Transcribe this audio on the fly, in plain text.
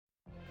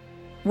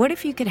What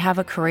if you could have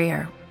a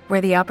career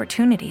where the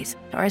opportunities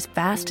are as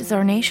vast as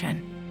our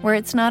nation, where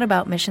it's not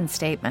about mission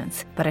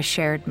statements, but a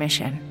shared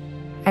mission?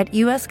 At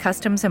U.S.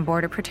 Customs and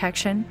Border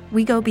Protection,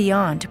 we go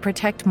beyond to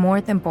protect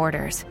more than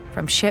borders,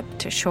 from ship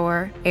to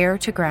shore, air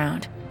to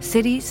ground,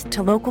 cities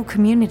to local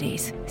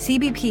communities.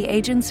 CBP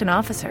agents and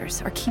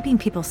officers are keeping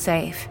people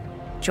safe.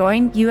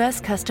 Join U.S.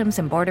 Customs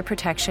and Border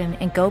Protection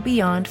and go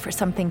beyond for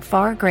something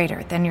far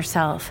greater than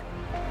yourself.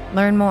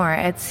 Learn more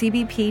at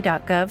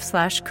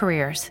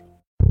cbp.gov/careers.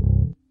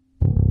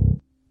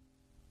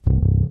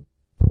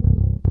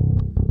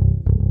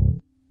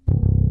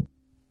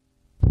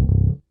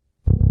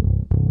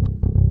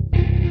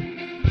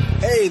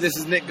 Hey, this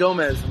is Nick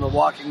Gomez from The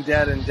Walking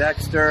Dead and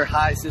Dexter.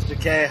 Hi, Sister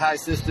K. Hi,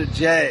 Sister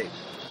J.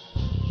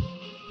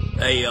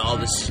 Hey, y'all,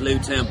 this is Lou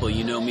Temple.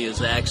 You know me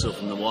as Axel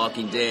from The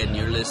Walking Dead, and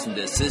you're listening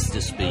to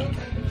Sistah Speak.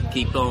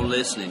 Keep on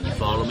listening. You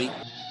follow me?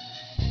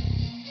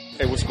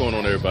 Hey, what's going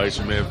on, everybody? It's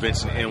your man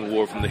Vincent M.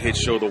 Ward from the hit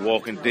show The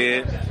Walking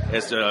Dead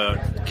as the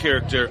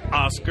character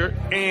Oscar,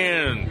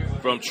 and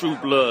from True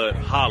Blood,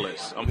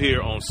 Hollis. I'm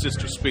here on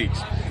Sistah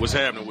Speaks. What's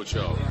happening with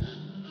y'all?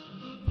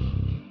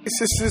 Hey,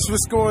 sisters,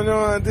 what's going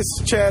on? This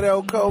is Chad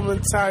L.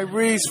 Coleman,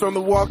 Tyrese from The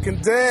Walking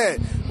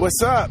Dead.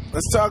 What's up?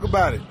 Let's talk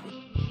about it.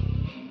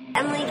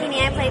 Emily Kinney,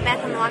 I play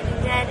Beth on The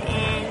Walking Dead,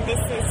 and this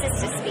is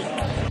Sistah Speak.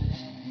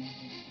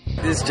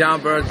 This is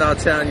John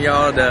Bernthal telling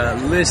y'all to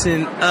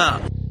listen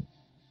up.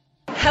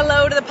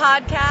 Hello to the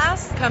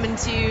podcast, coming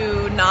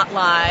to not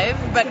live,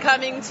 but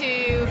coming to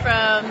you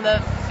from the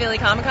Philly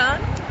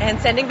Comic-Con, and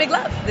sending big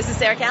love. This is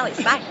Sarah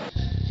Callies. Bye.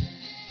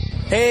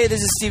 Hey,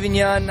 this is Steven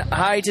Yun.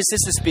 Hi to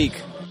Sistah Speak.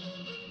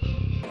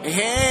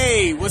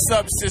 Hey, what's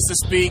up, Sistah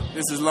Speak?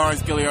 This is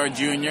Lawrence Gilliard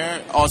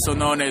Jr., also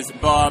known as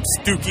Bob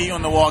Stookie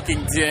on The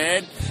Walking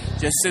Dead.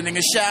 Just sending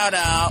a shout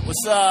out.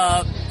 What's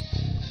up?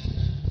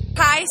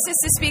 Hi,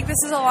 Sistah Speak.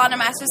 This is Alana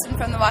Masterson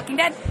from The Walking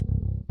Dead.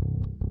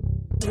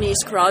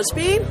 Denise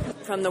Crosby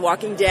from The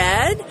Walking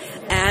Dead,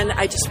 and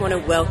I just want to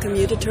welcome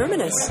you to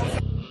Terminus.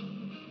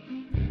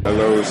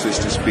 Hello,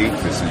 Sistah Speak.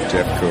 This is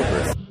Jeff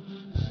Cooper.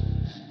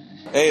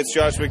 Hey, it's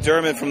Josh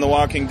McDermott from The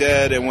Walking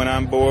Dead, and when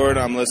I'm bored,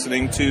 I'm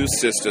listening to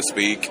Sistah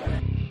Speak.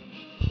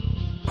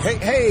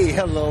 Hey,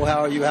 hello,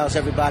 how are you? How's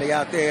everybody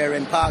out there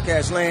in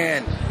podcast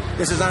land?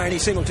 This is Iron E.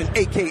 Singleton,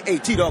 a.k.a.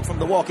 T-Dog from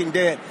The Walking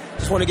Dead.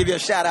 Just want to give you a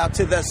shout-out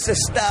to the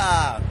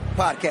Sistah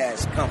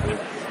podcast company.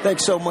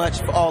 Thanks so much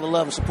for all the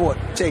love and support.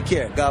 Take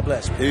care. God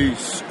bless.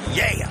 Peace.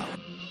 Yeah!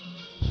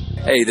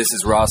 Hey, this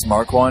is Ross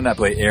Marquand. I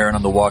play Aaron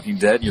on The Walking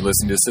Dead. You're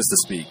listening to Sistah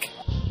Speak.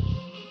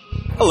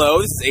 Hello,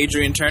 this is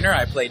Adrian Turner.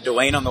 I played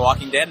Dwayne on The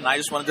Walking Dead, and I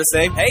just wanted to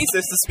say, hey,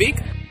 Sistah Speak.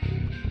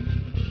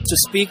 To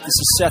speak, this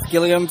is Seth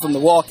Gilliam from The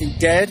Walking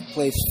Dead,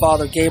 plays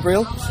Father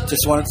Gabriel.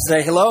 Just wanted to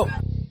say hello.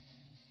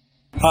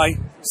 Hi,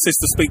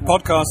 Sistah Speak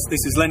podcast.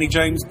 This is Lenny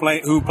James,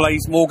 who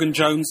plays Morgan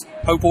Jones.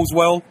 Hope all's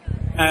well.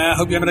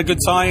 Hope you're having a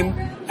good time.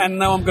 And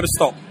now I'm going to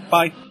stop.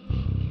 Bye.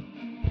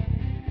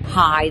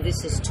 Hi,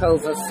 this is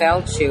Tova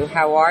Felchu.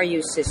 How are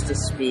you, Sistah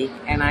Speak?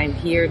 And I'm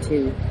here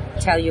to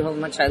tell you how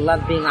much I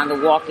love being on The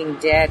Walking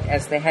Dead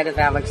as the head of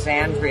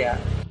Alexandria.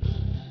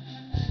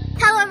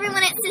 Hello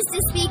everyone, it's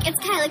Sistah Speak. It's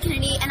Kyla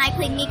Kennedy, and I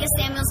play Mika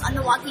Samuels on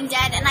The Walking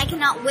Dead, and I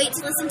cannot wait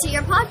to listen to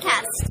your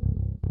podcast.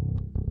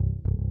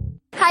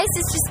 Hi,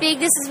 Sistah Speak.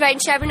 This is Ryan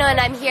Charbonneau, and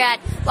I'm here at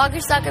Walker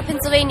Stalker,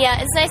 Pennsylvania.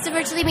 It's nice to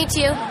virtually meet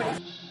you.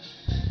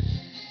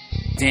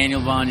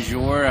 Daniel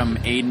Bonjour. I'm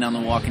Aiden on The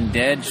Walking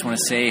Dead. Just want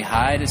to say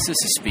hi to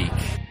Sistah Speak.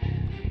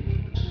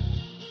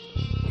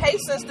 Hey,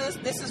 sisters.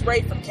 This is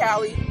Ray from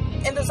Cali.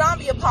 In the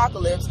zombie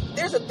apocalypse,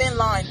 there's a thin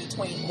line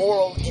between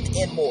moral and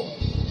immoral.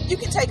 You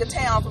can take a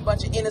town from a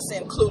bunch of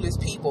innocent, clueless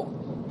people.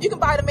 You can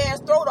bite a man's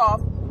throat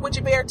off with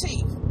your bare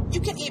teeth.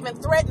 You can even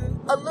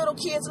threaten a little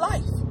kid's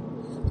life.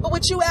 But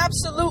what you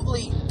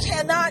absolutely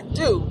cannot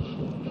do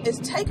is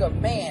take a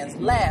man's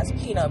last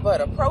peanut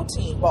butter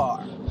protein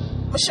bar.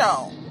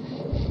 Michonne.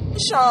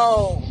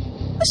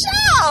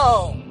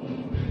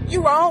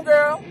 You wrong,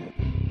 girl.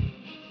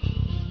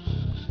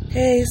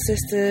 Hey,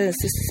 Sister and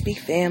Sistah Speak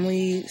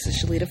family. This is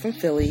Shalita from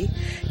Philly.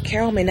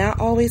 Carol may not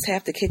always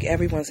have to kick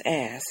everyone's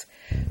ass,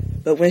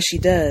 but when she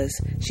does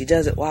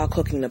it while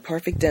cooking the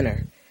perfect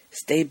dinner.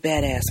 Stay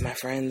badass, my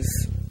friends.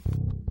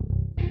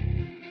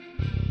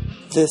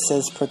 This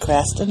is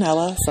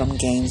Procrastinella from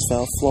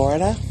Gainesville,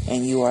 Florida,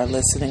 and you are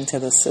listening to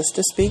the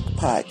Sistah Speak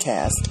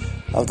podcast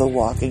of The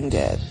Walking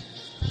Dead.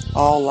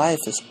 All life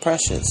is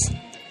precious,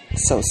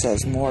 so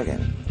says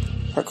Morgan.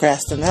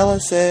 Procrastinella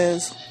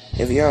says,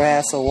 if your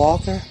ass a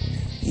walker,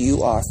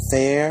 you are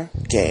fair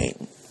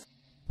game.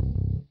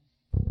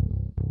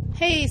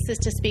 Hey,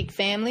 Sistah Speak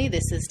family,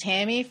 this is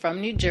Tammy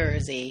from New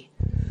Jersey.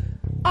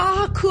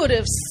 I could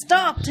have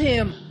stopped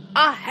him.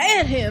 I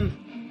had him.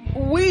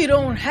 We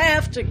don't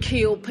have to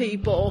kill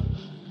people.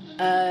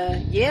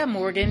 Yeah,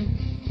 Morgan.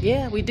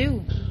 Yeah, we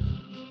do.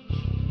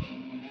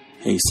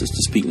 Hey,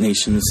 Sistah Speak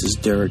Nation, this is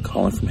Derek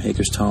calling from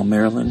Hagerstown,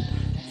 Maryland.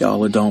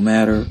 Y'all, it don't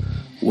matter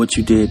what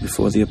you did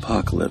before the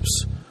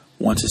apocalypse.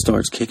 Once it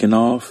starts kicking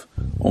off,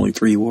 only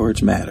 3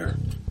 words matter.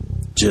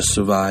 Just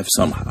survive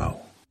somehow.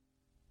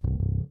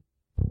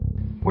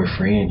 We're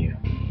freeing you.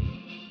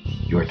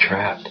 You're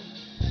trapped.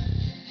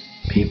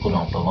 People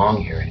don't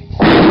belong here anymore.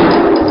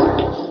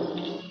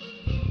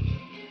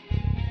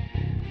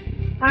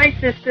 Hi,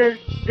 sisters.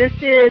 This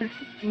is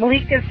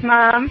Malika's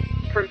mom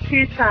from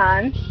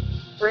Tucson,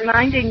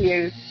 reminding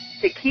you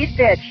to keep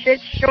that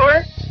shit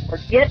short or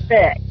get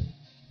back.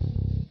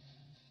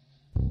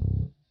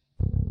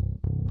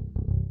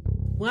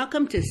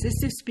 Welcome to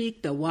Sister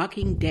Speak The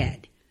Walking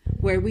Dead,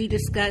 where we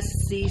discuss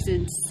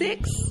Season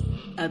 6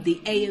 of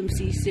the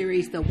AMC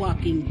series The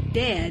Walking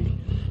Dead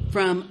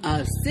from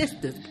a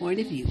sister's point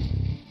of view.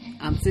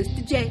 I'm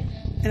Sister J.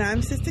 And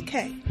I'm Sister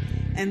K.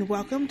 And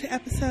welcome to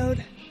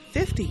episode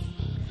 50.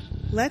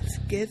 Let's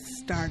get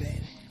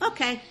started.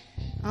 Okay.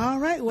 All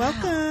right,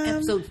 welcome. Wow,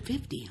 episode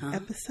 50, huh?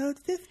 Episode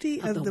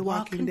 50 of The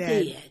Walking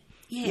Dead.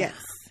 Yeah. Yes.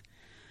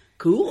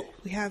 Cool.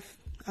 We have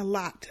a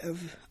lot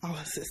of All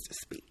of Sister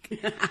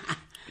Speak.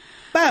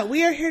 But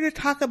we are here to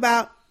talk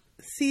about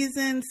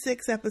Season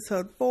 6,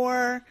 Episode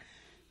 4,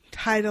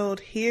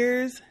 titled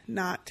Here's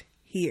Not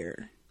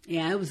Here.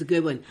 Yeah, it was a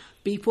good one.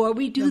 Before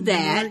we do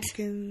that,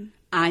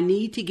 I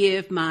need to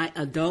give my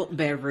adult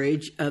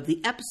beverage of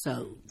the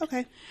episode.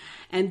 Okay.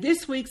 And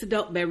this week's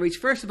adult beverage,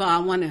 first of all, I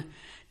want to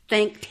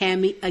thank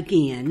Tammy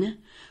again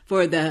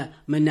for the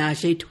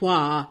Menage a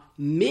Trois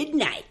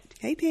Midnight.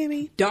 Hey,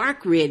 Tammy.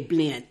 Dark red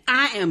blend.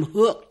 I am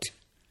hooked.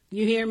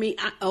 You hear me?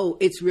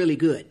 It's really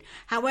good.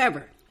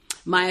 However,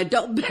 my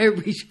adult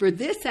beverage for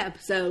this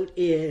episode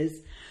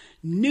is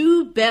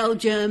New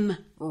Belgium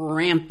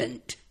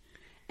Rampant.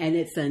 And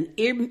it's an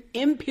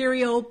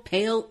Imperial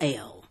Pale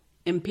Ale.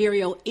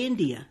 Imperial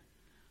India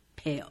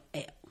Pale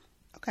Ale.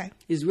 Okay.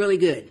 It's really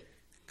good.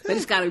 But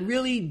it's got a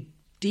really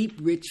deep,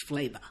 rich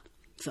flavor.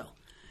 So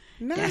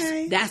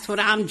nice. That's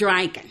what I'm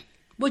drinking.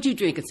 What you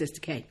drinking,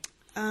 Sister K?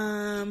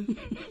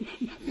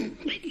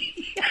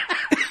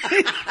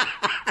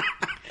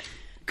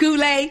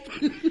 Kool-Aid?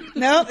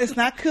 No, it's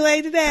not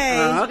Kool-Aid today.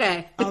 Oh,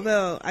 okay.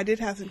 Although I did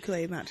have some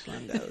Kool-Aid not too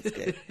long ago. It's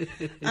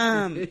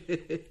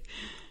good.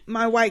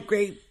 My white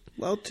grape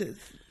Welch's.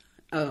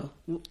 Oh,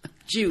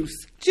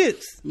 juice.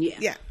 Yeah.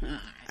 Yeah.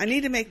 I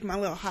need to make my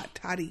little hot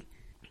toddy.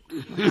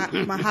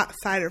 My hot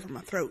cider for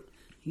my throat.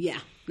 Yeah,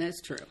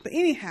 that's true. But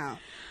anyhow.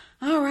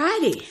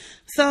 Alrighty.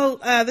 So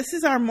this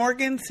is our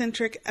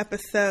Morgan-centric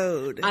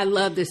episode. I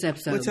love this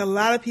episode. Which a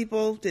lot of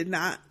people did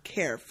not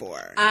care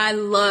for. I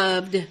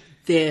loved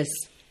this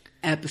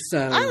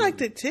episode. I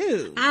liked it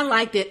too. I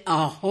liked it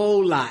a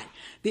whole lot.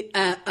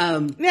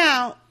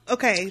 Now,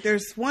 okay,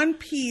 there's one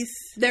piece.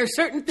 There's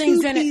certain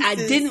things in it I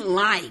didn't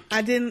like.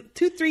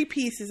 2-3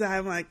 pieces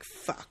I'm like,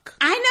 fuck.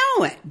 I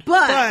know it,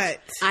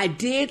 but I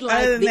did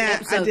like other than the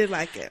that, episode. I did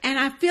like it. And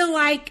I feel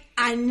like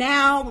I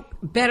now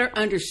better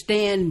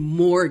understand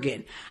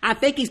Morgan. I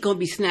think he's going to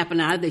be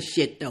snapping out of this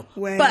shit, though.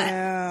 Well. But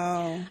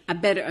I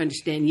better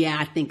understand. Yeah,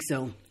 I think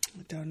so.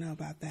 I don't know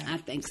about that. I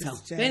think so.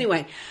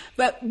 Anyway,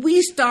 but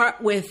we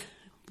start with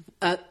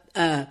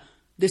the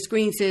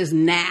screen says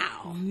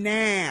now.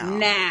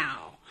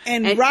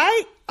 And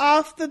right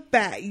off the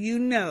bat, you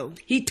know.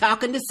 He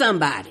talking to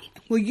somebody.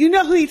 Well, you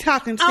know who he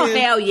talking to. Oh,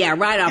 hell yeah,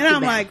 right off the bat. And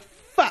I'm like,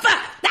 fuck.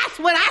 That's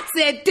what I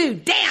said too.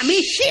 Damn,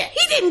 he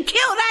didn't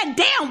kill that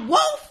damn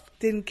wolf.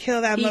 Didn't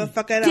kill that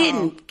motherfucker at all.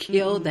 Didn't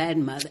kill that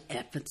mother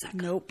effing sucker.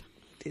 Nope.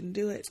 Didn't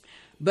do it.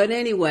 But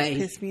anyway.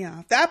 Pissed me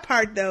off. That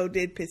part, though,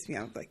 did piss me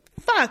off. Like,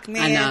 fuck,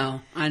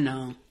 man. I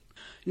know.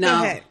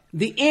 No,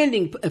 the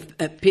ending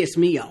pissed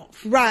me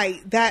off.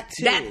 Right, that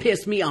too. That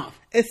pissed me off.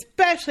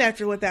 Especially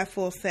after what that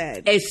fool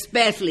said.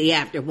 Especially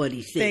after what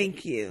he said.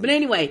 Thank you. But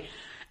anyway,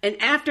 and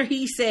after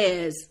he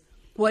says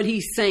what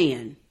he's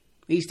saying,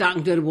 he's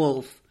talking to the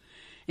wolf,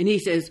 and he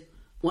says,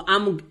 well,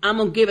 I'm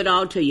going to give it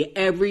all to you,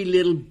 every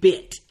little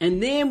bit.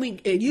 And then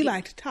you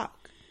like to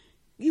talk.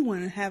 You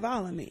want to have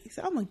all of me.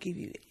 So I'm going to give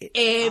you it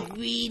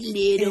every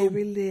little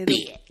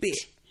bit.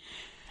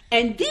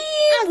 And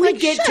then we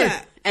get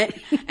to... And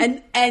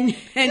you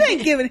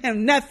ain't giving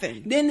him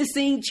nothing. Then the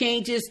scene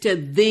changes to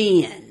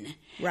then.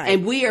 Right.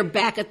 And we are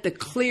back at the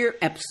Clear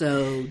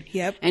episode.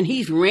 Yep. And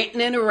he's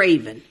ranting and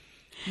raving.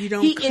 You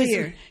don't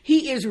clear.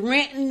 He is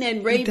ranting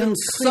and raving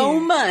so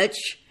much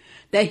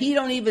that he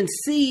don't even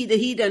see that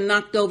he done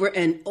knocked over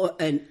an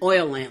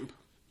oil lamp.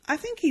 I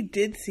think he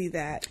did see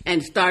that.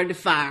 And started a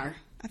fire.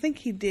 I think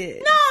he did.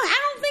 No, I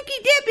don't think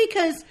he did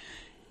because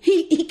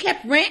he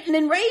kept ranting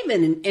and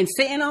raving and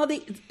saying all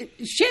the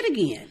shit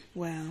again.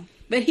 Wow.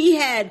 But he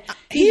had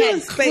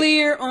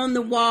Clear on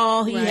the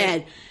wall. He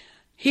had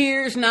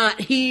Here's Not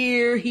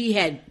Here. He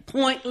had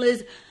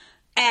Pointless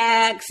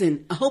Acts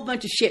and a whole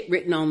bunch of shit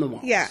written on the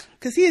walls. Yeah,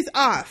 because he is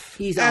off.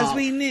 He's off. As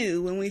we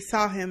knew when we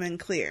saw him in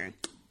Clear.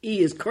 He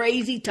is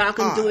crazy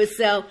talking to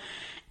himself.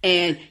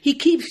 And he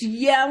keeps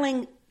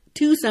yelling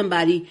to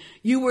somebody,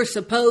 you were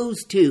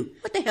supposed to.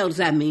 What the hell does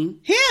that mean?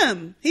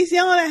 Him. He's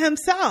yelling at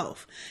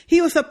himself. He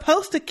was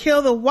supposed to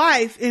kill the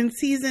wife in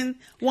season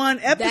 1,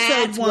 episode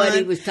 1. That's what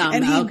he was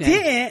talking about. And he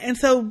didn't. And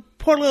so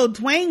poor little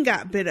Dwayne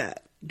got bit up.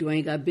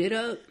 Dwayne got bit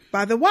up?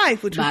 By the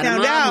wife, which we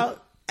found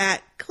out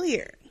at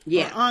Clear.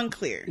 Yeah. Or on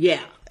Clear.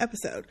 Yeah.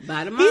 episode.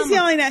 By the mama. He's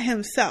yelling at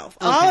himself.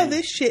 Okay. All of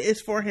this shit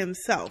is for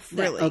himself,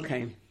 really.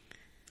 Okay.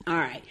 All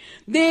right.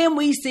 Then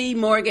we see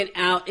Morgan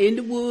out in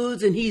the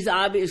woods, and he's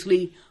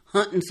obviously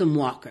hunting some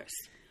walkers.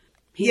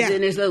 He's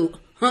in his little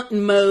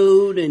hunting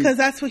mode. Because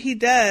that's what he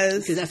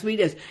does. Because that's what he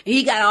does.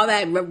 He got all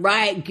that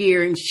riot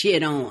gear and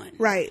shit on.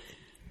 Right.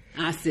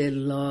 I said,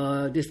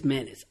 Lord, this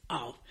man is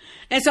off.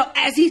 And so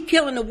as he's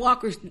killing the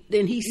walkers,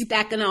 then he's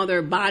stacking all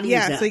their bodies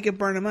up. Yeah, so he could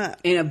burn them up.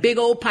 In a big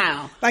old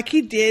pile. Like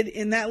he did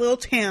in that little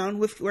town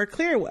where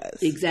Claire was.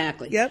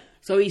 Exactly. Yep.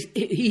 So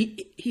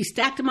he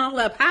stacked them all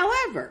up.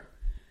 However,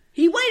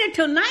 he waited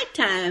till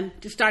nighttime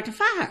to start the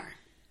fire.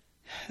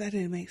 That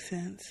didn't make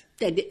sense.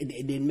 It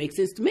didn't make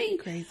sense to me.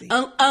 Crazy.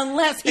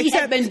 Unless he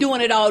had been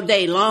doing it all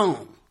day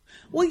long.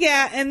 Well,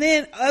 yeah, and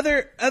then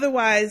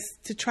otherwise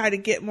to try to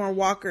get more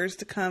walkers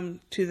to come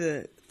to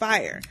the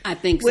fire. I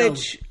think so.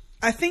 Which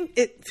I think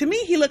to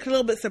me, he looked a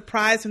little bit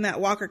surprised when that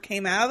walker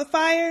came out of the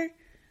fire.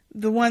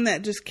 The one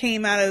that just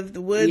came out of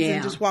the woods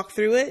and just walked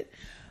through it.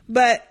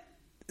 But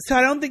so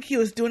I don't think he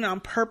was doing it on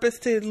purpose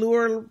to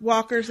lure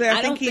walkers there.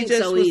 I think he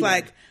just was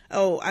like,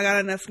 oh, I got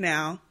enough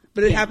now.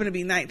 But it happened to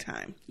be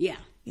nighttime. Yeah.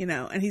 You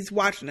know, and he's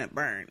watching it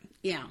burn.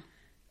 Yeah.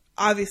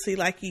 Obviously,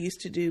 like he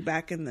used to do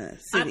back in the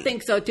city. I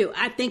think so, too.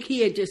 I think he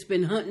had just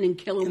been hunting and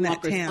killing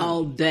walkers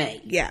all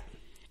day. Yeah.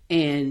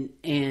 And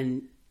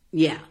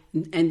yeah.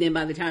 And then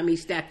by the time he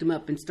stacked them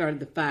up and started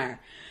the fire.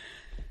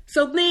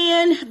 So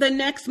then the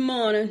next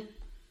morning,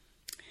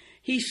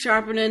 he's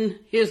sharpening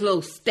his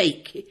little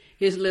stake,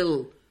 his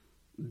little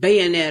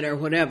bayonet or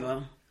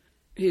whatever,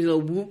 his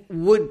little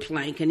wood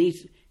plank, and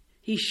he's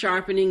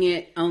sharpening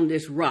it on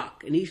this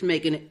rock, and he's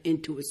making it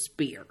into a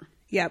spear.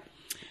 Yep.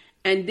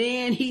 And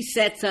then he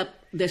sets up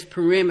this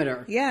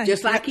perimeter. Yeah.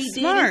 Just like he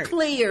did in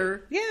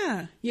Clear.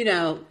 Yeah. You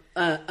know,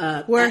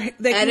 where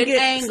they at can an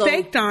get angle.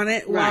 staked on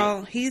it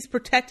while he's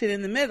protected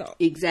in the middle.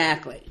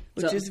 Exactly.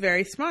 Which is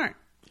very smart.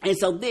 And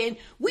so then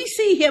we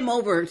see him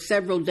over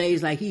several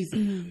days, like he's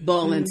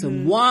boiling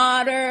some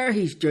water,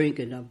 he's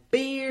drinking a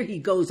beer, he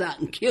goes out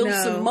and kills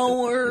some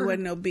more. It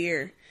wasn't no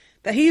beer.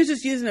 That he was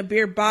just using a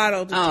beer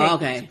bottle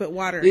to put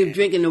water in. He was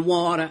drinking the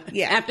water.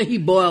 Yeah. After he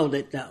boiled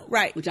it, though.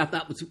 Right. Which I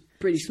thought was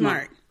pretty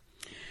smart.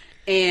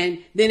 And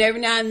then every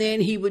now and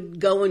then he would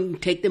go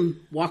and take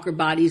them walker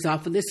bodies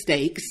off of the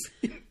stakes.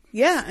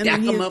 Yeah, and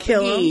then he'd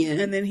kill them,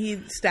 and then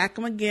he'd stack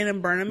them again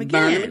and burn them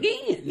again. Burn them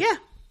again. Yeah.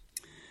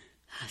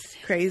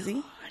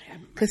 Crazy.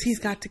 Because he's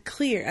got to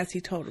clear, as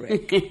he told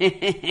Rick.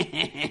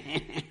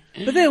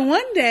 But then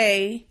one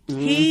day,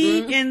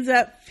 he ends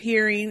up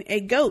hearing a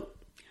goat.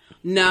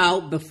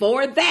 No,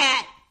 before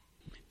that,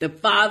 the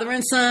father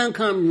and son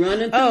come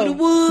running through the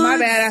woods. My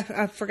bad,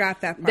 I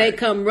forgot that part. They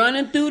come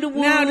running through the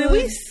woods. Now, did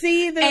we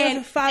see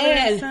the father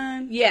and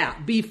son? Yeah,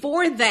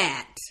 before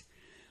that,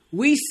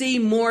 we see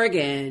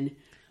Morgan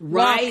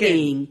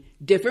writing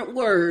different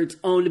words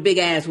on the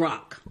big-ass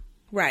rock.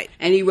 Right.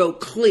 And he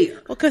wrote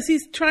Clear. Well, because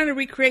he's trying to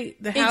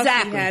recreate the house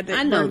he had that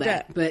I know burned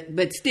that. up.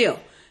 But still,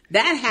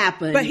 that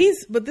happened.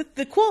 But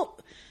the cool,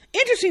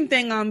 interesting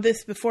thing on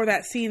this before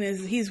that scene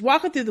is he's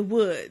walking through the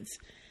woods,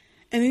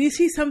 and then you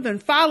see something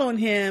following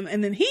him,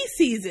 and then he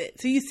sees it.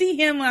 So you see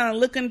him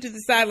looking to the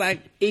side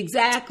like,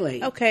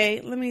 exactly.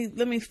 Okay, let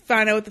me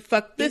find out what the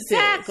fuck this is.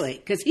 Exactly,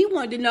 because he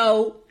wanted to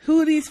know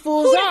who these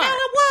fools who are. the hell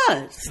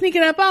it was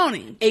sneaking up on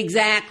him.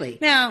 Exactly.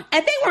 Now,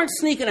 and they weren't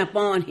sneaking up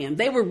on him;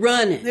 they were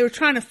running. They were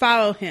trying to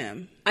follow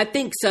him. I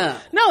think so.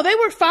 No, they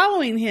were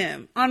following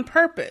him on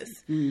purpose.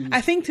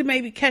 I think to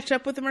maybe catch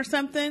up with him or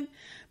something.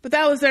 But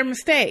that was their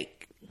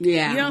mistake.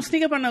 Yeah, you don't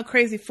sneak up on no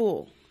crazy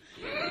fool.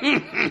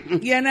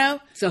 You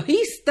know? So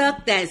he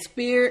stuck that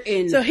spear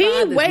in so he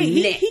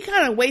neck. He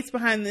kind of waits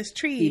behind this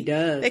tree. He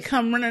does. They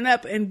come running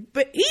up,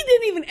 but he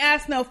didn't even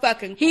ask no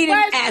fucking He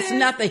didn't questions. ask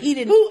nothing. He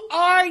didn't. Who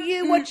are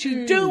you? What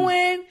you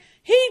doing?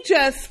 He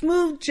just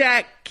smooth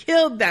jack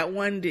killed that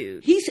one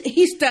dude.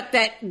 He stuck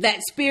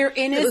that spear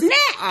in his neck.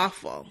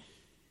 Awful.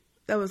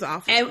 That was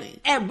awful.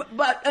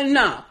 But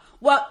no.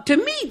 Well, to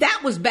me,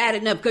 that was bad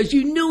enough because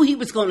you knew he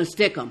was going to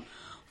stick him.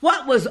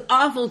 What was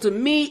awful to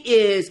me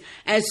is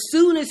as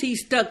soon as he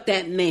stuck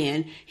that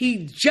man,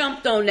 he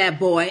jumped on that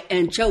boy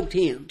and choked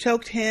him.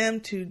 Choked him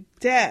to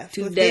death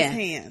with his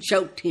hand.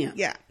 Choked him.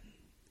 Yeah.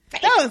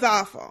 That was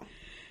awful.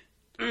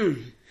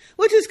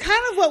 Which is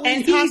kind of what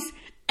we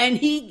And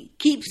he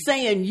keeps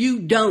saying, you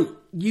don't.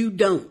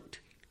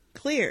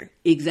 Clear.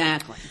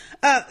 Exactly.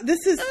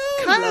 This is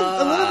kind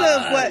of a little bit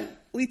of what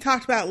we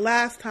talked about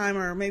last time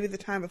or maybe the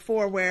time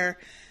before where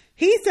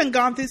he's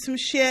gone through some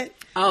shit.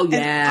 Oh, yeah.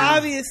 And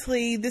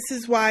obviously, this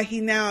is why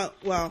he now,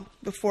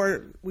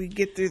 before we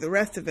get through the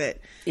rest of it,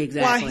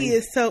 why he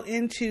is so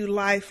into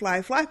life,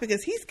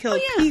 because he's killed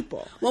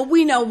people. Well,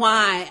 we know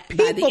why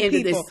by the end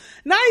of this.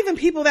 Not even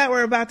people that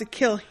were about to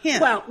kill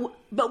him. Well,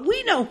 but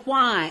we know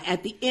why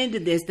at the end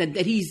of this that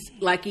he's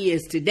like he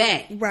is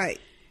today. Right.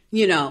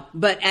 You know,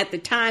 but at the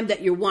time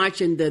that you're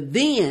watching the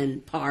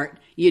then part,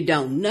 you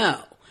don't know.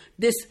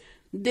 This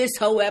This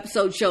whole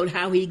episode showed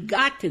how he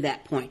got to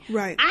that point.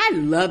 Right. I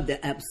love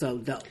the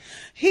episode, though.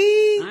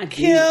 He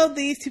killed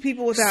these two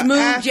people without Smooth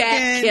asking.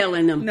 Jack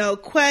killing them. No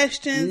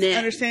questions,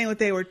 understanding what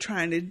they were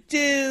trying to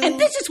do. And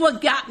this is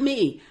what got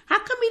me. How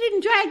come he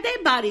didn't drag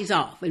their bodies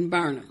off and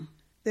burn them?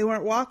 They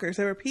weren't walkers.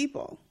 They were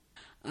people.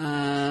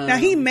 Now,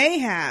 he may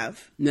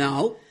have.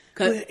 No.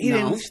 They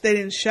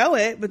didn't show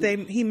it, but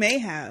he may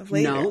have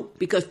later. No,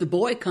 because the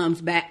boy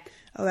comes back.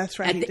 Oh, that's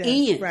right. At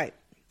the end. Right.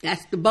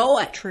 That's the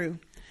boy. True.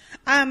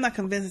 I'm not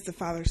convinced it's the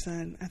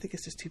father-son. I think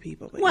it's just two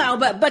people.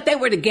 But they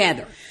were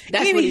together.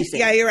 That's what he said.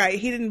 Yeah, you're right.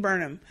 He didn't burn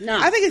them. No.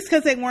 I think it's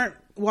because they weren't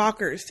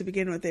walkers to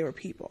begin with. They were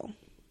people.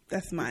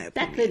 That's my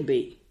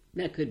opinion.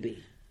 That could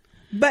be.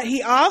 But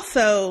he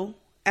also,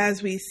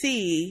 as we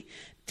see,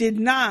 did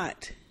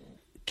not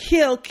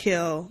kill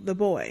the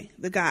boy,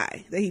 the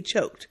guy that he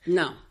choked.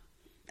 No.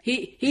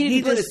 He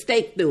didn't put a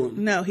stake through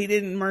him. No, he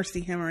didn't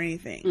mercy him or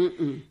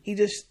anything. He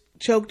just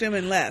choked him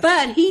and left.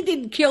 But he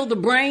didn't kill the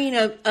brain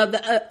of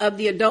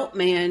the adult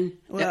man.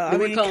 Well,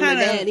 he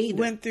kind of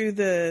went through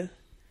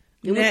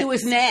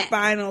his neck,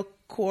 spinal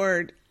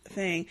cord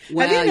thing.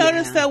 Well, have you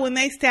noticed though, when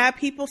they stab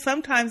people,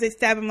 sometimes they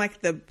stab them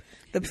like the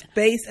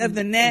base of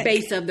the neck,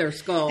 base of their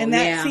skull, and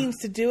that seems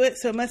to do it.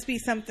 So it must be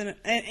something.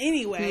 And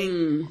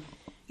anyway,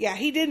 yeah,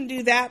 he didn't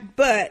do that,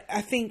 but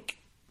I think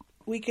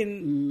we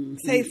can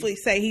safely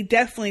say he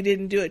definitely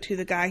didn't do it to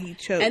the guy he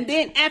choked. And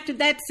then after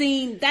that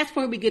scene, that's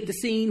where we get the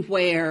scene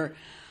where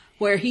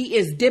he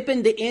is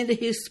dipping the end of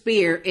his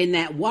spear in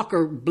that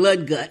walker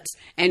blood guts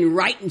and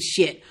writing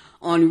shit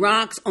on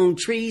rocks, on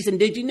trees. And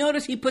did you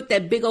notice he put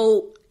that big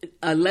old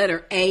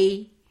letter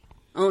A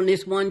on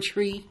this one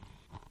tree?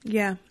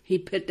 Yeah. He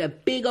put the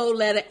big old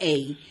letter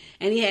A,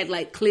 and he had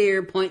like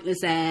clear,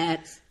 pointless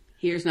ads.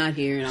 Here's not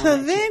here. And all so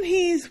that then shit.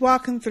 He's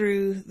walking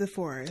through the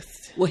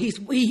forest. Well,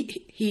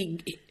 he,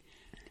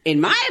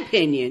 in my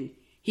opinion,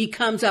 he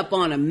comes up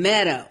on a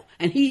meadow,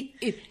 and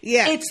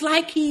it's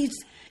like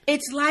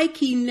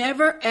he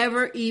never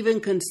ever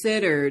even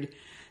considered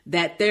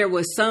that there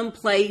was some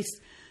place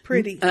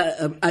pretty,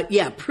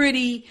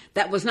 pretty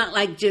that was not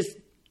like just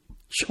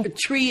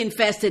tree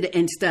infested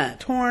and stuff,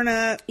 torn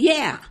up,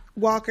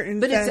 walker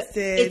infested.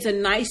 But it's a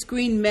nice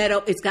green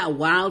meadow. It's got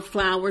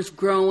wildflowers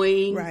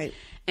growing, right.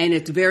 And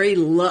it's very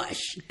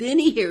lush. Then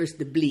he hears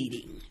the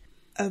bleating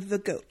of the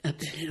goat. Of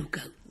the little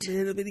goat.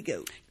 Little bitty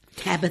goat.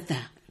 Tabitha.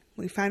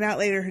 We find out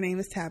later her name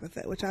is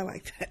Tabitha, which I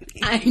like that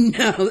name. I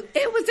know.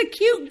 It was a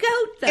cute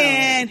goat, though.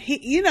 And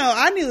he,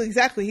 I knew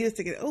exactly he was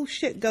thinking, oh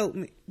shit, goat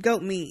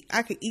meat.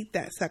 I could eat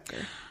that sucker.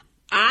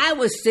 I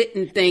was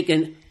sitting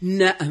thinking,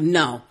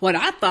 no. What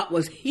I thought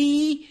was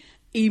he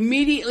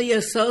immediately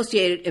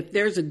associated if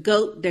there's a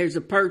goat, there's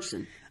a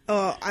person.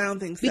 Oh, I don't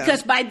think so.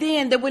 Because by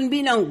then, there wouldn't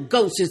be no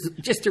goats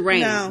just around.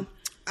 No,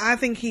 I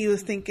think he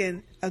was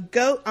thinking, a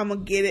goat, I'm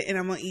going to get it and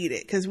I'm going to eat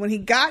it. Because when he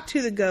got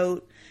to the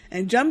goat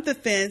and jumped the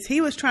fence, he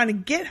was trying to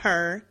get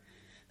her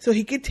so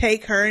he could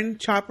take her and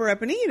chop her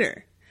up and eat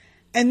her.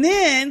 And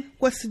then,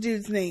 what's the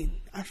dude's name?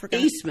 I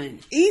forgot.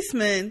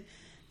 Eastman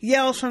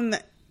yells from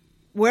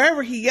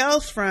wherever he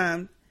yells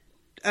from,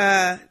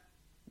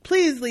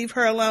 please leave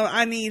her alone.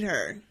 I need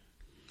her.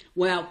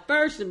 Well,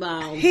 first of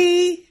all,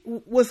 he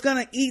was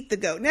going to eat the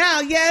goat. Now,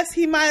 yes,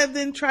 he might have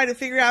then tried to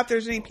figure out if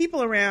there's any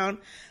people around,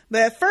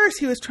 but at first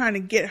he was trying to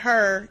get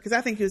her because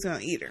I think he was going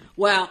to eat her.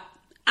 Well,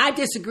 I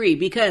disagree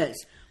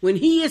because when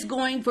he is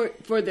going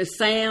for the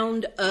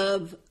sound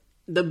of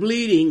the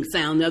bleeding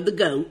sound of the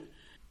goat,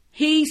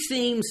 he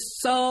seems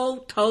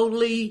so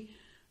totally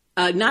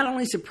not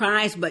only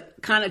surprised but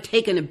kind of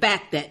taken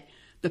aback that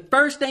the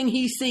first thing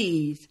he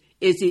sees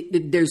is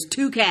there's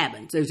two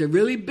cabins. There's a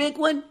really big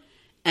one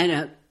and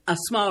a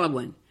smaller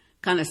one,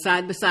 kind of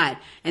side by side,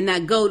 and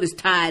that goat is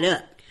tied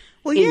up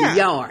in the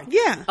yard.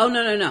 Yeah. Oh,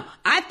 no.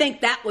 I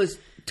think that was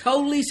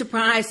totally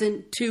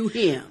surprising to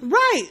him.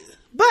 Right.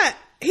 But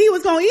he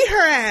was going to eat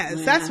her ass.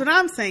 Yeah. That's what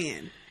I'm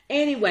saying.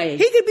 Anyway.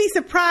 He could be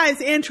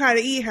surprised and try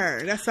to eat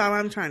her. That's all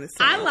I'm trying to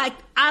say.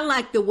 I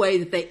like the way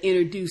that they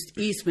introduced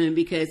Eastman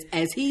because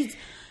as he's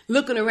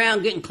looking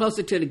around getting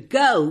closer to the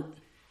goat,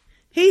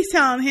 he's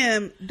telling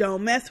him,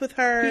 don't mess with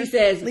her. He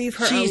says, leave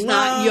her she's alone.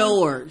 Not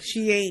yours.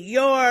 She ain't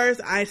yours.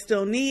 I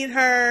still need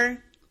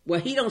her. Well,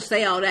 he don't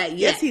say all that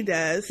yet. Yes, he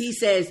does. He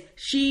says,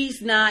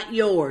 she's not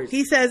yours.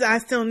 He says, I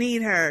still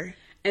need her.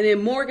 And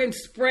then Morgan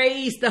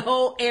sprays the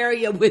whole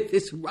area with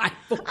his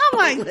rifle. I'm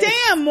like,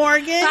 damn,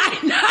 Morgan. I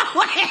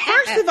know.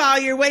 First of all,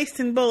 you're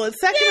wasting bullets.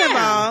 Second of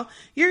all,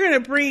 you're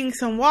going to bring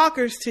some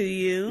walkers to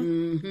you.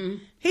 Mm-hmm.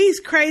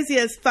 He's crazy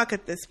as fuck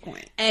at this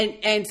point.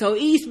 And so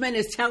Eastman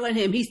is telling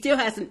him, he still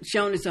hasn't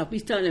shown himself.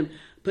 He's telling him,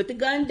 put the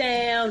gun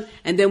down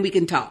and then we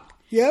can talk.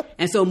 Yep.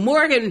 And so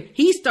Morgan,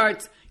 he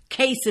starts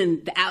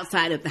casing the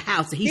outside of the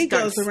house. He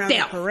goes around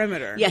the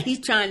perimeter. Yeah,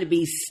 he's trying to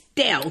be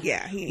stealth.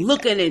 Yeah,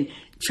 looking and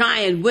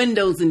trying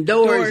windows and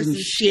doors and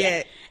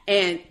shit.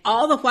 And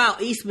all the while,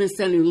 Eastman's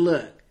telling him,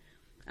 look,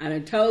 I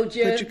done told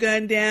you. Put your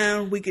gun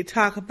down. We could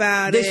talk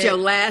about it. This your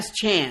last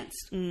chance.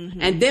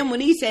 Mm-hmm. And then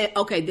when he said,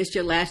 okay, this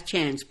your last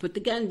chance, put the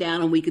gun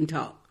down and we can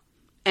talk.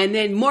 And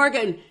then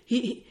Morgan,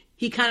 he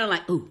he kind of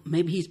like, oh,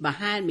 maybe he's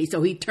behind me.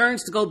 So he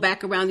turns to go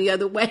back around the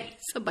other way.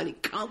 Somebody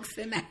conks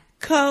him out.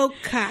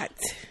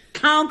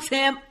 Conks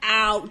him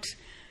out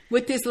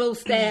with this little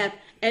staff.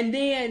 And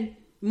then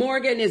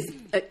Morgan is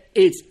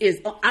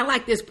I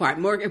like this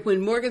part. When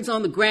Morgan's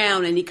on the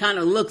ground and he kind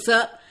of looks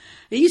up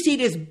and you see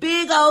this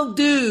big old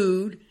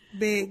dude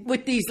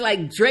with these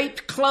like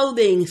draped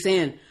clothing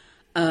saying,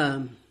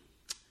 I'm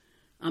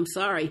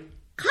sorry.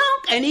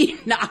 Conk, and he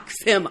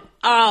knocks him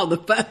all the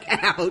fuck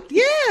out.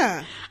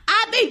 Yeah.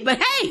 I mean,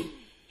 but hey,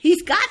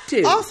 he's got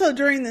to. Also,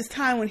 during this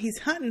time when he's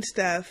hunting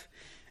stuff,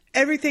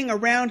 everything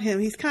around him,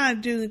 he's kind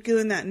of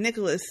doing that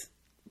Nicholas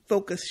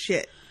focus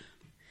shit.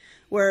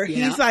 Where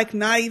he's like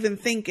not even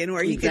thinking,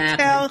 where you can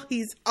tell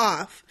he's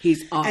off.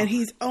 He's off. And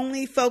he's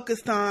only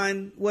focused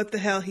on what the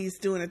hell he's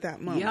doing at that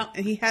moment. Yep.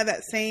 And he had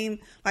that same,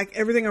 like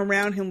everything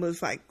around him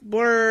was like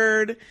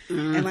blurred.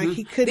 And like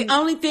he couldn't the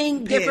only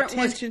thing pay different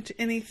attention was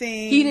to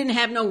anything. He didn't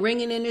have no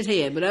ringing in his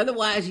head. But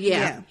otherwise,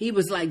 he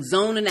was like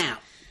zoning out.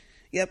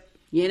 Yep.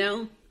 You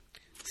know?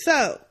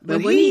 So,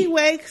 but when he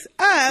wakes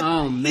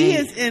up, he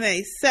is in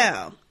a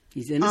cell.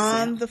 He's in a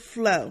on cell. the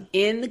floor.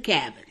 In the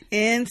cabin.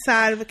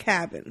 Inside of a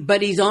cabin.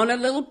 But he's on a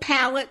little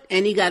pallet,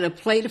 and he got a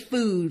plate of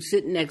food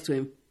sitting next to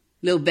him.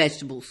 Little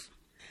vegetables.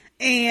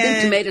 And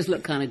the tomatoes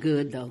look kind of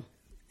good, though.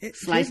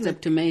 Sliced up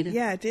tomatoes.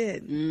 Yeah, it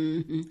did.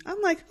 Mm-hmm.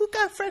 I'm like, who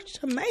got fresh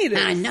tomatoes?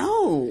 I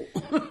know.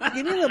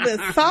 Give me a little bit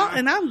of salt,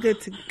 and I'm good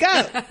to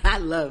go. I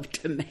love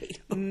tomatoes.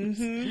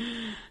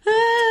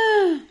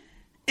 Mm-hmm.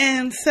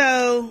 And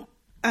so,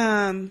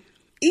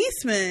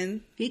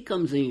 Eastman... He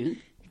comes in.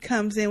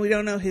 We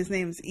don't know his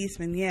name is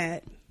Eastman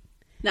yet.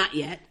 Not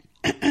yet.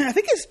 I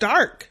think it's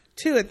dark,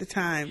 too, at the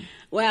time.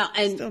 Well,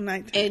 and still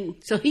nighttime. And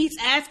so he's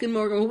asking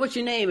Morgan, well, what's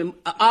your name? And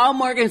all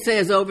Morgan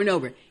says over and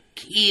over,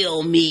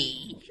 kill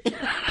me.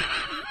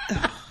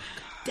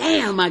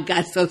 Damn, I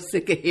got so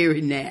sick of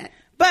hearing that.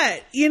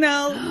 But, you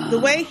know, the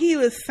way he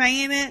was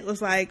saying it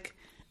was like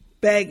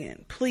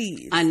begging,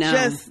 please. I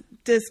know.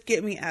 Just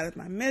get me out of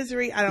my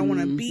misery. I don't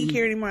want to be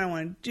here anymore. I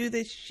want to do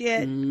this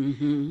shit.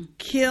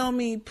 Kill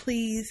me,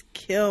 please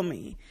kill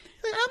me.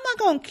 I'm not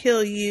going to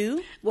kill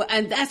you. Well,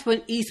 and that's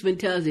when Eastman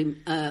tells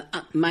him,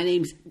 my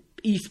name's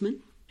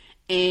Eastman.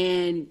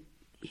 And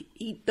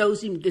he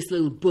throws him this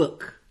little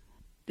book.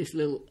 This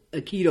little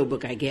Aikido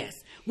book, I guess.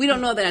 We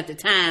don't know that at the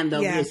time, though.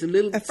 Yeah. But it's a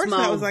little at first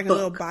small that was like book. a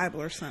little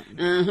Bible or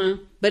something.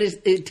 But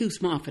it's too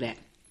small for that.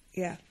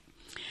 Yeah.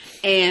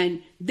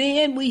 And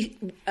then we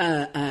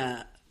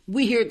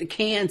hear the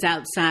cans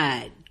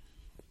outside.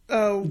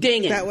 Oh,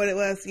 dinging. Is that what it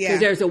was? Yeah. Because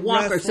there's a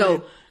walker.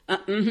 Rustling.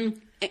 So,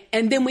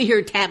 and then we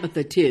hear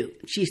Tabitha too.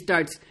 She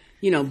starts,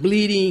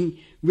 bleeding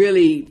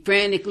really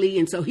frantically,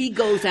 and so he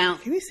goes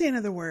out. Can you say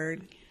another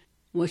word?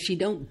 Well, she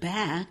don't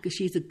back because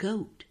she's a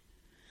goat.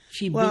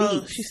 She well,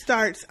 bleeds. She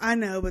starts. I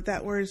know, but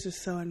that word is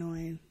just so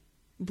annoying.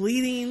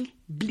 Bleeding.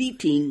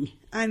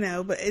 I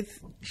know, but it's.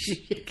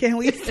 Can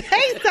we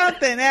say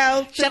something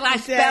else? Shall I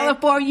spell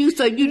it for you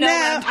so you know?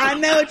 No, I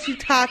know what you're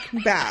talking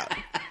about.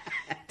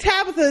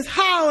 Tabitha's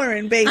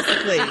hollering,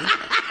 basically.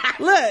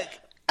 Look,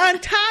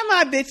 untie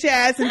my bitch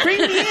ass and bring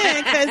me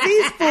in because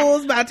these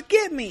fools about to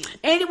get me.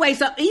 Anyway,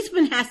 so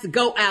Eastman has to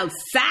go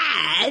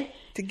outside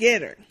to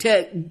get her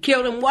to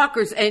kill them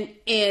walkers, and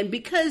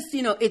because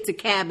it's a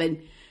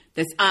cabin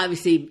that's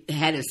obviously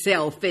had a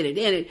cell fitted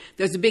in it.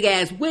 There's a big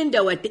ass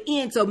window at the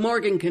end so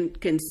Morgan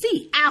can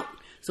see out.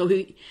 So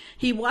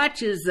he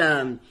watches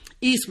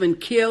Eastman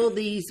kill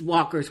these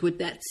walkers with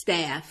that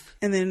staff.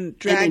 And then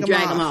drag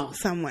them off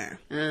somewhere.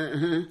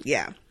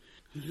 Yeah.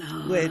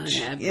 Lord, which,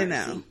 And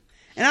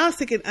I was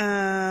thinking,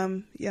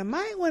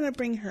 might want to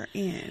bring her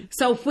in.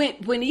 So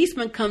when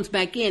Eastman comes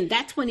back in,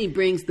 that's when he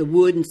brings the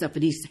wood and stuff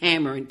and he's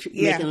hammering,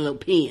 making a little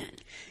pen.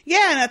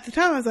 Yeah, and at the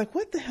time I was like,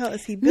 what the hell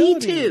is he building? Me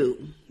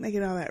too.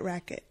 Making all that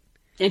racket.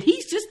 And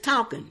he's just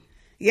talking.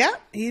 Yep,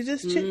 he's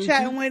just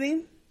chit-chatting with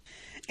him.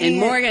 And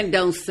Morgan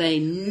don't say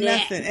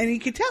nothing. And you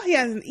can tell he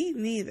hasn't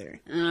eaten either.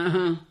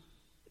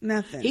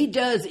 Nothing. He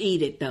does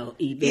eat it, though,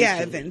 eventually.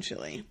 Yeah,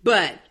 eventually.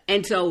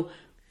 And so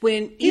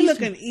when He's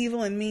looking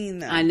evil and mean,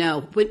 though. I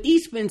know. When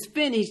Eastman's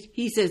finished,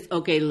 he says,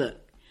 okay, look,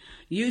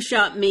 you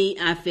shot me,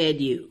 I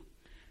fed you.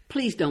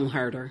 Please don't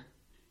hurt her.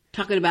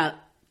 Talking about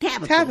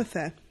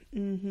Tabitha.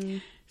 Mm-hmm.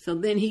 So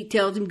then he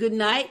tells him good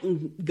night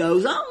and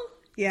goes on.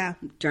 Yeah.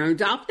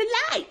 Turns off the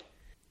light.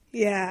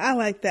 Yeah, I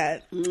like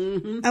that.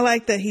 I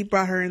like that he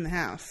brought her in the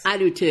house. I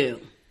do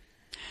too.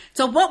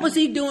 So what was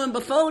he doing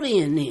before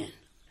then?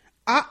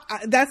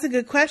 That's a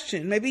good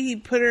question. Maybe he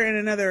put her in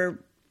another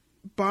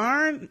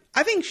barn.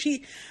 I think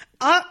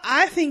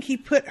he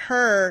put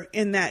her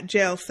in that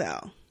jail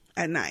cell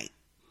at night.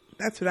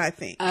 That's what I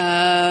think.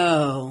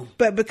 Oh.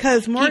 But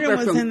because Morgan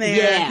was in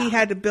there, he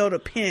had to build a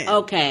pen.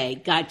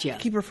 Okay, gotcha.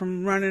 Keep her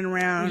from running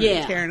around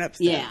and tearing up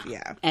stuff.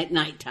 Yeah. At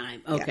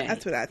nighttime. Okay. Yeah,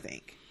 that's what I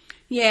think.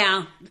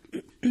 Yeah.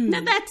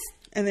 Now that's...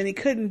 And then he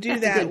couldn't do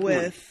that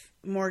with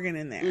Morgan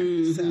in there.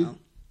 Mm-hmm.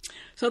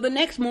 So the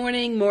next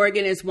morning,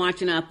 Morgan is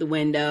watching out the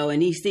window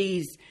and he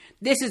sees...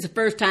 This is the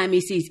first time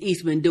he sees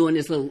Eastman doing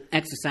this little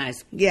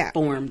exercise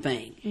form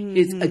thing.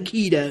 It's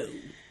Aikido.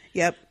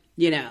 Yep.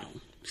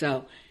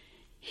 So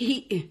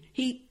he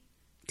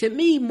to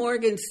me,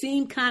 Morgan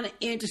seemed kind of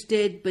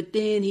interested, but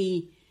then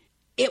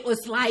it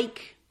was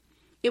like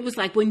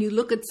when you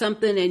look at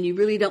something and you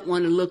really don't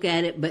want to look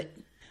at it, but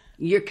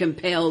you're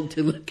compelled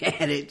to look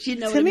at it. You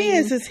know what I mean? To me,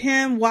 it's just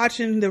him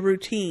watching the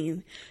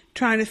routine,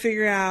 trying to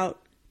figure out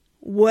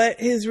what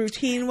his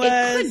routine was.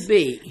 It could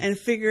be. And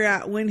figure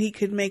out when he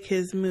could make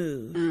his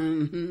move.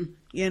 Mm-hmm.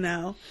 You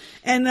know?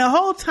 And the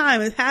whole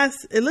time,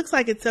 it looks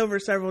like it's over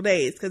several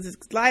days because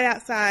it's light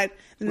outside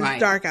and it's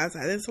dark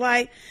outside. It's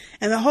light.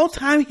 And the whole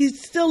time,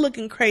 he's still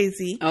looking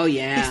crazy. Oh,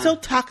 yeah. He's still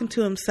talking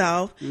to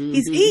himself. Mm-hmm.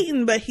 He's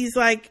eating, but he's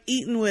like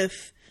eating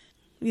with,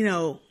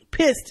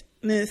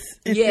 pissedness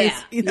in his,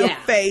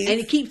 face. And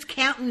he keeps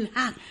counting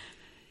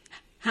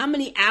how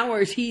many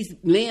hours he's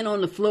laying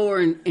on the floor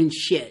and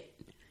shit.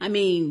 I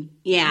mean,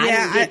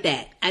 I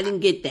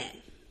didn't get that.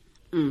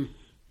 Mm.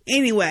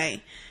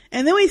 Anyway,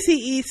 and then we see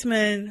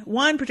Eastman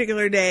one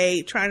particular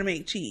day trying to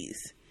make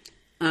cheese.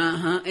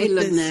 It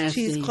looked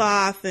nasty.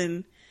 Cheesecloth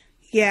and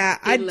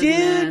I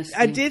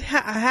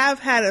have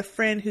had a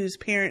friend whose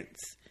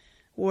parents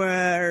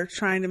were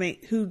trying to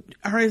make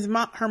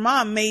her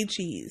mom made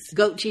cheese.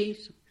 Goat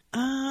cheese?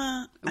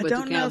 I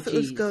don't know if it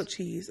was goat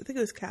cheese. I think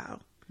it was cow.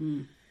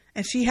 Hmm.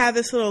 And she had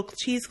this little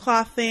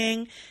cheesecloth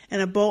thing and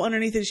a bowl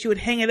underneath it. She would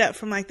hang it up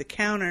from like the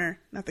cabinets,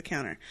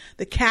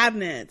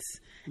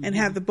 and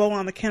have the bowl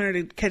on the counter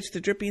to catch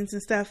the drippings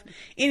and stuff.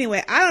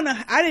 Anyway, I don't know.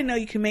 I didn't know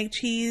you could make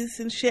cheese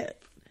and shit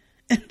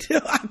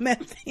until I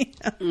met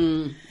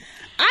them.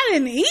 I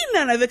didn't eat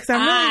none of it because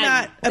I'm really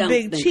not a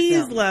big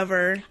cheese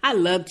lover. I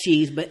love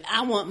cheese, but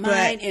I want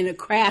mine in a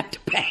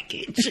Kraft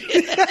package.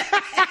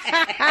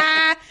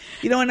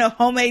 You don't want no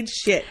homemade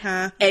shit,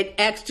 huh? And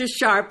extra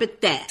sharp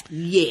at that.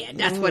 Yeah,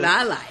 that's what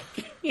I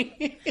like.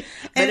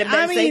 And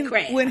I mean,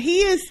 when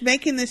he is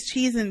making this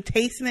cheese and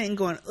tasting it and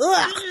going,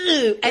 ugh,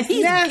 and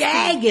he's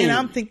gagging. And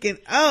I'm thinking,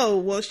 oh,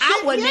 well, shit,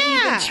 I wouldn't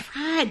even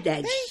tried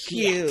that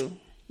shit.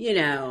 You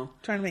know.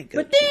 Trying to make good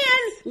But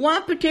then,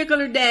 one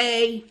particular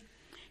day,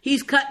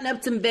 he's cutting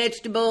up some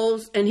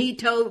vegetables, and he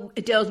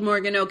tells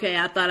Morgan, okay,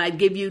 I thought I'd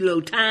give you a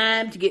little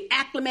time to get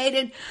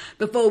acclimated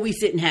before we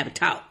sit and have a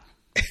talk.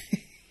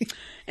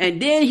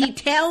 And then he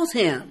tells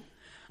him,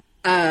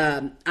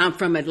 I'm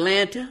from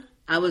Atlanta.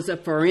 I was a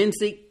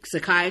forensic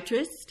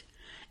psychiatrist,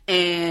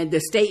 and the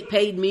state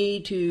paid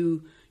me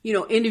to,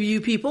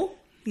 interview people.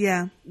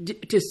 Yeah.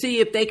 To see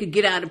if they could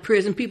get out of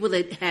prison. People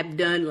that have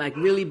done like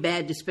really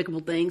bad, despicable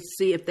things,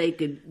 see if they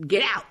could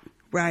get out.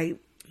 Right.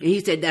 And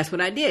he said, that's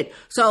what I did.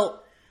 So,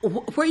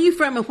 where are you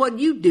from and what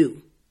do you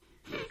do?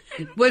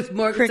 What's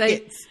Morgan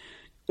saying?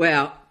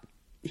 Well,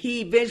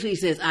 he eventually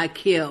says, I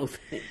clear.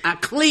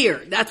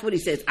 That's what he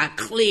says, I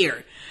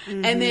clear.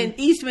 Mm-hmm. And then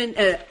Eastman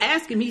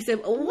asked him, he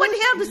said, well, what the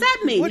hell does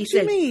that mean? What do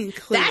you mean,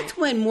 clear? That's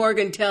when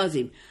Morgan tells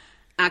him,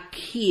 I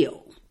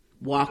kill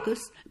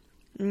walkers.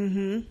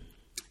 Mm-hmm.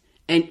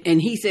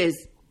 And he says,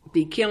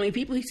 be killing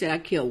people? He said, I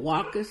kill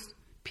walkers,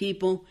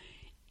 people,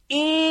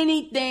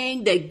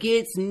 anything that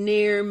gets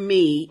near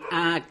me,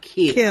 I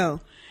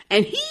kill.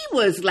 And he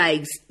was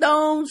like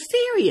stone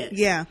serious.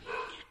 Yeah.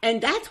 And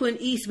that's when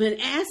Eastman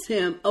asked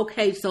him,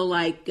 okay, so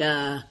like,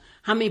 how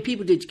many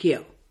people did you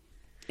kill?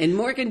 And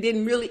Morgan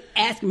didn't really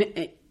ask him.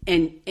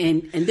 And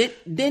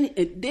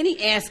then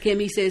he asked him,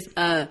 he says,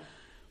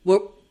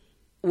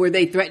 were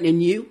they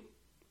threatening you?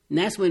 And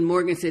that's when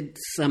Morgan said,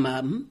 some of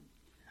them.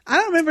 I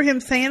don't remember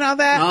him saying all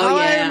that. All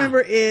I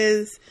remember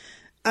is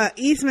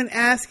Eastman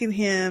asking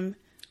him,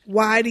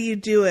 why do you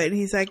do it? And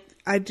he's like,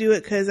 I do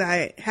it because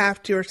I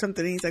have to or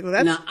something. And he's like, well,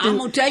 that's stupid. I'm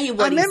going to tell you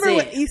what he said. I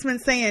remember what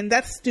Eastman's saying.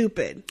 That's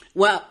stupid.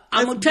 Well,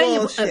 I'm going to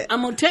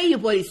tell you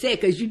what he said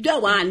because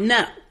I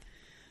know.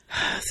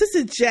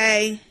 Sister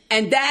J.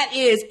 And that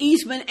is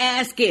Eastman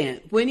asked him.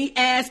 When he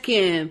asked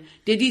him,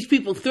 did these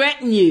people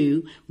threaten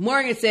you?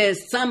 Morgan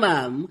says, some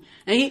of them.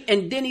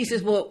 And then he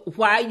says, well,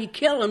 why are you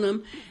killing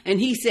them? And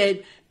he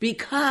said,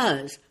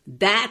 because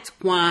that's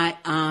why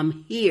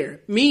I'm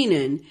here.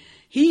 Meaning,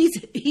 he's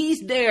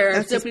there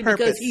that's simply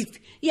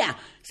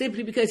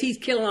because he's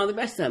killing all the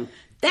rest of them.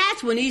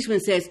 That's when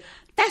Eastman says,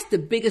 that's the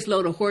biggest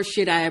load of horse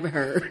shit I ever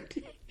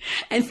heard.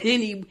 And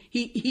then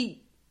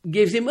he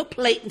gives him a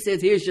plate and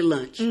says, here's your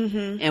lunch.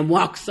 Mm-hmm. And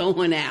walks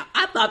on out.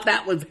 I thought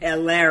that was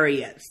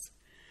hilarious.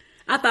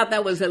 I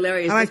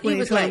like when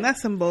he told him,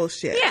 that's some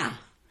bullshit. Yeah.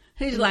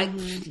 He's like,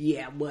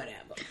 yeah,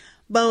 whatever.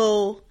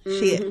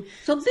 Bullshit. Mm-hmm.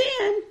 So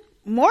then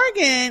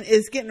Morgan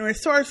is getting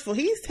resourceful.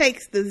 He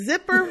takes the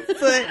zipper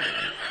foot,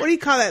 what do you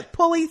call that,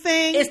 pulley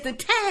thing? It's the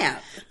tab.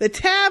 The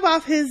tab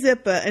off his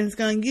zipper, and is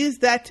going to use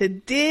that to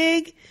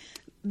dig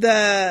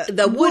the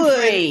wood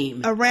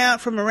frame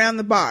around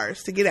the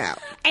bars to get out.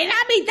 And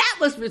I mean, that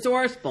was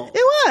resourceful.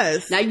 It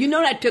was. Now,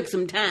 that took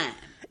some time.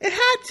 It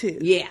had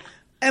to. Yeah.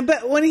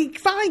 But when he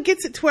finally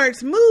gets it to where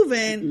it's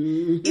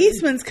moving,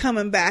 Eastman's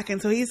coming back,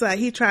 and so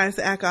he tries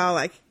to act all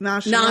like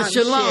nonchalant.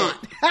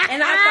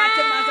 And I thought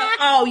to myself,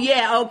 oh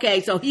yeah,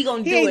 okay, so he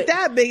gonna do it. He ain't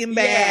that big and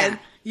bad.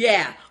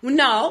 Yeah.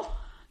 No,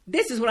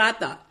 this is what I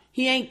thought.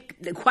 He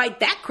ain't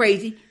quite that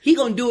crazy. He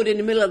gonna do it in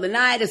the middle of the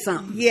night or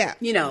something. Yeah.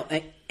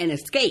 And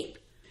escape.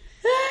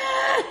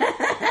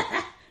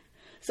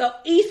 So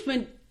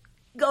Eastman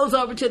goes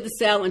over to the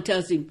cell and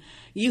tells him,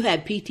 you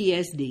have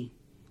PTSD.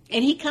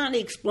 And he kind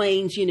of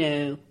explains,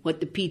 what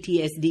the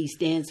PTSD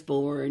stands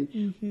for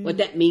and what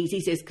that means.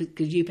 He says,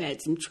 because you've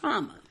had some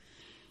trauma.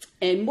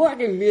 And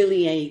Morgan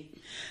really ain't.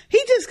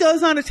 He just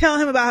goes on to tell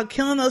him about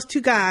killing those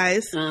 2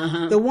 guys.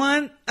 The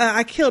one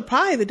I killed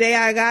probably the day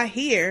I got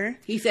here.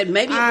 He said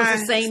maybe it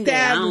was the same day.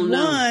 I don't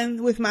know.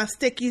 One with my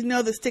stick.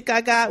 The stick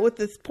I got with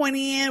this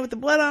pointy end with the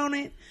blood on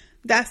it?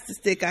 That's the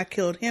stick I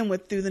killed him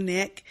with through the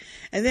neck.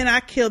 And then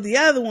I killed the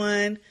other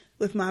one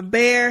with my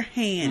bare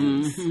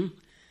hands.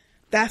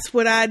 That's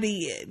what I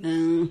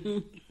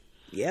did.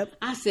 Yep.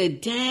 I said,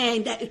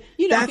 dang.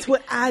 That's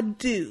what I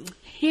do.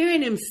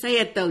 Hearing him say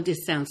it, though,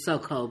 just sounds so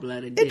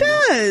cold-blooded. It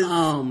does.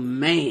 Oh,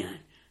 man.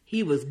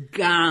 He was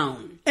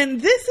gone.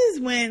 And this is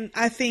when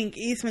I think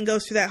Eastman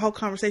goes through that whole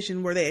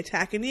conversation. Were they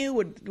attacking you?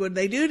 What did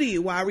they do to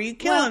you? Why were you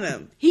killing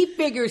them? He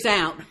figures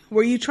out.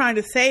 Were you trying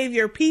to save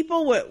your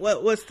people?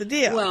 What's the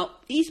deal? Well,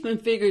 Eastman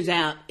figures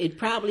out it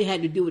probably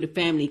had to do with the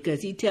family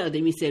because he tells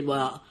them, he said,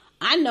 well,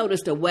 I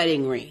noticed a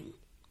wedding ring.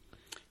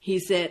 He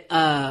said,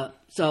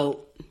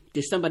 so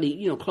did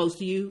somebody, close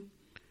to you?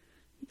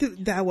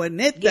 That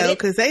wasn't it, though,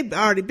 because they've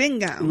already been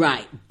gone.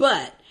 Right.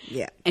 But,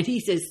 yeah. And he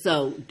says,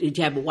 so did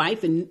you have a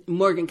wife? And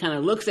Morgan kind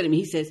of looks at him.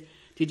 He says,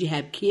 did you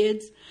have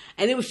kids?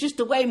 And it was just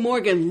the way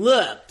Morgan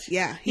looked.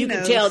 Yeah, you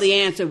could tell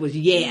the answer was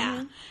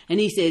yeah. And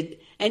he said,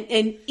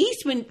 and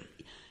Eastman...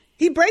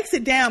 He breaks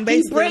it down,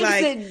 basically. He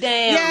breaks it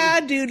down.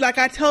 Yeah, dude, like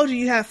I told you,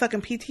 you have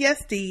fucking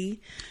PTSD.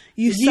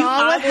 You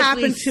saw what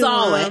happened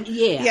to him.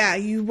 Yeah,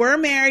 you were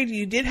married.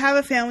 You did have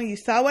a family. You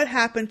saw what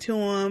happened to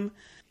him.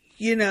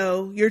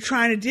 You're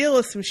trying to deal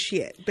with some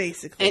shit,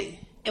 basically.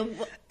 And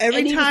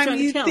every time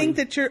you think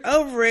that you're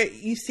over it,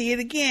 you see it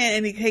again,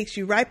 and it takes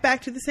you right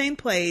back to the same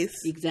place.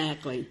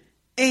 Exactly.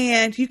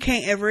 And you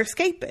can't ever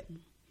escape it.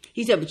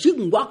 He said, but you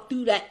can walk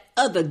through that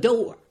other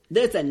door.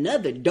 There's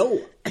another door.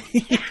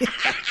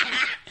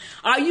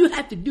 All you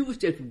have to do is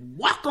just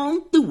walk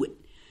on through it.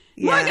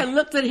 Yeah. Morgan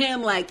looked at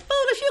him like,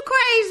 foolish, you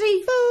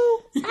crazy.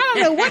 Fool. I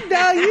don't know what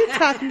dog you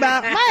talking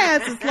about. My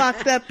ass is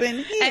locked up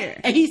in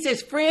here. And he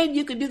says, friend,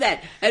 you can do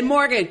that. And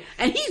Morgan,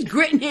 and he's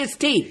gritting his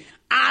teeth.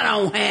 I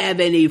don't have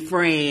any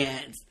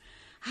friends.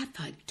 I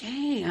thought,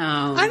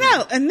 damn. I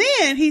know. And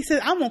then he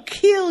said, I'm going to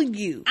kill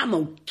you. I'm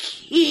going to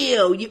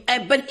kill you.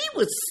 But he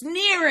was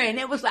sneering.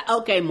 It was like,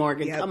 okay,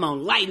 Morgan, come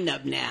on, lighten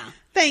up now.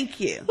 Thank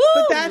you. Woo,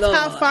 but that's Lord.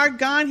 How far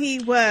gone he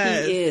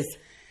was. He is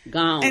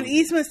gone. And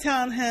Eastman's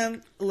telling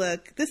him,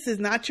 look, this is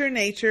not your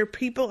nature.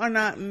 People are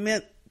not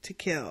meant to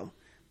kill.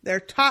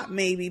 They're taught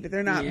maybe, but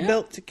they're not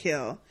built to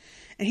kill.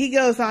 And he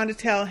goes on to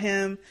tell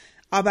him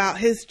about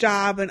his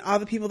job and all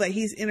the people that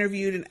he's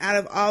interviewed. And out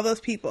of all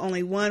those people,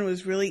 only one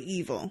was really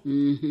evil.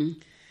 Mm-hmm.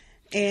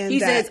 And he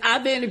says,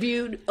 I've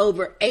interviewed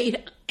over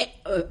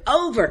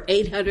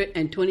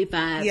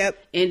 825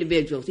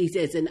 individuals. He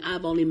says, and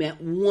I've only met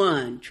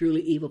one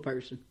truly evil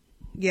person.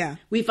 Yeah.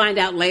 We find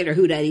out later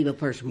who that evil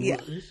person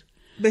was.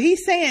 But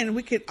he's saying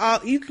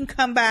you can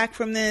come back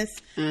from this.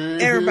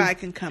 Everybody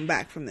can come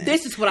back from this.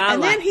 This is what I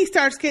like. And then he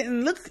starts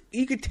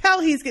you could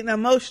tell he's getting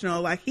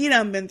emotional, like he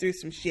done been through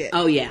some shit.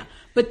 Oh, yeah.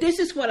 But this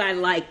is what I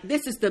like.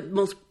 This is the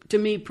most, to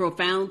me,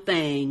 profound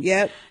thing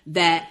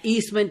that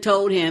Eastman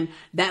told him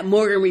that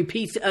Morgan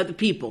repeats to other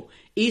people.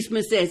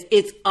 Eastman says,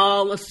 it's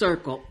all a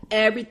circle.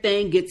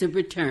 Everything gets a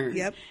return.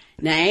 Yep.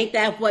 Now, ain't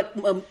that what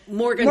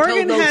Morgan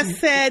told those? Has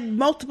said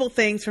multiple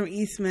things from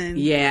Eastman.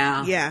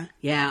 Yeah.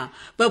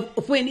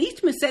 But when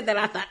Eastman said that,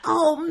 I thought,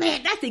 oh,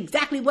 man, that's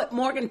exactly what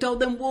Morgan told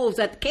them wolves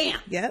at the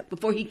camp. Yep.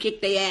 Before he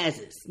kicked their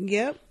asses.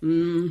 Yep.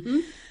 Mm-hmm.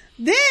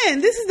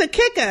 Then, this is the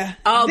kicker.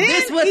 Oh, then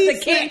this was Eastman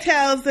the kick.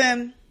 Tells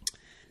them,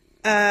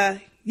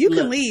 you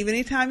can leave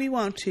anytime you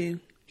want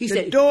to.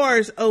 The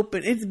door's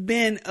open. It's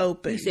been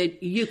open. He said,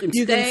 you can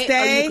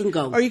stay or you can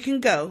go. Or you can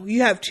go.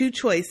 You have two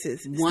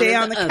choices. Stay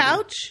on the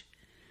couch.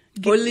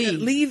 Or leave.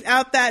 Leave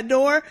out that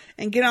door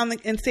and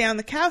and stay on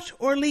the couch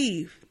or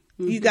leave.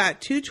 Mm-hmm. You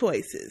got two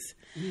choices.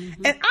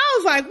 Mm-hmm. And I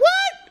was like,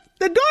 what?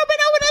 The door been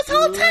open this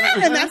whole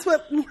time? And that's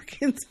what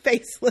Morgan's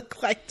face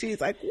looked like too. He's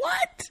like,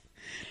 what?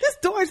 This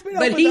door's been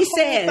open the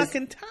whole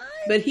fucking time?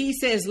 But he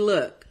says,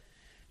 look.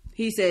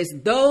 He says,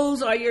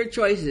 those are your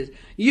choices.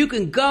 You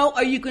can go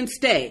or you can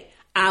stay.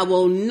 I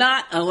will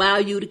not allow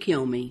you to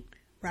kill me.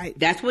 Right.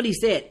 That's what he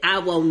said. I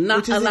will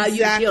not allow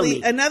you to kill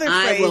me. Another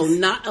phrase, I will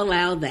not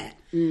allow that.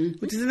 Mm-hmm.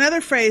 Which is another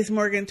phrase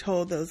Morgan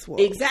told those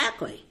wolves.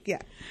 Exactly.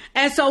 Yeah.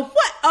 And so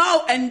what?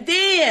 Oh, and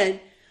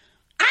then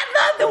I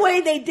love the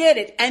way they did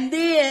it. And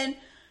then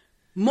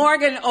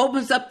Morgan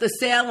opens up the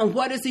cell, and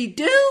what does he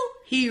do?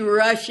 He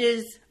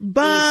rushes Eastman.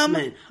 Bum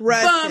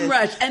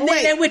rush. And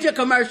then they went to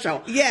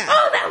commercial. Yeah.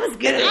 Oh, that was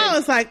good. And I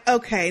was like,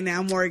 okay,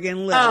 now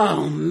Morgan, look.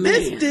 Oh, man.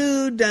 This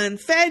dude done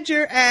fed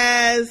your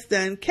ass,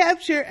 done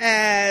kept your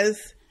ass.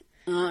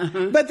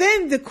 Uh-huh. But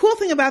then the cool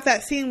thing about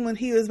that scene when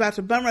he was about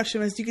to bum rush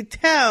him is you could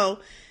tell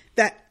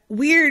that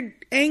weird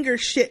anger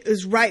shit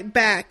is right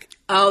back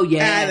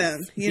at him.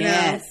 You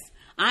know?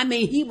 I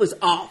mean, he was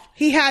off.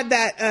 He had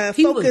that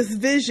focused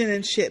vision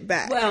and shit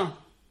back. Well,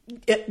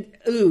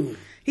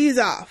 He's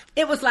off.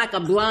 It was like a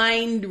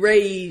blind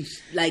rage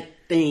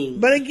thing.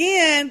 But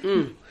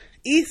again,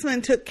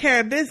 Eastman took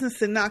care of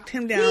business and knocked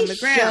him down on the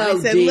ground.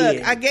 He said, did.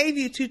 look, I gave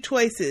you 2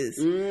 choices.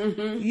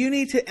 Mm-hmm. You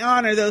need to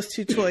honor those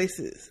 2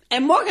 choices.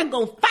 And Morgan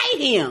gonna fight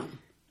him.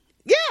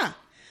 Yeah.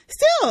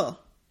 Still.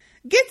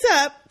 Gets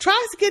up, tries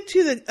to get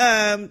to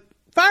the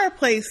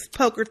fireplace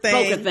poker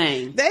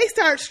thing. They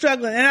start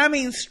struggling. And I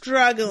mean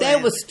struggling. They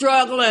were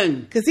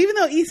struggling. Because even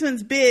though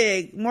Eastman's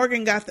big,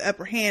 Morgan got the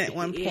upper hand at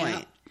one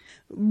point.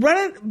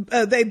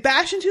 They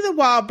bash into the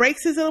wall,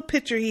 breaks his little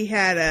picture he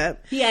had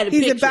up.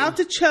 He's about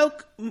to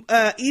choke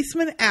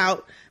Eastman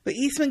out, but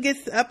Eastman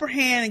gets the upper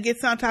hand and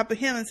gets on top of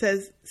him and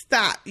says,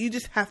 stop. You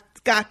just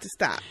got to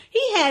stop.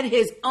 He had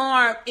his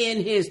arm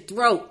in his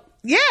throat.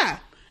 Yeah.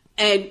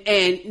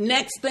 And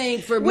next thing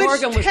for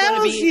Morgan was going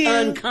to be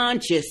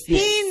unconscious.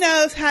 He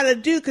knows how to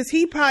do, because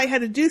he probably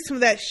had to do some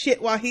of that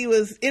shit while he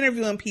was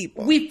interviewing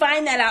people. We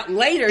find that out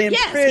later.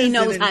 Yes, he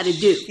knows how to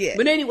do. Shit.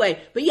 But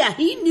anyway,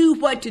 he knew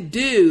what to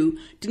do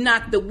to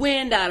knock the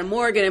wind out of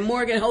Morgan, and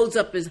Morgan holds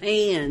up his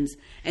hands,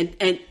 and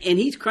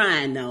he's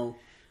crying though.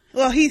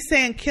 Well, he's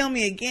saying, kill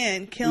me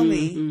again, kill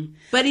me.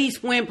 But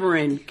he's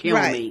whimpering,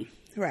 kill me.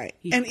 Right.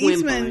 He's and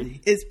whimpering. Eastman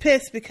is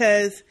pissed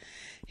because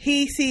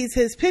he sees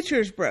his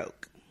pictures broke.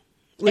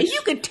 And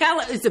you can tell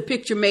it's a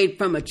picture made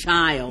from a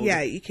child.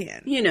 Yeah, you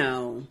can. You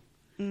know.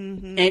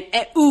 Mm-hmm.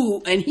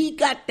 And he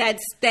got that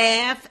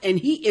staff, and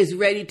he is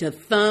ready to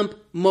thump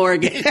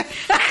Morgan.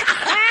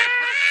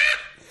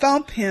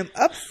 Thump him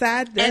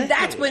upside down. And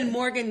that's when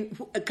Morgan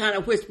kind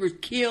of whispers,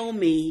 kill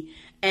me,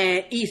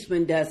 and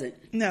Eastman doesn't.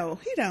 No,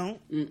 he don't.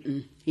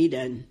 He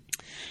doesn't.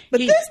 But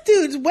this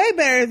dude's way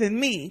better than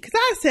me, because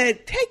I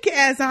said, take your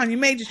ass on. You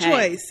made your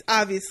choice,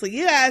 obviously.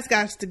 Your ass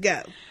got to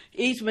go.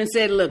 Eastman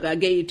said, look, I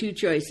gave you 2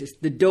 choices,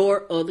 the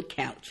door or the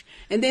couch.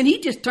 And then he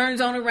just turns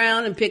on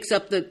around and picks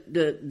up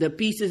the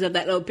pieces of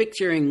that little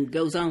picture and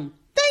goes on.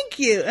 Thank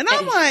you. And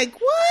I'm like,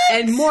 what?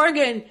 And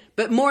Morgan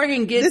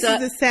gets up.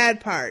 This is the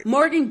sad part.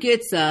 Morgan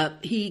gets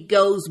up. He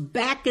goes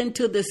back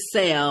into the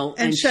cell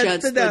and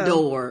shuts the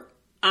door.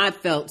 I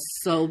felt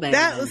so bad.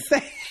 That was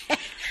sad.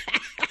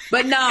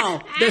 But no,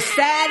 the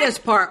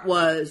saddest part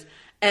was,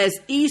 as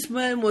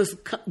Eastman was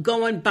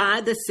going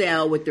by the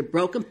cell with the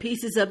broken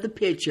pieces of the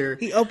picture,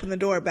 he opened the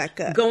door back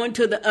up. Going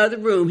to the other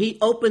room, he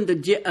opened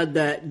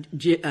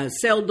the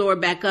cell door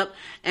back up,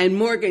 and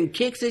Morgan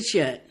kicks it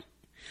shut.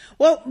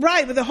 Well,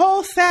 right, but the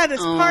whole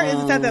saddest part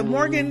is that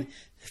Morgan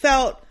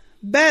felt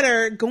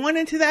better going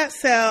into that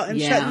cell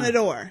and shutting the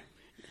door.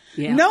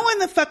 Yeah. Knowing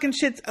the fucking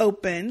shit's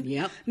open.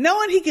 Yep.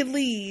 Knowing he could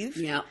leave.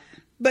 Yep.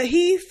 But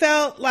he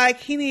felt like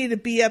he needed to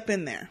be up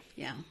in there.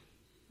 Yeah.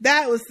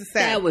 That was the sad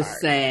part. That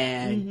was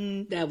sad.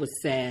 Mm-hmm. That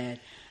was sad.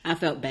 I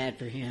felt bad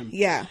for him.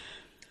 Yeah.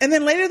 And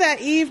then later that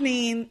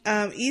evening,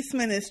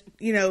 Eastman is,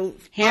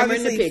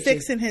 obviously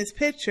fixing his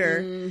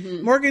picture.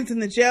 Mm-hmm. Morgan's in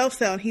the jail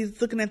cell and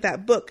he's looking at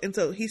that book. And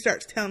so he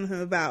starts telling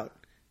him about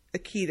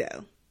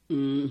Aikido.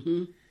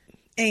 Mm-hmm.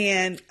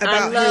 And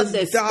about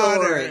his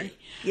daughter. Story.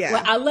 Yeah.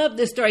 Well, I love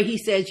this story. He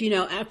says,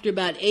 after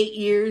about 8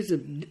 years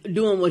of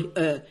doing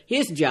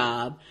his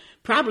job,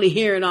 probably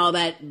hearing all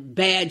that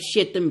bad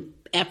shit them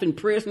effing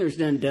prisoners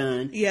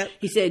done. Yep.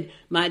 He said,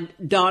 my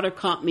daughter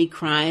caught me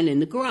crying out in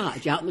the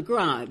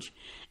garage.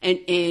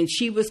 And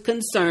she was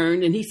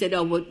concerned. And he said,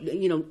 oh, well,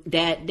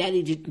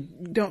 Daddy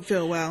just don't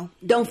feel well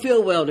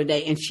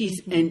today. And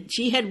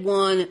she had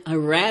won a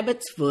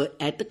rabbit's foot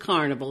at the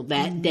carnival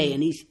that day.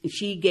 And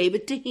she gave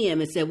it to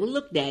him and said, well,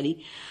 look,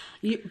 Daddy,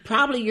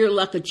 probably your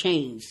luck will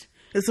change.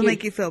 This will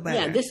make you feel better.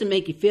 Yeah, this will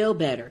make you feel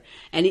better.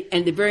 And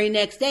the very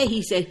next day,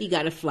 he said he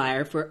got a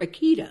flyer for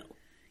Aikido.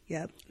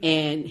 Yep.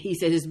 And he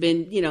said it's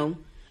been,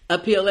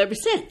 uphill ever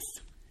since.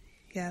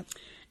 Yep.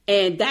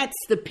 And that's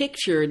the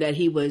picture that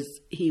he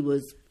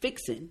was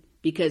fixing,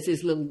 because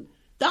his little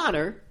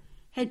daughter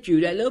had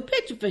drew that little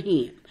picture for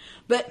him.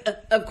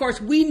 But of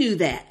course we knew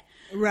that.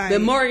 Right.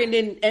 But Morgan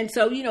didn't. And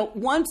so,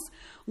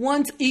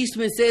 once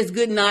Eastman says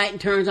goodnight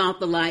and turns off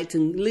the lights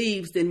and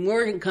leaves, then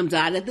Morgan comes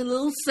out of the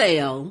little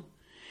cell.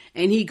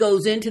 And he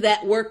goes into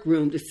that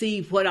workroom to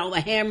see what all the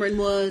hammering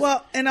was.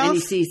 Well, and he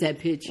sees that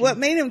picture. What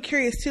made him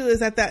curious, too, is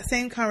that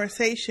same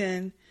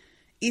conversation,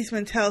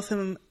 Eastman tells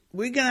him,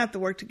 we're going to have to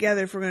work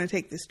together if we're going to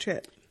take this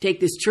trip.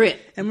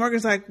 And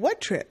Morgan's like,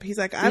 what trip? He's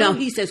like,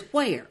 he says,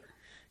 where?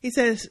 He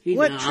says,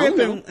 what trip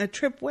and a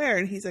trip where?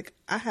 And he's like,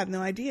 I have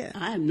no idea.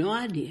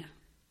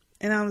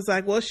 And I was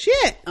like, well,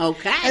 shit.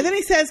 Okay. And then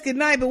he says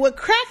goodnight. But what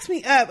cracks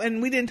me up,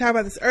 and we didn't talk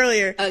about this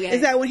earlier,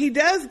 is that when he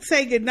does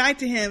say goodnight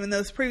to him in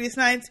those previous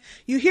nights,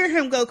 you hear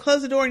him go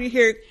close the door and you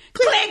hear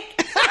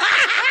click.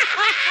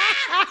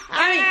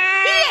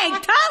 He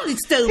ain't totally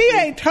stupid. He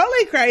ain't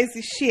totally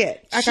crazy.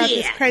 Shit. I got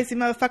this crazy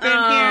motherfucker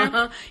in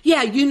here.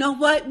 Yeah, you know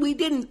what? We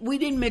didn't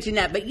mention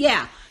that, but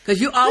yeah,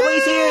 because you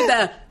always hear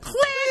the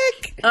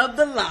click of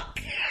the lock.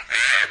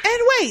 And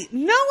wait,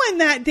 knowing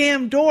that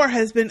damn door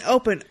has been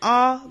open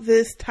all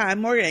this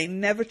time, Morgan ain't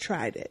never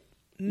tried it.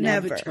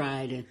 Never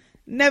tried it.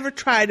 Never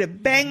tried to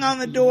bang on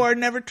the door.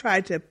 Never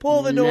tried to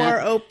pull the door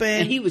open.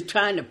 And he was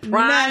trying to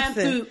pry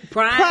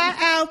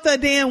out the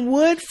damn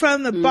wood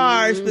from the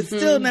bars, but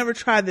still never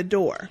tried the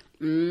door.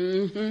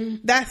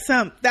 That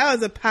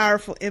was a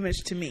powerful image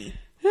to me.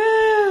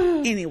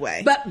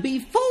 Anyway, but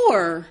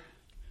before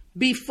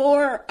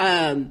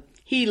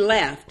he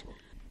left,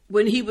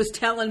 when he was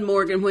telling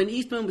Morgan, when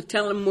Eastman was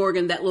telling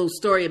Morgan that little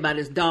story about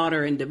his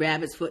daughter and the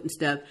rabbit's foot and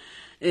stuff,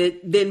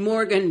 then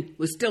Morgan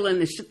was still in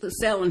the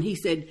cell, and he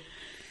said,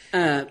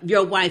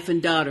 your wife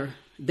and daughter,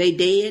 they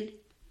dead?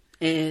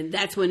 And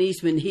that's when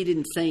Eastman, he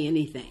didn't say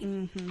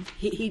anything.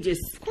 He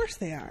just... Of course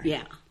they are.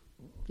 Yeah.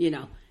 You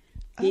know,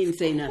 he didn't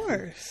say nothing. Of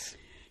course.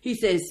 He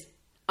says,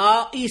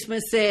 all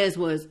Eastman says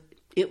was,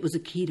 it was a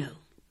keto.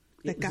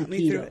 That got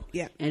me through it,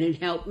 yeah. And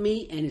it helped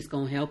me, and it's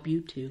going to help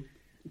you too.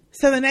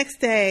 So the next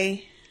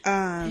day,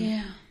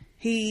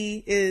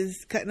 he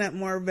is cutting up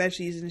more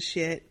veggies and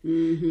shit,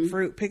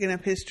 fruit, picking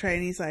up his tray,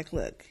 and he's like,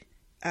 look,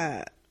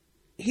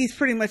 he's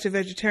pretty much a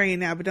vegetarian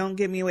now, but don't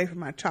get me away from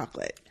my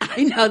chocolate.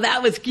 I know,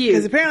 that was cute.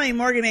 Because apparently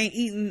Morgan ain't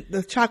eating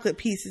the chocolate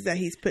pieces that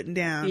he's putting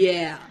down.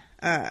 Yeah.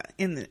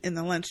 In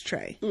the lunch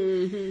tray.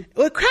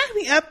 What cracked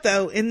me up,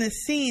 though, in this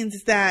scene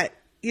is that,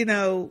 you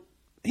know,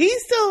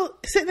 he's still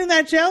sitting in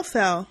that jail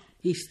cell.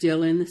 He's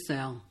still in the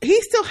cell.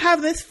 He's still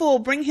having this fool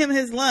bring him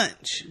his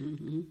lunch.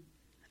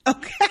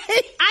 Okay.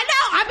 I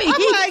know. I mean,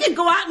 he can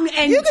go out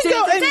and you can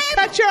go and table.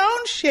 cut your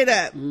own shit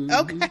up.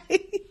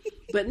 Okay.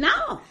 But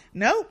no.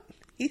 Nope.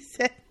 He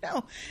said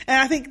no.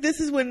 And I think this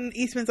is when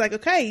Eastman's like,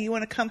 okay, you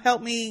want to come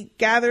help me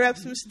gather up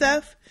some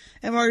stuff?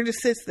 And Morgan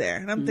just sits there.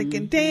 And I'm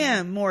thinking,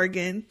 damn,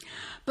 Morgan.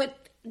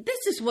 But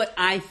this is what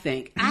I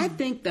think. I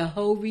think the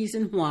whole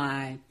reason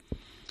why,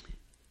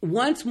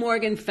 once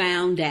Morgan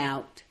found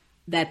out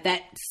that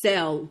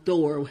cell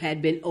door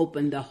had been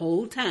open the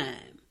whole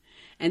time,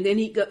 and then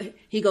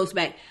he goes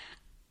back,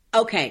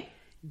 okay,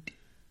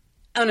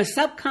 on a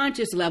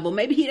subconscious level,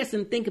 maybe he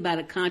doesn't think about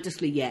it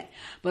consciously yet,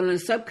 but on a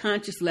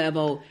subconscious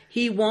level,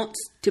 he wants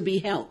to be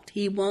helped.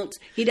 He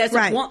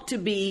doesn't want to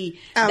be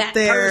out that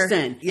there,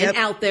 person and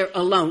out there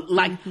alone,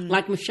 like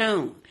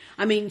Michonne.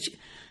 I mean,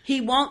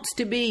 he wants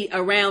to be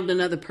around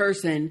another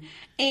person,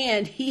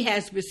 and he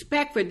has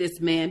respect for this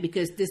man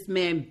because this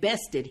man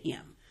bested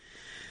him.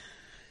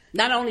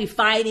 Not only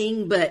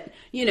fighting, but,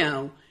 you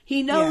know,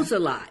 he knows a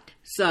lot.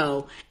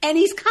 So, and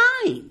he's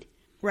kind.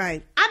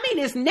 Right. I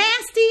mean, as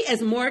nasty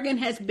as Morgan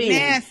has been,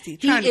 nasty,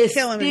 trying to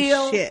kill him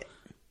and shit.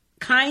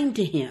 Kind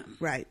to him.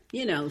 Right.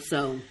 You know,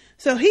 so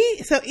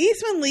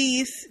Eastman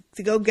leaves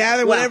to go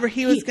gather whatever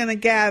he was going to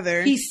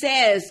gather. He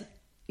says,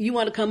 you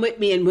want to come with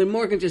me? And when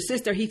Morgan's his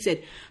sister, he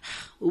said,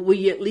 will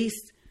you at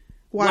least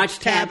watch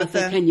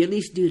Tabitha? Can you at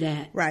least do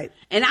that? Right.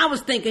 And I was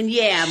thinking,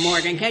 yeah,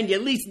 Morgan, can you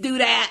at least do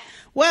that?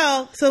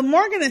 Well, so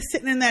Morgan is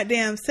sitting in that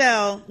damn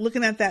cell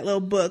looking at that little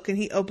book, and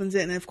he opens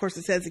it, and of course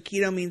it says the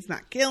keto means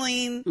not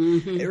killing,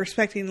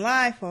 respecting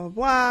life, blah, blah,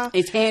 blah.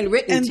 It's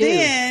handwritten, and too.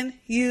 And then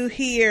you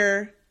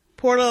hear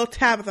poor little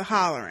Tabitha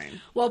hollering.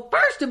 Well,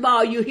 first of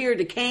all, you hear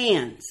the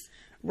cans.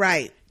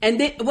 Right. And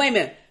then, wait a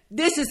minute.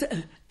 This is,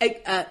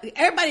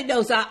 everybody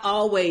knows I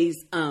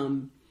always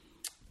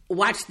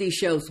watch these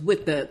shows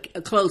with the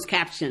closed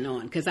caption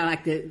on, because I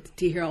like to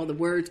hear all the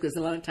words, because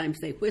a lot of times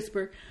they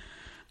whisper.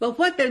 But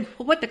what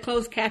the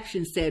closed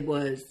caption said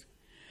was,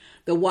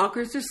 the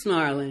walkers are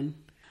snarling,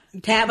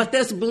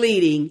 Tabitha's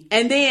bleeding,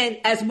 and then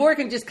as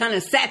Morgan just kind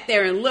of sat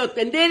there and looked,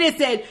 and then it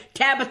said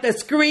Tabitha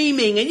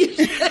screaming, and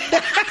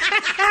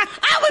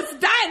I was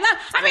dying.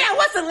 I mean, I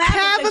wasn't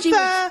laughing, but she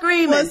was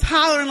screaming. Was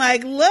hollering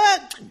like,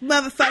 "Look,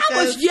 motherfucker!"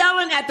 I was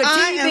yelling at the TV.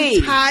 I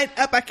am tied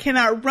up. I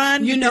cannot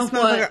run. You know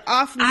what?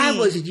 Off me. I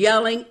was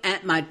yelling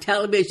at my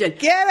television.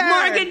 Get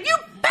her, Morgan. You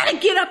better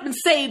get up and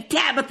save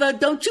Tabitha.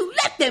 Don't you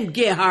let them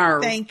get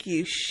her. Thank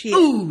you. Shit.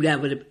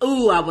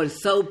 I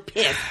was so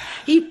pissed.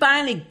 He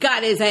finally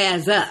got his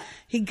ass up.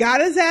 He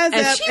got his ass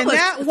up, and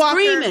that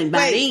walker, screaming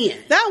by then.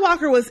 That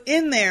walker was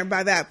in there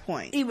by that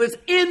point. He was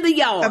in the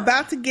yard,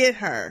 about to get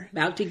her.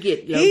 About to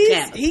get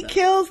Tabitha. He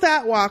kills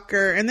that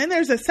walker, and then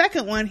there's a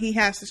second one he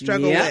has to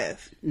struggle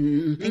with,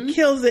 and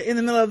kills it in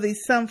the middle of these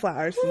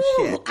sunflowers and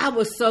shit. I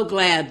was so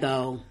glad,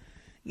 though.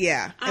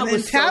 Yeah, and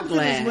then Tabitha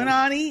just went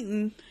on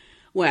eating.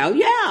 Well,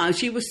 yeah,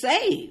 she was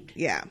saved.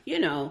 Yeah. You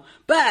know,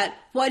 but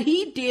what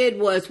he did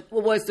was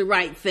the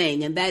right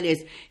thing, and that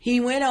is he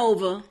went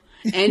over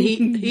and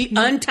he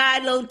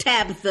untied little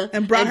Tabitha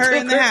and brought her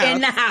in the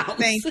house.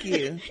 Thank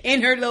you.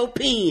 In her little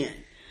pen.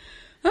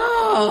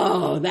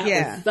 Oh, that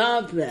was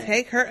something.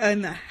 Take her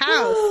in the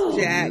house,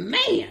 Jack.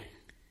 Man.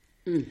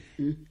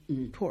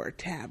 Poor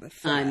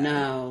Tabitha. I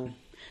know.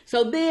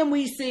 So then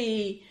we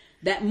see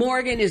that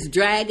Morgan is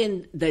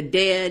dragging the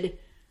dead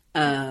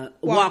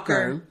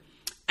walker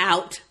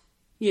out.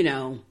 You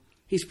know,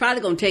 he's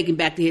probably going to take him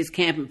back to his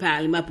camp and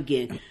pile him up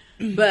again.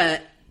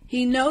 But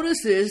he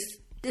notices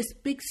this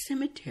big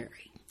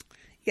cemetery.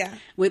 Yeah.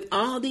 With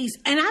all these,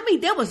 and I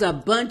mean, there was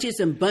bunches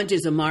and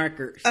bunches of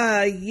markers.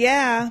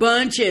 Yeah.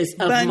 Bunches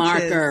of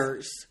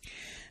markers.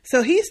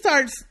 So he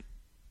starts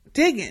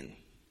digging.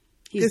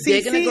 He's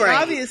digging a grave.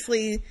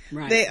 Obviously,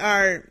 they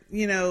are,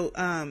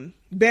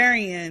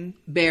 burying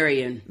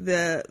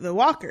the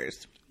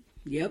walkers.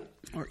 Yep.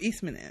 Or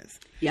Eastman is.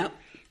 Yep.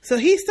 So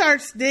he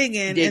starts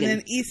digging. And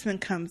then Eastman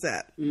comes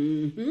up.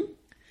 Mm-hmm.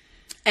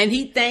 And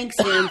he thanks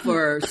him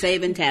for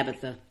saving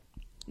Tabitha.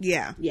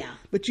 Yeah. Yeah.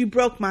 But you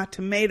broke my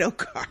tomato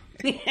cart.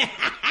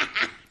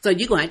 So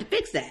you're going to have to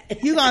fix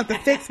that. You're going to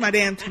have to fix my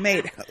damn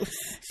tomatoes.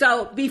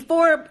 So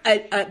before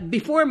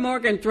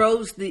Morgan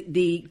throws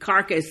the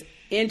carcass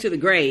into the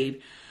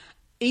grave,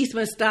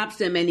 Eastman stops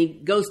him and he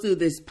goes through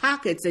his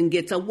pockets and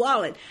gets a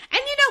wallet. And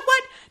you know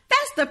what?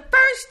 That's the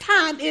first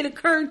time it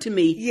occurred to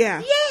me.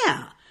 Yeah.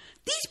 Yeah.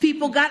 These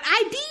people got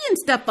ID and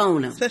stuff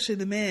on them. Especially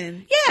the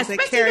men. Yeah, they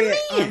especially carry the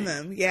it men. on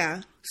them.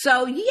 Yeah.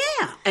 So,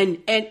 yeah. And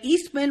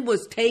Eastman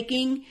was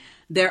taking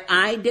their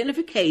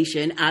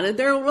identification out of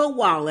their little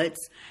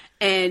wallets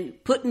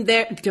and putting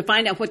to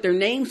find out what their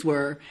names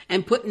were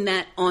and putting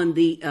that on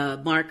the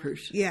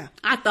markers. Yeah.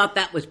 I thought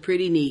that was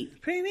pretty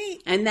neat. Pretty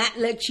neat. And that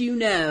lets you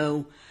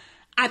know,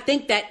 I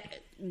think that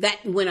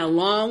went a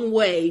long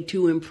way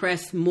to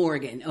impress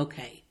Morgan.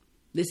 Okay.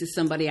 This is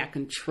somebody I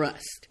can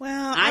trust.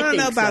 Well, I don't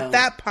know about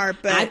that part,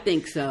 but I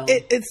think so.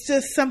 It's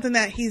just something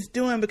that he's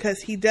doing because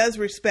he does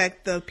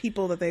respect the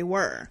people that they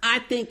were. I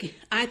think,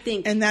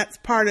 and that's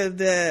part of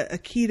the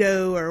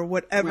Aikido or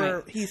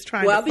whatever he's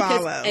trying to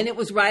follow. And it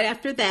was right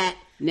after that.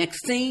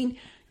 Next scene,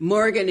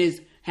 Morgan has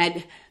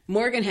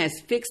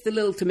fixed the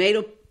little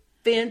tomato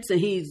fence and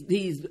he's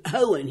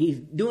hoeing. He's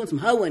doing some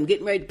hoeing,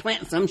 getting ready to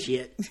plant some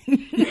shit,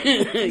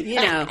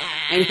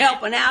 and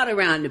helping out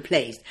around the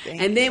place.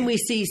 And then we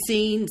see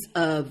scenes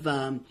of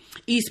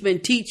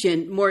Eastman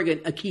teaching Morgan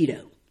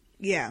Aikido.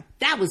 Yeah.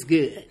 That was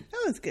good.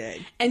 That was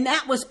good. And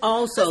that was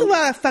also... That's a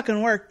lot of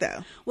fucking work,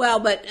 though. Well,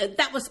 but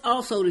that was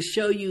also to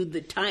show you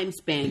the time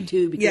span,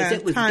 too, because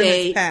it was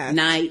day,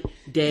 night,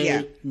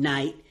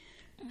 night.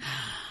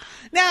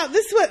 Now,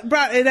 this is what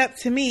brought it up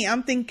to me.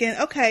 I'm thinking,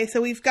 okay, so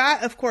we've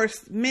got, of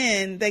course,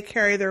 men, they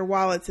carry their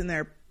wallets in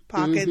their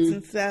pockets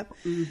and stuff.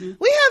 Mm-hmm.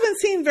 We haven't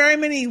seen very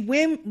many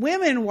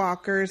women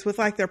walkers with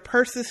like their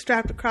purses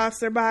strapped across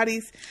their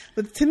bodies.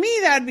 But to me,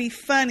 that'd be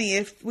funny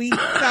if we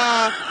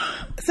saw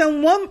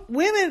some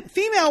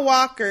female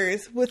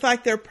walkers with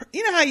like their,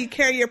 you know how you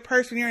carry your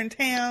purse when you're in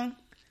town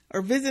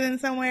or visiting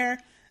somewhere,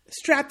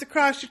 strapped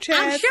across your chest?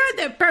 I'm sure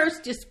their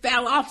purse just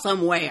fell off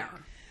somewhere.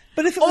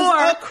 But if it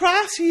was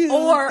across you,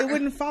 it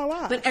wouldn't fall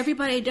off. But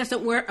everybody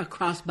doesn't wear a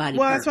crossbody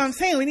Well, purse. that's what I'm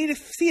saying. We need to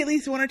see at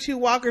least one or two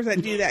walkers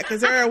that do that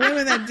because there are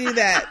women that do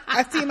that.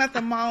 I see them at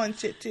the mall and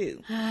shit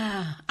too.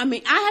 I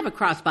mean, I have a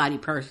crossbody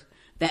purse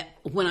that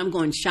when I'm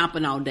going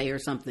shopping all day or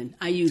something,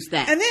 I use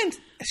that. And then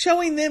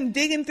showing them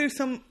digging through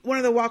one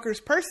of the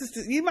walkers' purses,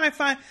 you might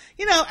find,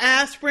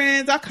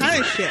 aspirins, all kind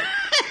of shit.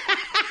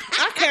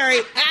 I carry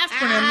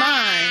aspirin in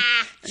mine.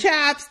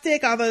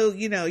 Chapstick, although,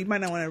 you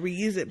might not want to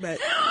reuse it, but,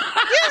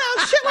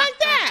 shit like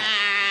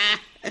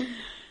that.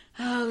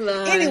 Oh,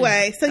 Lord.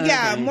 Anyway, so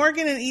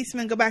Morgan and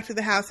Eastman go back to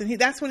the house, and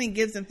that's when he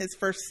gives him his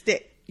first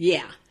stick.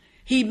 Yeah.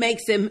 He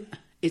makes him,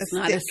 it's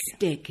not a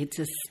stick, it's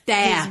a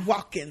staff. His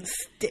walking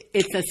stick.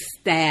 It's a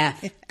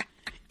staff.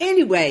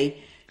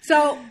 Anyway,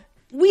 so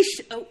we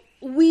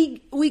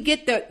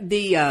get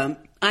the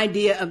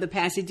idea of the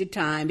passage of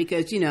time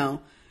because,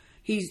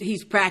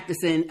 he's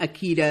practicing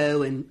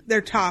Aikido and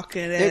they're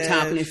talking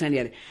this and the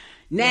other.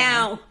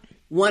 Now,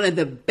 one of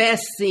the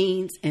best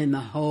scenes in the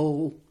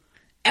whole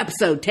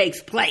episode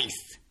takes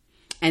place,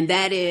 and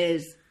that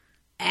is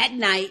at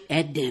night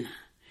at dinner.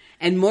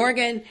 And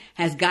Morgan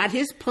has got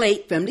his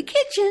plate from the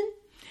kitchen,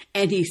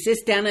 and he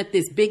sits down at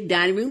this big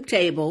dining room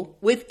table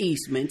with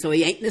Eastman, so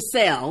he ain't in the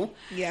cell.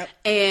 Yep.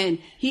 And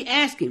he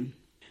asked him,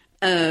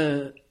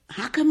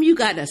 how come you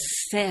got a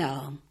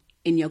cell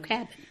in your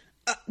cabin?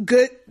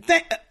 Good.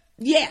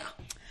 Yeah.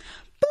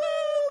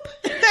 Boop.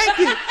 Thank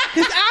you.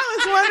 Because I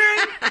was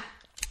wondering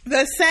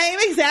the same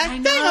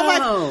exact thing. I'm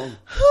like,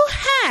 who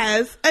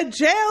has a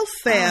jail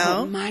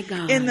cell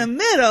in the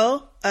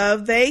middle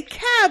of their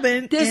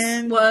cabin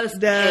in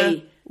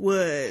the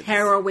woods?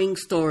 Harrowing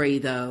story,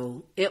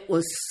 though. It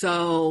was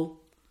so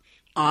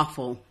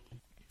awful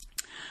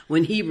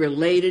when he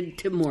related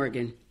to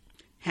Morgan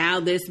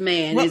how this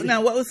man what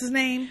was his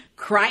name?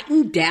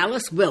 Crichton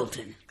Dallas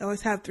Wilton. They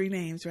always have 3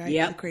 names, right?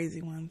 Yep. The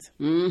crazy ones.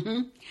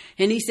 Mm-hmm.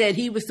 And he said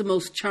he was the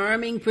most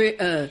charming,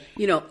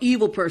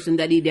 evil person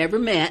that he'd ever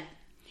met.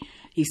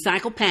 He's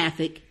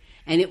psychopathic,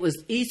 and it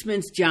was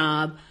Eastman's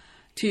job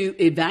to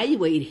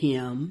evaluate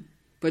him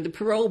for the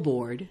parole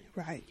board.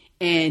 Right.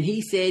 And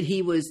he said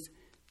he was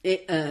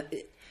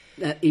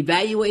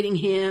evaluating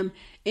him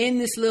in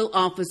this little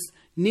office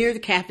near the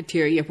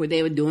cafeteria where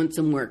they were doing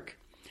some work.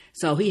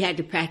 So he had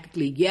to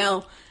practically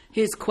yell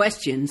his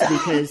questions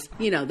because,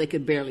 they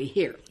could barely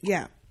hear.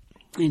 Yeah.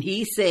 And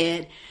he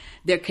said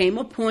there came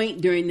a point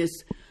during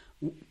this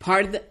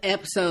part of the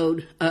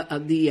episode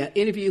of the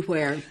interview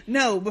where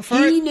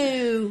he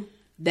knew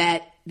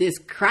that this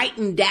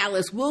Crichton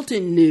Dallas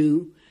Wilton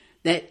knew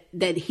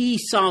that he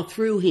saw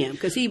through him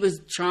because he was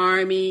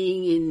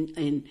charming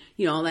and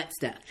all that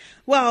stuff.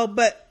 Well,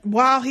 but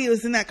while he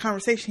was in that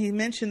conversation, he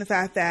mentioned the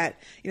fact that,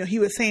 he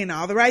was saying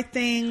all the right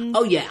things.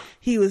 Oh, yeah.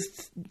 He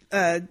was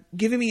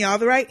giving me all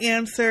the right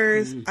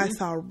answers. I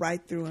saw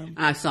right through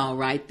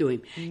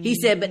him. He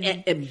said,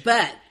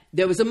 but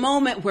there was a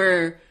moment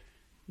where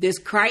this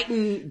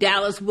Crichton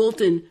Dallas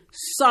Wilton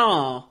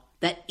saw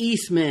that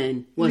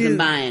Eastman wasn't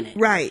buying it.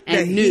 Right. And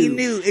that he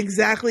knew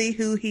exactly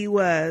who he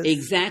was.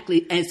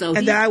 Exactly. And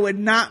that I would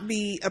not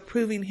be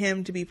approving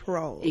him to be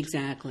paroled.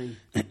 Exactly.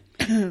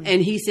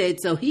 And he said,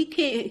 so he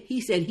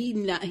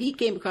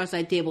came across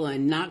that table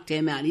and knocked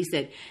him out. He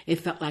said,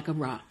 it felt like a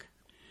rock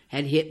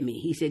had hit me.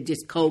 He said,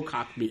 just cold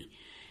cocked me.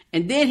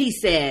 And then he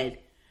said,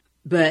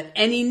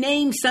 and he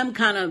named some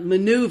kind of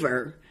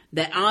maneuver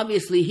that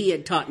obviously he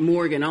had taught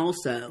Morgan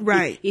also.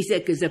 Right. He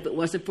said, because if it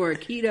wasn't for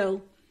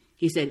Aikido,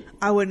 he said,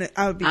 I wouldn't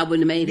have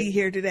made it. Be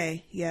here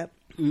today. Yep.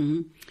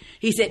 Mm-hmm.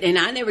 He said, and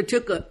I never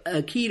took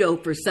a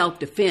keto for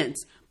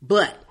self-defense,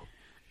 but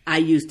I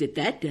used it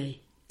that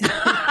day.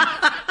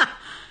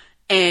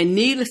 And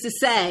needless to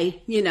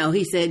say,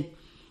 he said,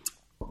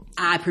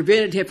 I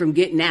prevented him from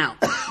getting out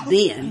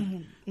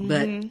then,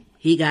 but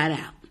he got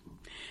out.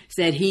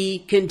 Said he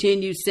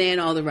continued saying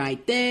all the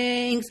right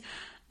things,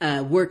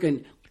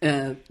 working.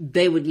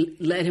 They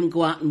would let him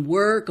go out and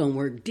work on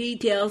work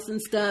details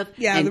and stuff.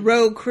 Yeah, and, the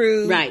road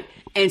crew. Right.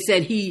 And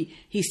said he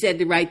said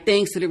the right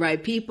things to the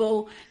right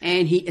people,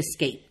 and he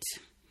escaped.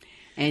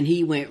 And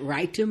he went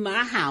right to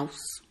my house,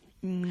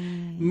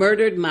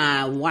 murdered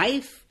my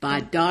wife, my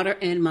daughter,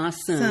 and my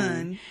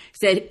son.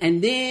 Said,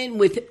 and then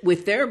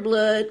with their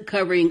blood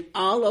covering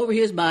all over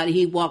his body,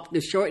 he walked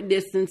the short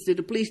distance to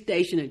the police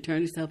station and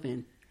turned himself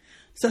in.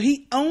 So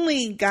he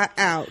only got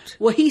out.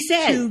 Well, he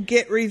said to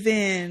get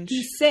revenge.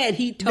 He said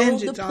he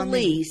told the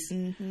police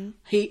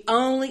he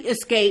only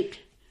escaped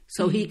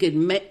so he could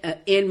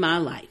end my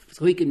life,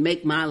 so he could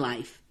make my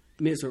life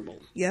miserable.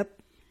 Yep.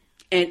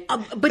 And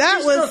but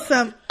that was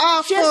some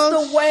awful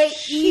just the way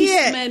shit.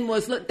 Eastman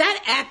was. Look,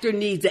 that actor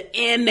needs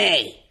an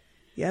MA.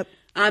 Yep.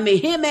 I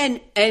mean, him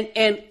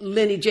and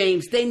Lenny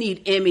James, they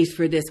need Emmys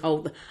for this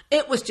whole thing.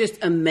 It was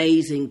just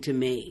amazing to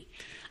me.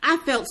 I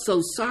felt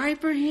so sorry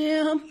for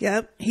him.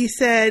 Yep. He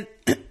said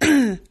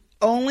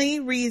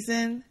only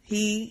reason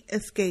he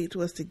escaped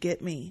was to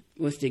get me.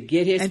 Was to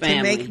get his and family.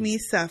 And to make me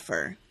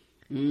suffer.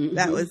 Mm-hmm.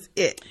 That was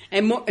it.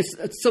 And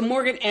so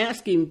Morgan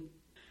asked him,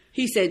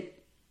 he said,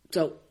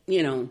 so,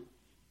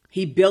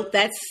 he built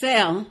that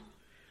cell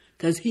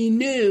because he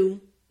knew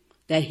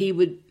that he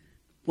would,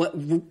 what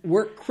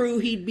work crew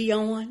he'd be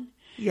on.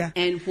 Yeah.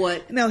 And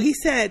what. No, he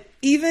said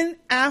even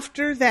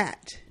after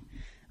that,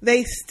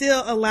 they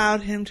still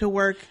allowed him to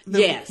work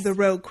the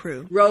road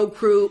crew. Road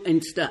crew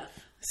and stuff.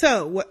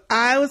 So what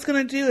I was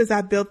going to do is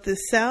I built this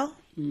cell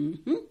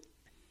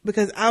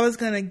because I was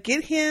going to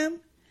get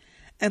him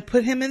and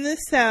put him in this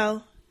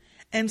cell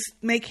and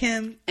make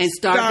him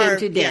starve him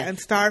to death. Yeah, and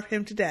starve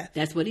him to death.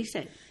 That's what he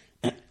said.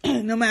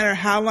 No matter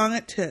how long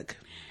it took.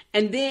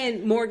 And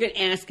then Morgan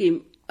asked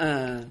him,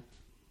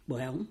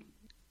 well,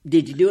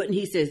 did you do it? And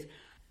he says,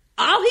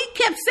 all he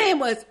kept saying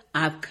was,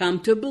 I've come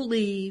to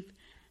believe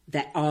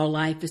that all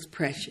life is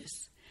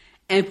precious.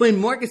 And when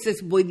Morgan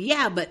says, well,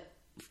 yeah, but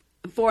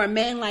for a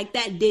man like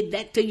that, did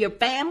that to your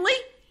family?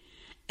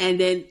 And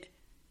then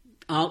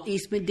all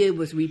Eastman did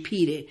was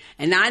repeat it.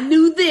 And I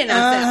knew then,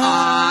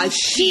 I said,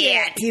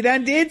 shit. He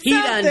done did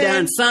something. He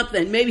done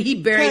something. Maybe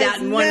he buried out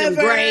in one of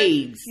them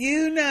graves.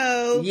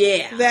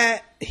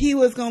 That he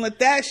was going to let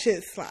that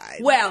shit slide.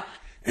 Well,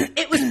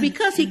 it was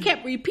because he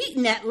kept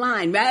repeating that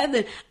line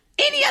rather than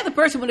any other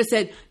person would have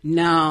said,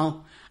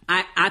 no,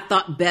 I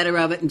thought better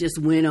of it and just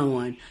went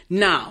on.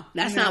 No,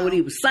 that's not what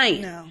he was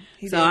saying. No,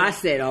 I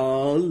said,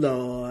 oh,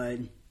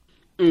 Lord.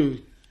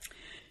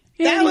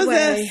 That was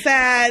a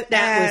sad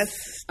ass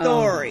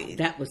story.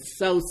 That was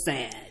so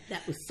sad.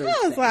 That was so sad.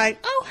 I was like,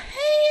 oh,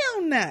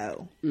 hell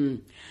no.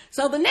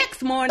 So the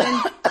next morning.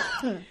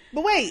 But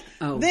wait.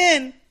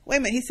 Then, wait a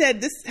minute. He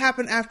said this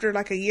happened after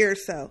like a year or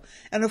so.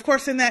 And of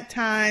course, in that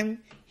time,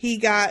 he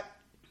got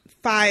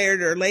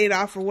fired or laid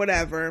off or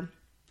whatever.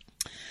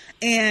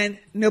 And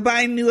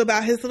nobody knew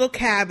about his little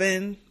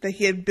cabin that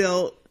he had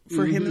built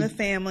for him and the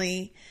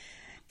family.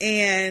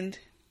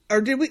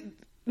 Or did we?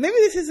 Maybe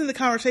this isn't the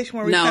conversation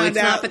where we found out. No, it's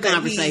not the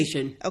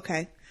conversation.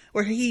 Okay.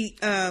 Where he,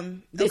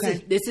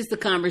 This is the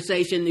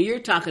conversation that you're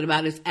talking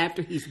about is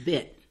after he's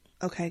bit.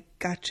 Okay,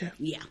 gotcha.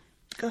 Yeah.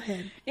 Go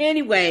ahead.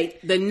 Anyway,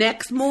 the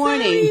next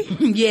morning,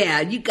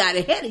 you got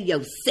ahead of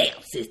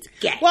yourself, Sister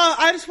Cat. Well,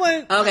 I just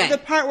wanted the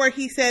part where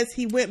he says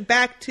he went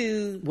back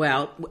to.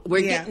 Well,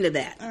 we're getting to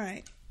that. All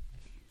right.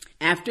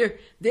 After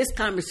this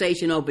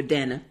conversation over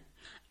dinner,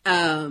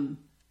 then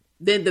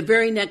the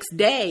very next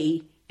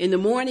day in the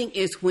morning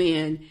is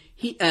when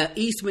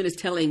Eastman is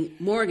telling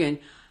Morgan,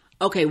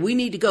 okay, we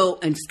need to go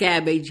and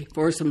scavenge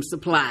for some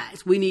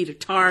supplies. We need a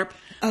tarp.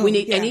 And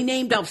he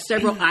named off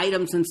several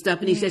items and stuff.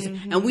 And he says,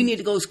 and we need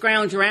to go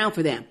scrounge around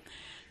for them.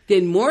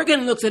 Then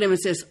Morgan looks at him and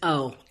says,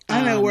 I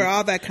know where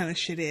all that kind of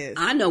shit is.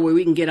 I know where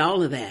we can get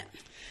all of that.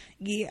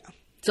 Yeah.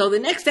 So the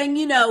next thing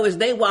you know is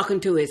they walk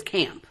into his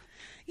camp.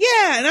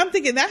 Yeah, and I'm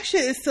thinking that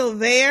shit is still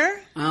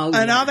there. Oh,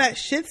 and yeah. all that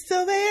shit's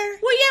still there.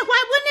 Well, yeah,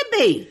 why wouldn't it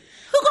be?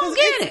 Who gonna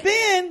get It's it?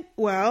 been,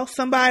 well,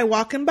 somebody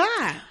walking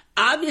by.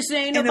 Obviously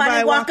ain't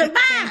nobody walking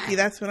by. Thank you,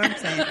 that's what I'm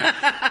saying.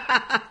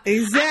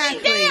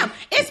 Exactly. I mean, damn,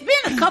 it's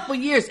been a couple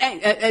years.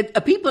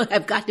 People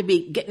have got to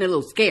be getting a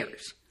little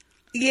scares.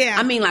 Yeah.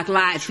 I mean, like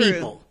live True.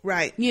 people.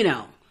 Right. You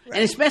know. Right.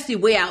 And especially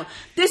way out.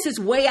 This is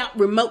way out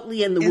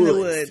remotely in the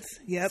woods.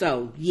 Yep.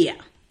 So, yeah.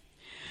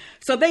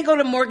 So they go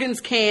to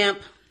Morgan's camp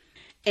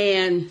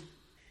and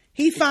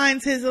he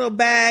finds his little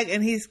bag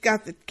and he's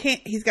got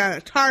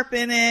a tarp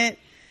in it.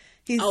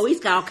 He's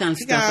got all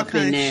kinds of stuff up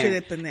in there.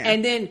 Shit up in there.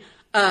 And then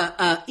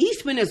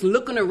Eastman is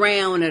looking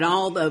around at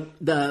all the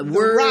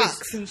words,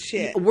 rocks and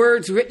shit,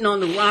 words written on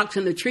the rocks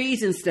and the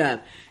trees and stuff.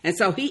 And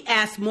so he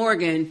asked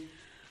Morgan,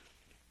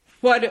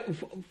 "What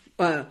are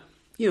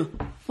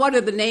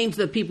the names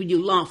of the people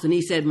you lost?" And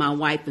he said, "My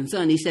wife and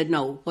son." He said,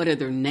 "No, what are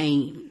their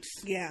names?"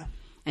 Yeah.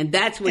 And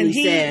that's when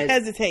he says,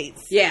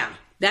 hesitates. Yeah,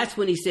 that's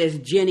when he says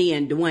Jenny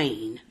and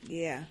Dwayne.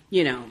 Yeah.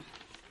 You know.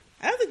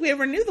 I don't think we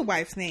ever knew the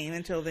wife's name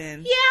until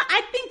then. Yeah,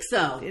 I think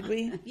so. Did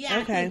we? Yeah,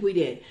 okay. I think we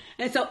did.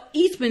 And so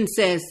Eastman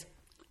says,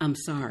 "I'm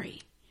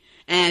sorry."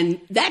 And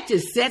that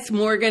just sets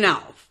Morgan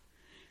off.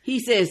 He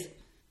says,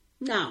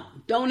 "No,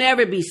 don't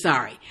ever be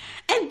sorry."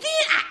 And then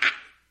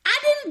I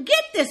didn't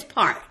get this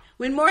part.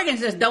 When Morgan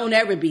says, "Don't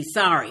ever be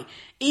sorry,"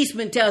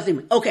 Eastman tells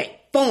him, "Okay,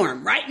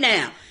 form right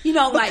now." You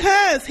know,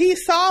 because he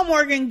saw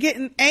Morgan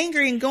getting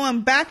angry and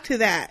going back to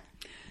that.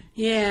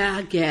 Yeah,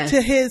 I guess.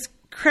 To his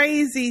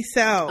crazy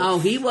self. Oh,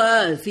 he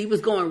was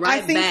going right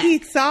back. I think he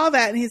saw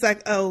that and he's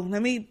like, "Oh,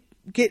 let me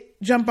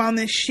jump on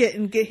this shit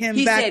and get him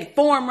back." He said,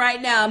 "Form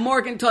right now."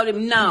 Morgan told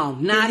him, "No,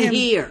 not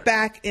here."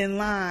 Back in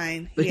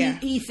line. But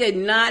he said,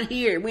 "Not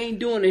here. We ain't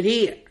doing it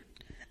here."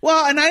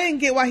 Well, and I didn't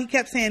get why he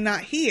kept saying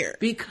 "not here."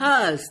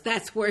 Because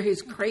that's where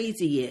his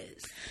crazy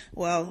is.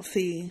 Well,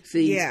 see,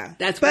 yeah,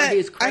 that's where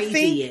his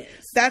crazy is.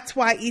 That's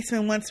why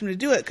Eastman wants him to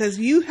do it, because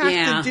you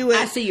have to do it.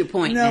 I see your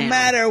point. No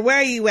matter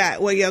where you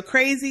at, where your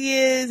crazy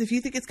is. If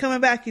you think it's coming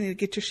back, you need to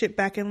get your shit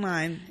back in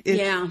line.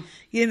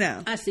 You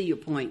know. I see your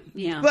point.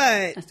 Yeah,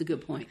 but that's a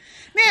good point.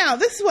 Now,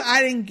 this is what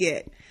I didn't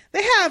get.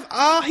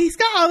 He's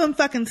got all them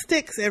fucking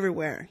sticks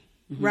everywhere,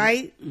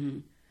 right? Mm-hmm.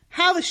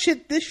 How this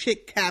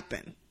shit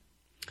happen?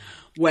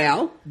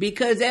 Well,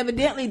 because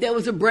evidently there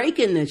was a break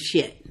in the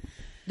shit.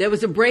 There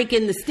was a break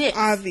in the sticks.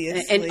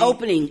 Obviously. An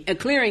opening, a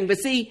clearing. But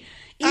see,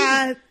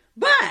 Morgan,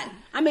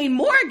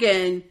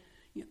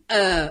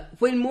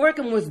 when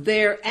Morgan was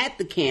there at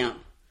the camp,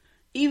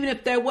 even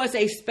if there was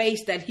a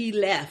space that he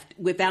left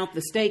without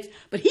the stakes,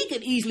 but he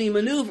could easily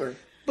maneuver.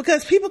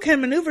 Because people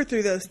can maneuver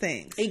through those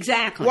things.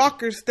 Exactly.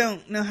 Walkers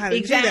don't know how to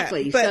do that.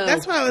 But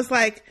that's why I was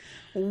like,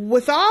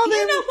 with all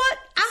them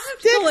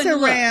sticks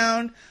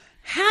around,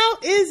 how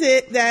is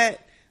it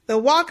that the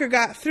walker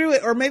got through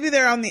it? Or maybe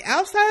they're on the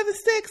outside of the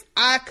sticks?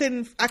 I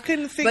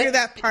couldn't figure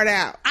that part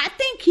out. I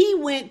think he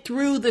went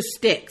through the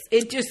sticks.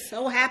 It just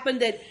so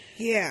happened that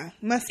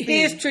must be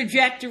his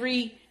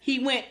trajectory, he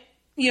went,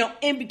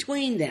 in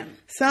between them.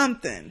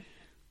 Something.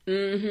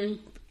 Mm-hmm.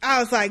 I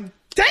was like,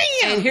 damn!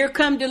 And here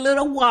come the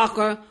little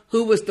walker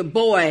who was the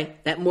boy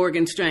that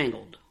Morgan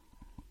strangled.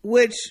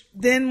 Which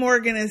then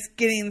Morgan is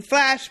getting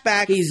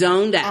flashbacks. He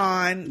zoned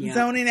out.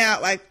 Zoning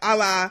out like a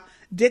la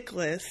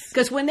Dickless.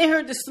 Because when they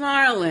heard the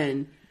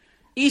snarling,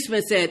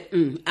 Eastman said,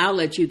 "I'll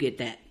let you get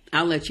that.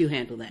 I'll let you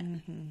handle that."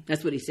 Mm-hmm.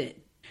 That's what he said.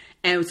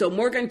 And so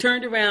Morgan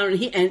turned around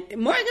and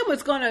Morgan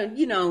was going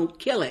to,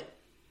 kill it.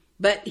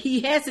 But he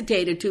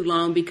hesitated too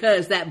long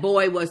because that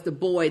boy was the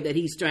boy that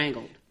he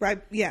strangled. Right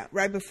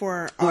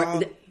before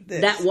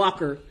this. That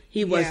walker,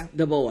 he was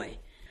the boy.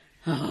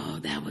 Oh,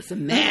 that was a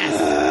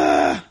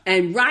mess.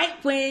 And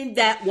right when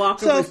that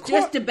walker was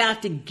just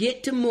about to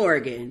get to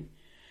Morgan,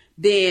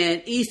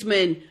 then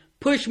Eastman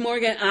pushed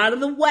Morgan out of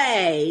the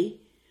way.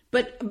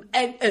 But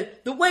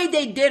the way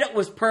they did it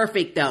was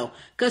perfect, though,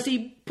 because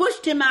he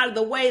pushed him out of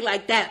the way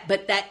like that,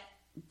 but that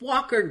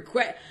walker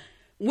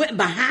went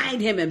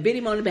behind him and bit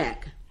him on the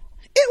back.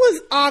 It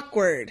was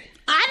awkward.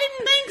 I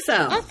didn't think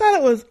so. I thought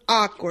it was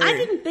awkward. I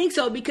didn't think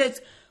so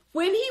because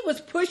when he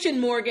was pushing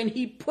Morgan,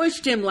 he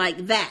pushed him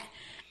like that.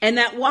 And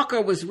that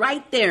walker was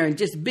right there and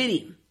just bit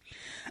him.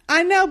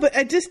 I know, but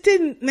it just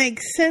didn't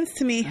make sense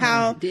to me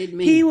how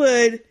he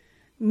would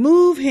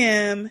move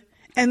him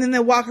and then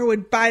the walker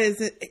would bite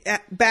his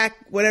back,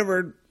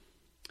 whatever,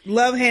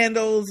 love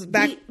handles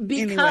back.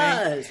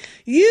 Because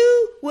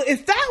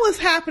if that was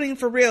happening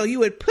for real, you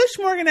would push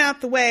Morgan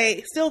out the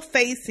way, still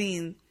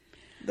facing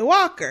the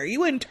walker. You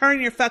wouldn't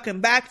turn your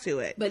fucking back to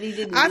it. But he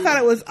didn't. I thought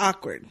it was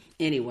awkward.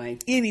 Anyway,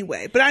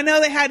 but I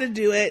know they had to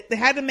do it. They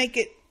had to make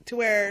it to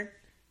where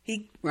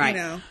he,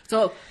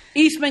 So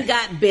Eastman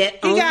got bit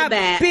on the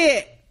back.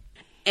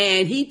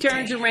 And he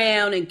turns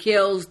around and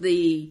kills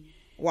the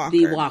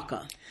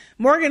walker.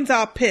 Morgan's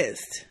all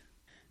pissed.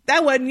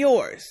 That wasn't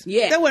yours.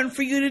 Yeah. That wasn't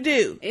for you to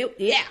do.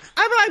 Yeah.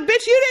 I'm like,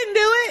 bitch, you didn't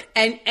do it.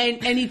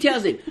 And he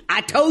tells him,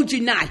 "I told you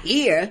not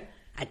here."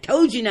 I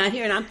told you not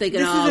here, and I'm thinking,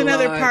 this is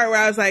another part where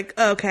I was like,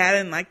 okay, I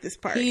didn't like this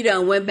part. He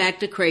done went back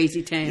to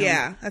Crazy Town.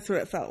 Yeah, that's what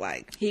it felt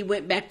like. He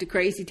went back to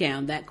Crazy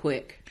Town that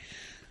quick.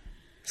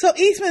 So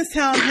Eastman's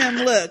telling him,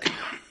 look,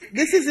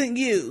 this isn't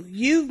you.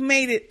 You've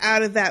made it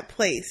out of that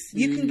place.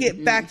 You can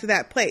get back to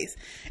that place.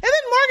 And then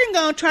Morgan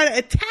gonna try to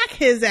attack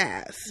his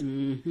ass.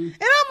 And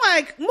I'm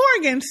like,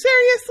 Morgan,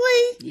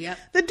 seriously? Yep.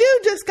 The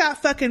dude just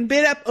got fucking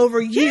bit up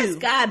over you. Just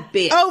got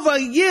bit. Over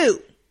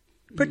you.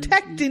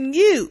 Protecting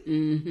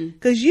you.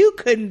 Because you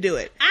couldn't do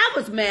it. I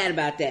was mad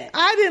about that.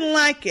 I didn't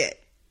like it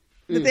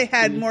that they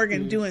had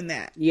Morgan doing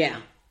that. Yeah.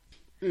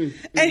 And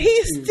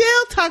he's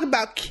still talking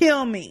about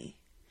kill me.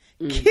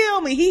 Kill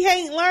me. He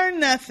ain't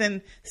learned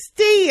nothing.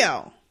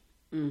 Still.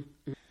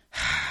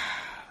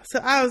 So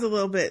I was a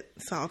little bit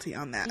salty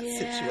on that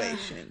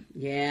situation.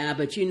 Yeah,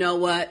 but you know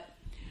what?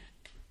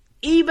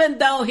 Even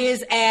though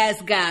his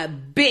ass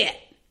got bit,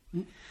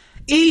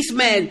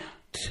 Eastman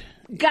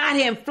got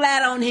him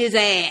flat on his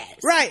ass.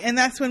 Right, and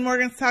that's when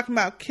Morgan's talking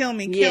about kill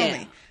me, kill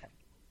me.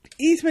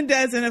 Eastman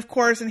doesn't, of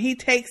course, and he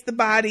takes the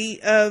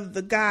body of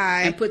the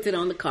guy. And puts it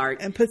on the cart.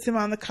 And puts him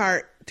on the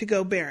cart to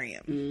go bury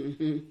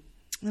him.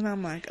 And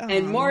I'm like, oh,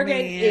 and Morgan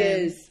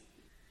is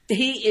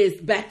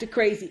back to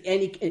crazy.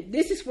 And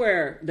this is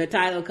where the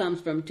title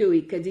comes from, too,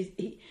 because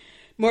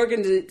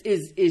Morgan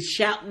is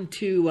shouting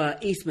to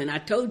Eastman, I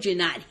told you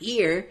not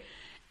here.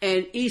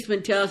 And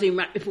Eastman tells him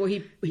right before he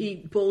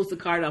pulls the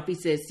cart off, he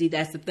says, see,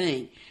 that's the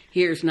thing.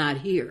 Here's not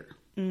here.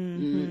 I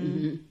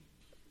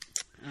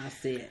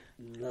see it.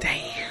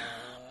 Damn.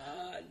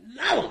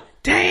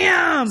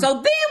 Damn. So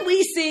then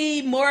we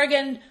see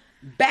Morgan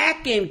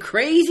back in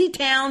Crazy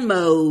Town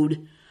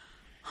mode,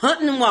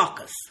 hunting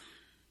walkers.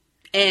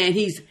 And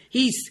he's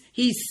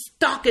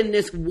stalking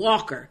this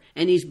walker,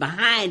 and he's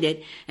behind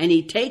it, and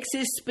he takes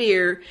his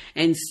spear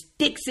and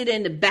sticks it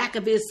in the back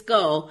of his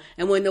skull.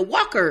 And when the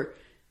walker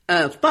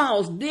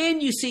falls,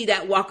 then you see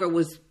that walker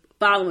was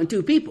following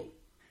two people.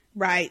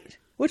 Right.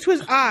 Which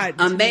was odd.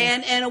 A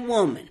man and a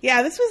woman.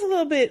 Yeah, this was a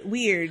little bit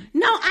weird.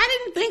 No, I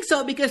didn't think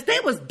so, because they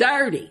was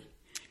dirty.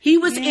 He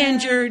was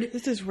injured.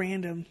 This is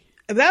random.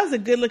 That was a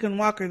good looking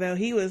walker, though.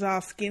 He was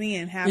all skinny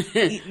and half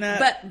eaten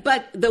up.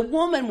 But the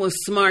woman was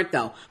smart,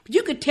 though.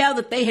 You could tell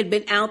that they had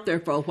been out there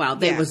for a while.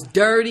 They was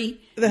dirty.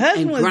 The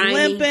husband was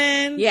grimy.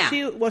 limping. Yeah.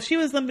 She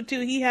was limping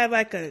too. He had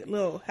like a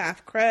little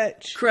half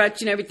crutch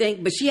and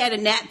everything. But she had a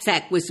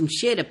knapsack with some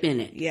shit up in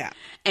it. Yeah.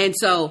 And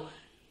so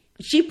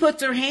she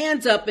puts her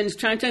hands up and is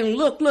trying to tell him,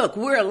 look,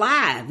 we're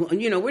alive.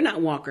 You know, we're not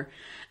walkers.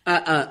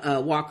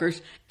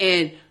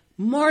 And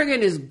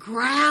Morgan is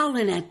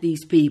growling at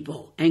these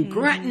people and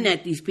grunting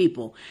at these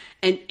people.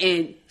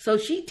 And so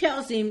she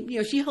tells him, you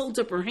know, she holds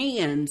up her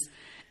hands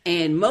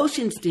and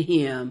motions to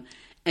him.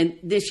 And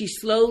then she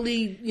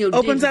slowly,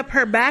 opens up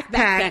her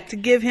backpack to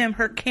give him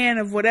her can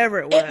of whatever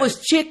it was. It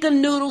was chicken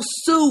noodle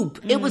soup.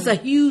 It was a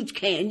huge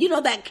can. You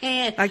know that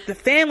can? Like the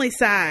family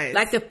size.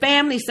 Like the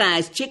family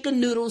size chicken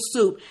noodle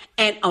soup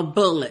and a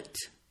bullet.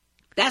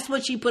 That's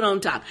what she put on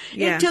top.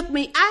 Yeah. It took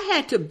me, I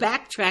had to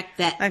backtrack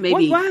that like,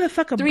 maybe why the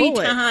fuck a 3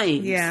 bullet?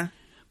 times. Yeah.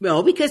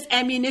 Well, because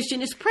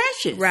ammunition is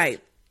precious.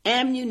 Right.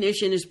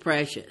 Ammunition is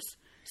precious.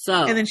 So.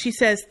 And then she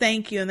says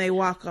thank you and they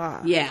walk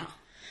off. Yeah.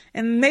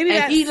 And maybe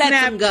he lets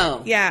him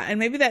go. Yeah, and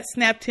maybe that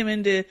snapped him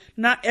into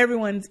not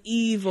everyone's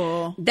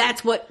evil.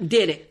 That's what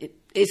did it.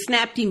 It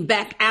snapped him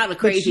back out of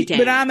Crazy Town.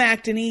 But I'm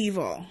acting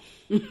evil.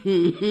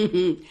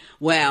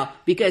 Well,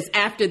 because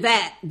after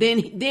that, then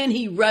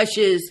he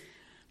rushes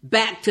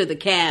back to the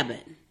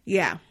cabin.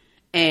 Yeah.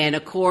 And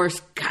of course,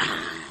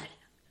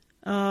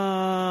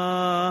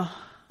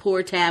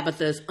 poor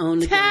Tabitha's on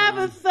the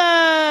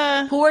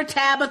ground. Poor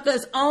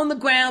Tabitha's on the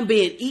ground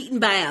being eaten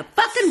by a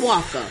fucking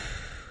walker.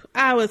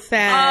 I was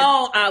sad.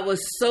 Oh, I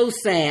was so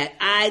sad.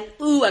 I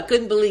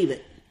couldn't believe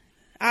it.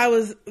 I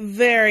was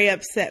very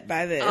upset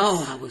by this.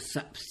 Oh, I was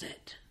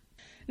upset.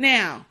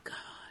 Now, God.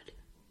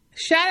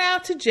 Shout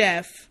out to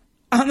Jeff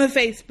on the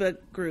Facebook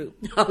group.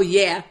 Oh,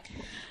 yeah.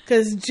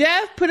 Because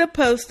Jeff put a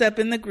post up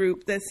in the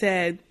group that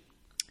said,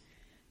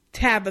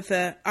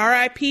 Tabitha,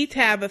 R.I.P.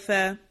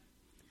 Tabitha.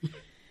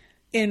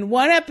 In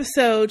one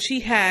episode, she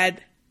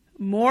had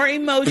more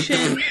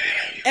emotion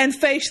and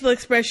facial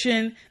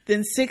expression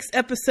than 6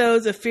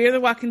 episodes of Fear the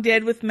Walking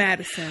Dead with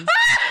Madison.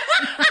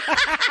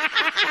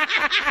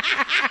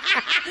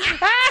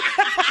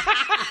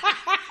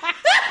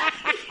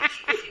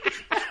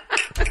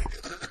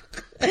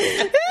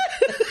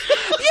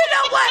 You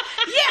know what?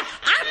 Yeah,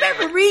 I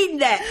remember reading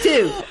that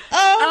too.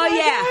 Oh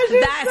yeah,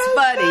 gosh, that's so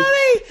funny.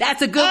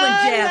 That's a good one, Jeff.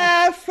 I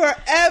laughed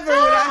forever when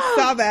I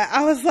saw that.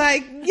 I was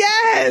like,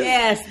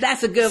 yes,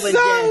 that's a good one,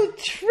 Jeff. So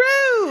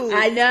true.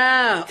 I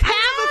know.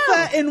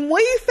 Tabitha, and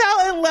we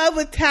fell in love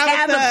with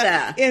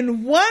Tabitha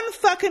in one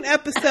fucking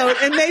episode,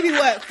 and maybe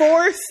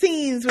 4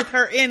 scenes with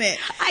her in it.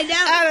 I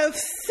know. Out of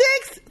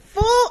 6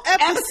 full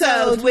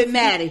episodes with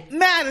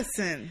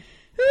Madison.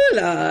 Oh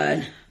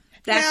Lord.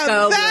 That's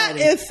now, so that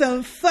funny. is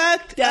some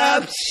fucked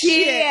up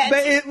shit.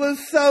 But it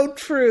was so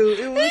true.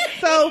 It was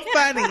so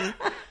funny.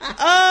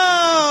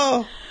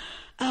 Oh,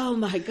 Oh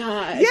my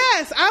God.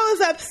 Yes, I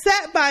was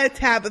upset by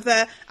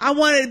Tabitha. I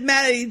wanted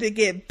Maddie to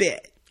get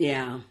bit.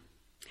 Yeah.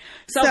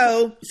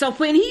 So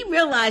when he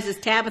realizes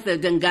Tabitha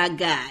done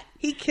got,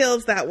 he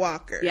kills that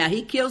walker. Yeah,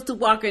 he kills the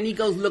walker and he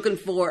goes looking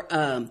for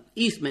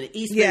Eastman.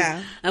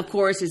 Eastman, of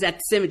course, is at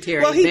the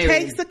cemetery. Well, he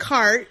takes the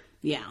cart.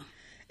 Yeah.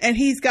 And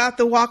he's got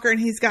the walker and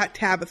he's got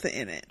Tabitha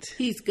in it.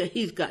 He's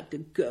got the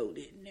goat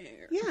in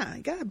there. Yeah,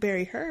 you gotta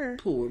bury her.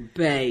 Poor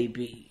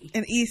baby.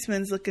 And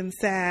Eastman's looking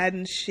sad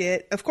and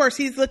shit. Of course,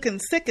 he's looking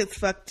sick as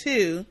fuck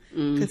too,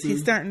 because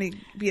he's starting to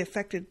be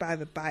affected by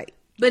the bite.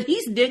 But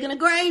he's digging a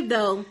grave,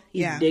 though.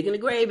 He's digging a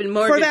grave. And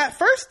Morgan, for that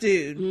first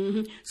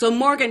dude. So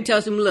Morgan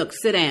tells him, look,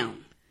 sit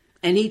down.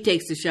 And he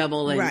takes the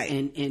shovel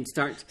and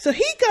starts. So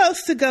he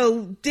goes to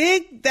go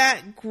dig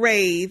that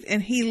grave,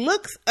 and he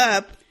looks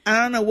up, I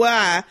don't know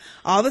why,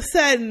 all of a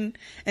sudden,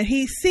 and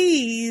he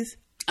sees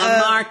a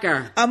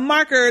marker. A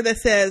marker that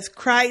says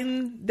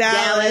Crichton,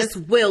 Dallas,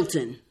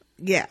 Wilton.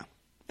 Yeah,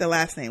 the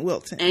last name,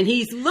 Wilton. And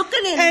he's looking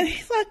at and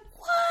he's like,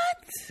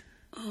 what?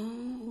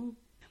 Oh.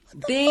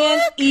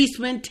 Then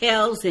Eastman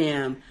tells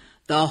him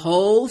the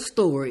whole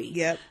story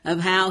of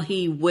how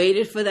he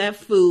waited for that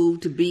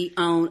food to be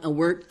on a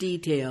work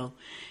detail.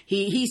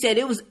 He said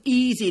it was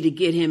easy to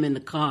get him in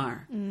the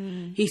car.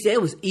 He said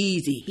it was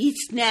easy. He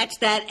snatched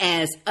that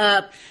ass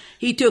up.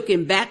 He took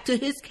him back to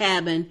his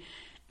cabin,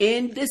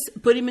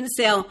 put him in the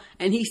cell,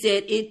 and he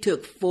said it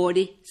took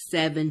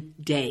 47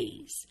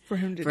 days for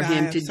him to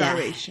die of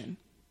starvation.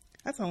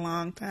 That's a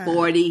long time.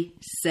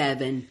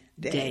 47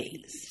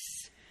 days.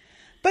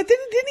 But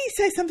didn't he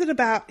say something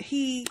about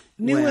he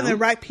knew when the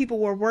right people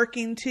were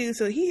working too?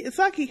 So it's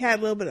like he had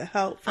a little bit of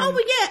help from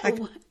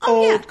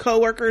old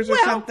coworkers or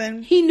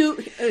something. He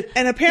knew,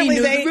 and apparently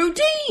he knew the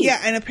routine. Yeah,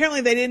 and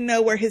apparently they didn't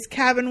know where his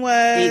cabin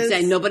was.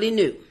 Exactly, nobody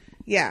knew.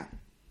 Yeah.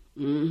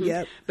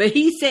 Yep. But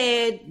he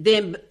said,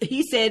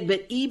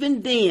 but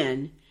even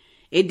then,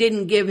 it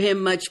didn't give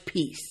him much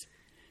peace.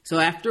 So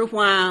after a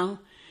while,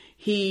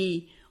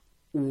 he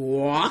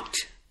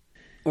walked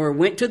or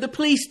went to the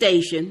police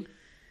station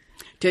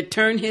to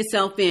turn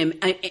himself in.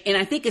 And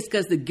I think it's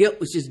because the guilt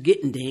was just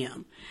getting to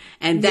him.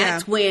 And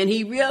that's when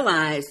he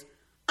realized,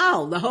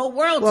 oh, the whole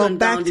world's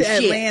gone to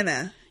shit.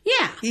 Atlanta.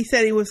 Yeah. He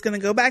said he was going to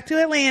go back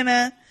to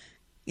Atlanta,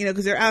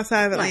 because they're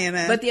outside of Atlanta.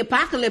 Right. But the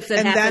apocalypse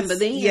had happened by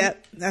then.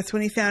 Yep. That's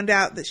when he found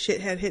out that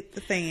shit had hit the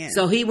fan.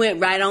 So he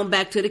went right on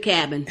back to the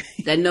cabin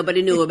that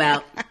nobody knew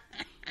about.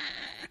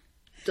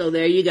 So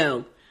there you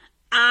go.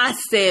 I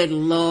said,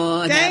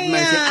 Lord have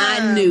mercy.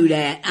 I knew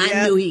that.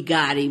 I knew he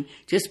got him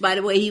just by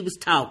the way he was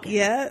talking.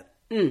 Yep.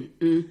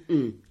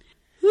 Woo.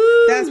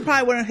 That's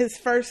probably one of his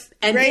first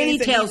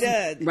grades that he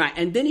did. Right.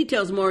 And then he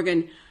tells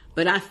Morgan,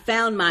 but I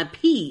found my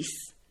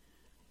peace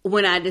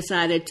when I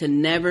decided to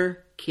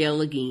never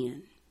kill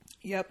again.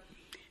 Yep.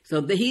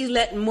 So he's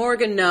letting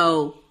Morgan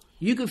know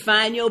you can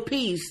find your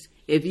peace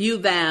if you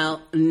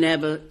vow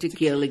never to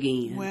kill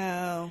again.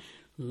 Wow.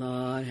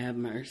 Lord have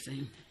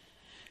mercy.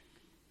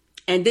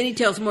 And then he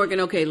tells Morgan,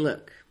 okay,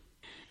 look,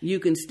 you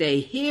can stay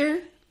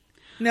here.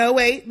 No,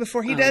 wait.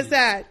 Before he does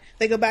that,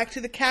 they go back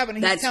to the cabin.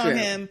 And he's telling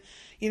him,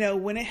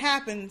 when it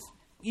happens,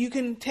 you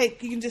can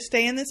just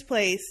stay in this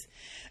place.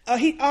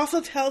 He also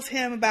tells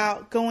him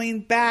about going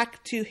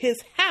back to his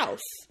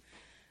house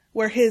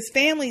where his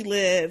family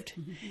lived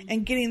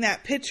and getting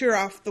that picture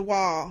off the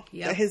wall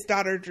that his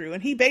daughter drew.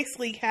 And he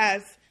basically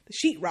has the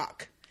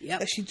sheetrock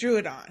that she drew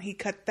it on. He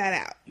cut that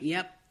out.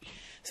 Yep.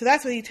 So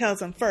that's what he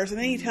tells him first. And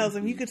then he tells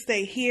him, you could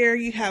stay here.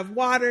 You have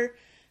water,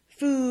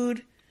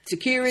 food,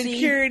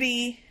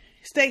 security.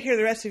 Stay here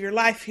the rest of your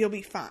life. You'll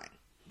be fine.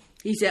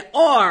 He said,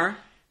 or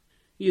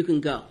you can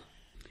go.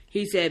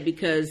 He said,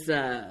 because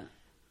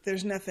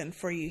there's nothing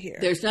for you here.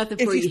 There's nothing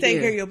for you here. If you stay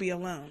here, you'll be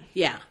alone.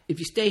 Yeah. If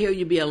you stay here,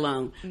 you'll be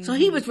alone. So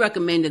he was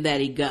recommended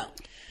that he go.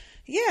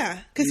 Yeah.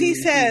 Because he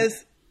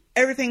says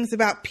everything's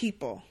about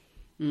people.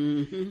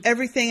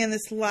 Everything in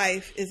this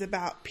life is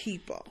about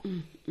people.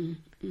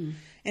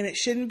 And it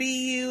shouldn't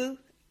be you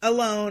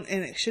alone,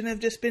 and it shouldn't have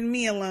just been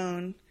me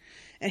alone.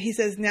 And he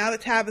says, now that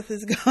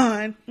Tabitha's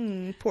gone,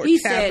 poor Tabitha. He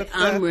said,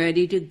 I'm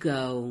ready to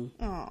go.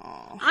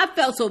 Aww. I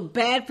felt so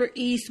bad for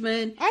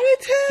Eastman. I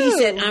did too. He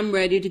said, I'm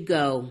ready to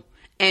go.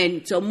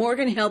 And so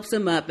Morgan helps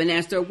him up, and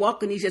as they're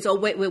walking, he says, oh,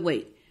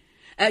 wait.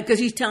 Because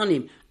he's telling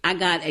him, I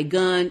got a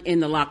gun in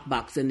the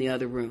lockbox in the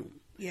other room.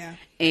 Yeah.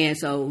 And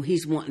so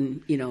he's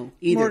wanting,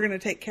 either Morgan to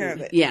take care of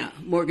it. Yeah.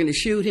 Morgan to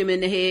shoot him in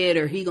the head,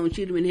 or he going to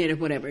shoot him in the head or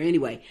whatever.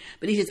 Anyway.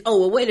 But he says,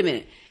 oh, well, wait a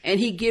minute. And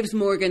he gives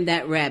Morgan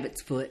that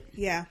rabbit's foot.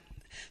 Yeah.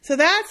 So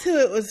that's who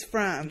it was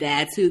from.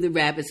 That's who the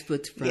rabbit's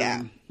foot's from.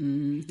 Yeah.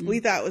 We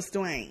thought it was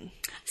Dwayne.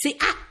 See,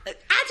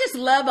 I just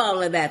love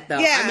all of that, though.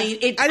 Yeah. I mean,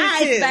 it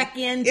ties back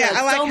into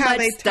I like so how much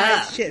they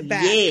stuff. tie shit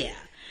back. Yeah.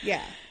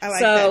 Yeah. I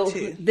like that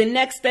too. So the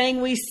next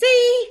thing we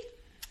see,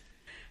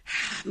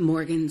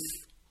 Morgan's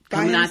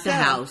coming out the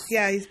house.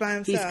 Yeah, he's by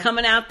himself. He's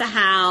coming out the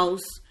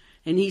house,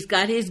 and he's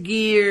got his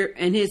gear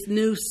and his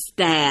new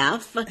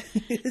staff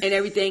and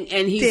everything,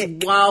 and he's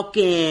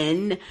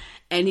walking,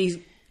 and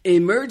he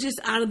emerges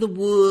out of the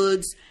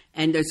woods,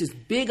 And there's this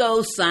big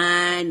old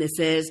sign that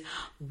says,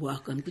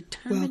 "Welcome to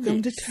Terminus."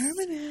 Welcome to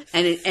Terminus.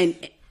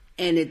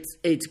 And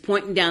it's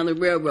pointing down the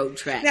railroad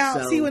track.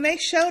 Now, see, when they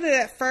showed it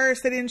at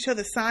first, they didn't show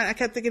the sign. I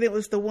kept thinking it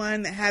was the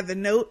one that had the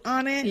note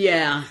on it.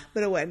 Yeah.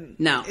 But it wasn't.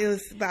 No. It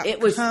was about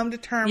come to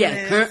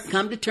Terminus. Yeah,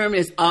 come to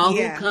Terminus. All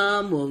who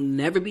come will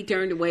never be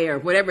turned away, or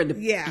whatever the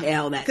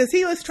hell that because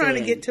he was trying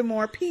to get to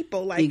more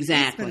people, like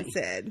exactly. Eastman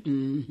said.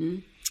 Mm-hmm.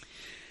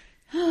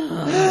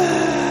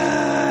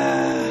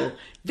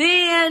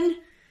 Then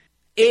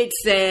it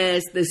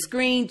says, the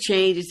screen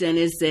changes and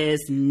it says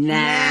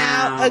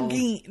now.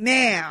 Again.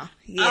 Now.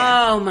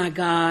 Yeah. Oh my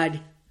God.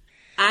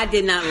 I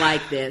did not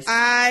like this.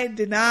 I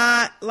didn't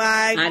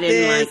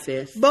like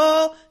this.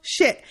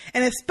 Bullshit.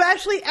 And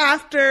especially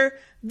after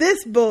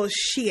this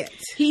bullshit.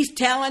 He's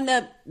telling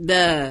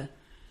the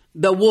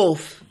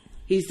wolf,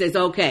 he says,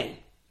 okay,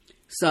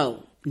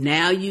 so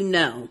now you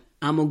know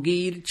I'm going to give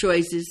you the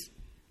choices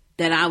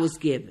that I was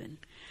given.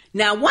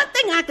 Now, one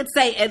thing I could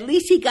say, at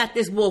least he got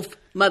this wolf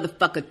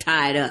motherfucker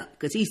tied up,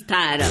 because he's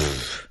tied up.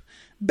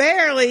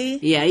 Barely.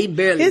 Yeah, he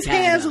barely His tied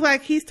hands up. look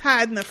like he's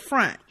tied in the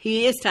front.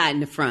 He is tied in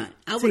the front.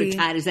 I would have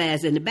tied his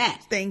ass in the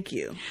back. Thank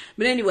you.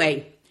 But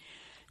anyway,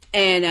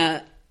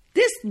 and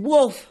this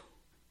wolf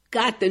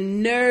got the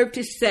nerve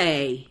to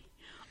say,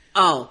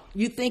 oh,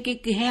 you think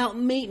it can help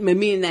me?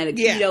 Meaning that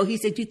Aikido, he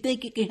said, you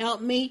think it can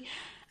help me?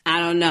 I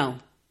don't know.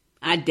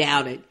 I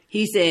doubt it.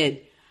 He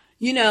said,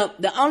 you know,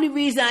 the only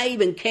reason I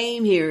even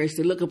came here is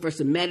to looking for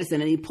some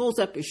medicine. And he pulls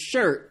up his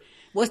shirt.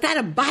 Was that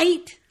a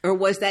bite or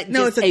was that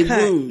just a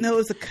wound? No, it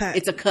was a cut.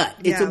 It's a cut.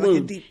 It's a wound.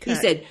 Like a deep cut. He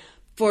said,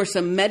 for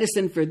some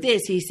medicine for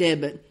this, he said,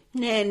 but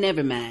nah,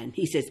 never mind.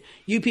 He says,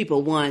 you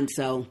people won,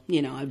 so,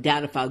 you know, I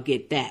doubt if I'll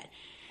get that.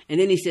 And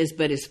then he says,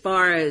 but as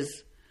far as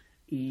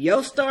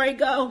your story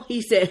go,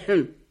 he said,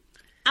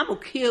 I'm going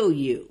to kill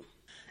you.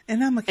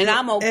 And I'm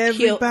gonna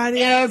kill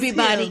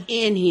everybody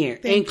in here,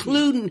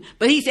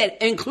 but he said,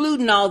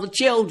 including all the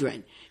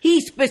children.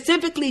 He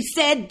specifically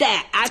said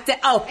that. I said,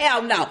 oh,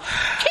 hell no.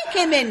 Kick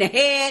him in the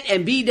head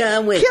and be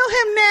done with it. Kill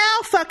him now,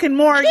 fucking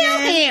Morgan. Kill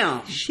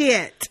him.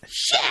 Shit.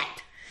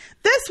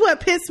 That's what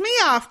pissed me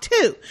off,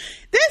 too.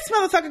 This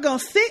motherfucker gonna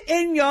sit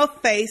in your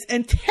face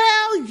and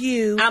tell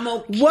you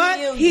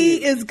what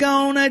he is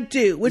gonna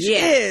do, which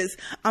is,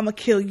 I'm gonna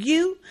kill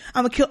you,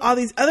 I'm gonna kill all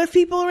these other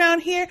people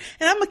around here,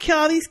 and I'm gonna kill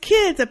all these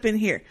kids up in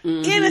here.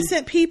 Mm-hmm.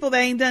 Innocent people that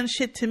ain't done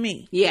shit to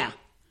me. Yeah.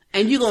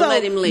 And you gonna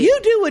let him leave. You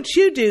do what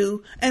you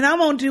do, and I'm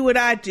gonna do what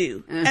I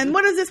do. Mm-hmm. And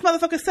what does this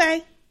motherfucker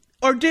say?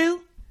 Or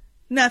do?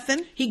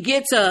 Nothing. He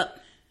gets up,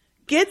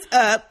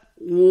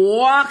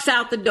 walks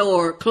out the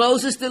door,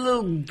 closes the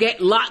little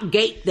lock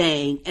gate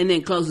thing, and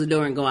then closes the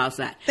door and go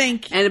outside.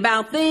 Thank you. And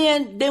about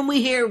then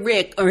we hear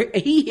Rick, or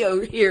he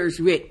hears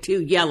Rick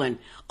too, yelling,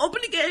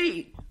 open the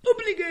gate,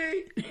 open the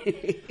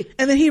gate.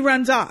 And then he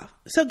runs off.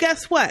 So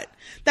guess what?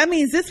 That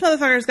means this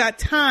motherfucker's got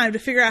time to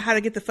figure out how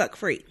to get the fuck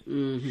free.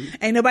 Mm-hmm.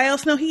 Ain't nobody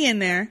else know he in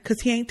there, because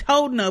he ain't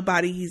told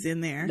nobody he's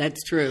in there.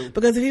 That's true.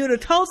 Because if he would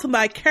have told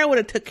somebody, Carol would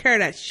have took care of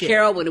that shit.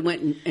 Carol would have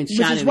went and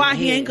shot him. Which is why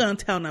he ain't going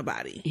to tell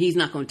nobody. He's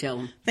not going to tell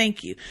him.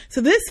 Thank you.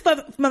 So this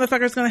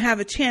motherfucker's going to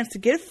have a chance to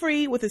get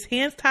free with his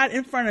hands tied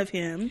in front of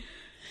him.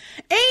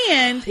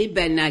 And he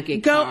better not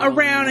go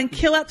around and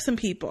kill up some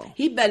people.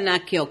 He better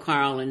not kill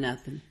Carl or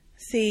nothing.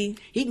 See,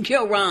 he can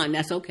kill Ron.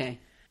 That's okay.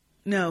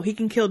 No, he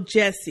can kill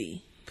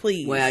Jesse.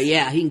 Please. Well,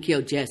 yeah, he can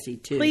kill Jesse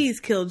too. Please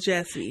kill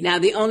Jesse. Now,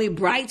 the only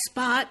bright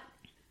spot.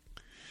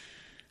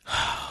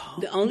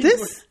 The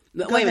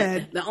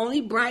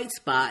only bright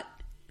spot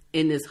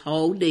in this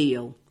whole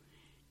deal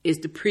is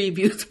the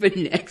previews for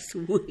next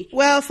week.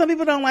 Well, some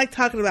people don't like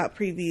talking about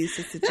previews,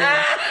 Sister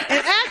Jen.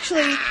 And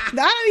actually, I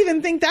don't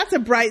even think that's a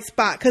bright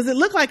spot, because it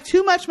looked like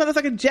too much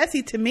motherfucking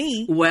Jessie to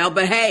me. Well,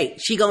 but hey,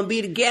 she gonna be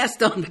the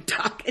guest on the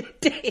Talking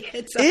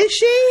Dead. So. Is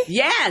she?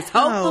 Yes.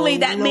 Hopefully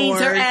that means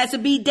her ass will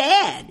be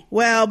dead.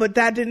 Well, but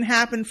that didn't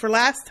happen for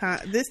this time.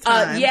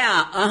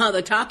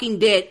 The Talking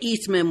Dead,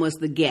 Eastman was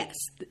the guest.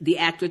 The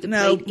actor that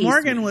played Eastman.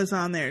 Morgan was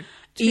on there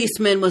too.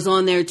 Eastman was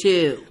on there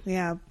too.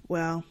 Yeah,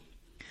 well,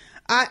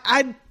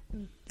 I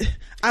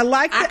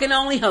like. I can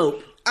only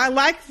hope. I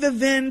like the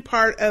then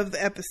part of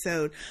the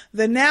episode.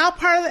 The now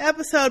part of the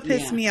episode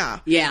pissed me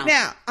off. Yeah.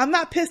 Now, I'm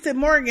not pissed at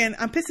Morgan.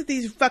 I'm pissed at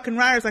these fucking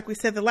writers, like we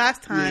said the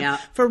last time,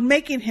 for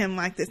making him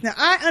like this. Now,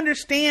 I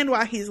understand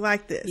why he's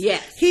like this.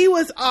 Yes. He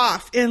was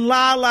off in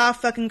la la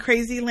fucking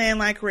crazy land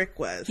like Rick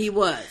was. He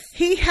was.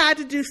 He had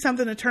to do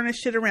something to turn his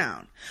shit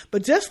around.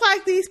 But just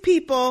like these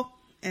people,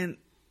 and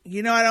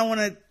you know I don't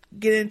want to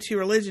get into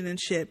religion and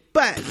shit,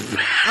 but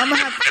I'm going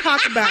to have to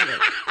talk about it.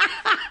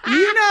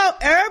 You know,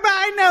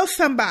 everybody knows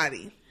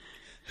somebody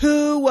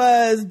who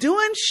was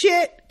doing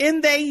shit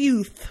in their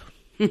youth.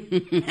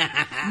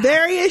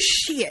 Various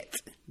shit.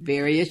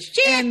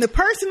 And the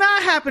person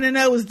I happen to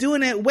know was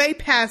doing it way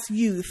past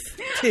youth,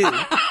 too.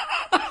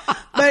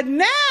 But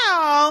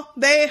now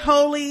they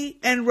holy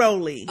and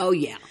roly. Oh,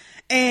 yeah.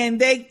 And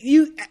they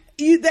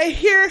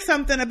hear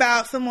something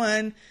about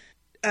someone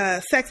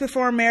sex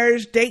before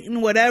marriage,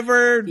 dating,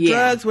 whatever,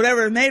 drugs,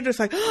 whatever. And they're just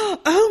like,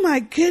 oh my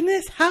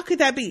goodness, how could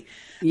that be?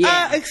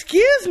 Yeah.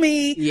 Excuse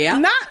me. Yeah.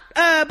 Not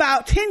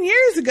about 10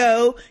 years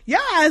ago, y'all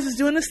guys was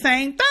doing the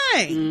same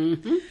thing.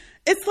 Mm-hmm.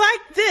 It's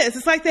like this.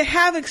 It's like they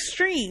have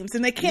extremes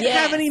and they can't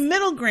have any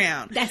middle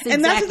ground. That's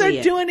what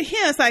they're doing to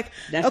him. It's like,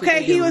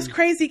 okay, he was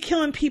crazy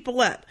killing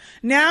people up.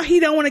 Now he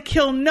don't want to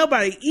kill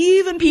nobody,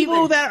 even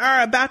people that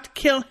are about to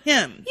kill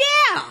him.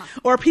 Yeah.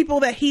 Or people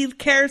that he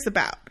cares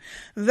about.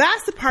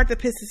 That's the part that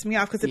pisses me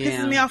off, because it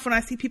pisses me off when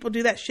I see people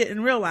do that shit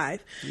in real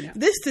life. Yeah.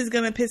 This is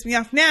going to piss me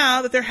off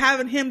now that they're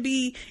having him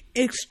be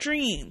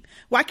extreme.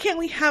 Why can't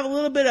we have a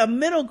little bit of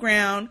middle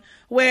ground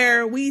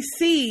where we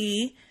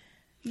see,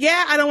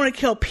 I don't want to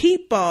kill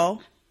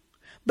people,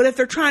 but if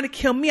they're trying to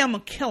kill me, I'm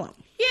going to kill them.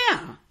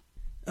 Yeah.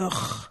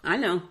 Ugh. I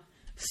know.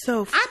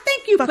 So I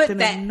think you put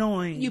that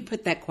annoying. You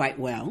put that quite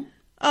well.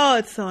 Oh,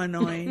 it's so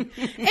annoying.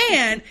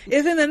 And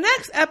if in the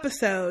next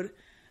episode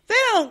they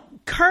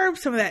don't curb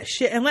some of that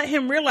shit and let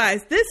him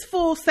realize this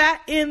fool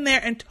sat in there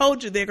and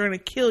told you they're going to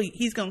kill you.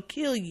 He's going to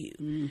kill you.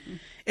 Mm-hmm.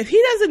 If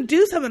he doesn't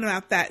do something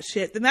about that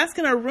shit, then that's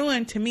going to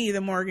ruin, to me,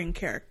 the Morgan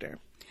character.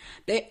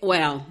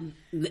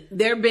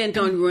 They're bent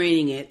on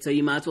ruining it, so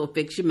you might as well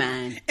fix your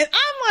mind. And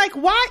I'm like,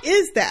 why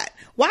is that?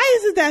 Why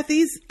is it that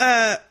these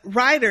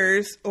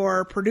writers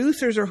or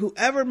producers or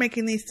whoever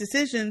making these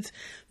decisions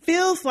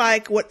feels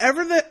like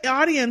whatever the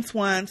audience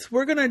wants,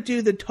 we're going to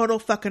do the total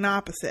fucking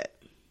opposite?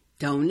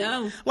 Don't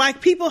know. Like,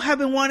 people have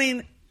been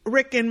wanting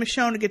Rick and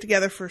Michonne to get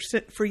together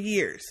for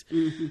years.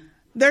 Mm-hmm.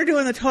 They're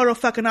doing the total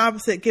fucking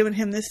opposite, giving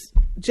him this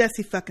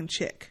Jessie fucking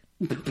chick.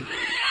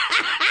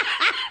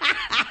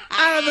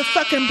 Out of the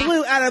fucking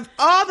blue, out of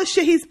all the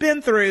shit he's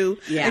been through.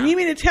 Yeah. And you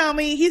mean to tell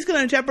me he's going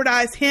to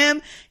jeopardize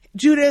him,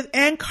 Judith,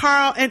 and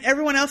Carl, and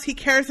everyone else he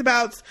cares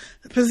about's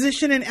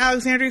position in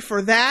Alexandria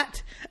for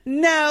that?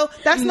 No,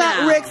 that's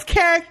not Rick's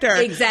character.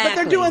 Exactly. But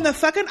they're doing the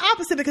fucking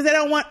opposite because they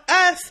don't want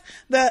us,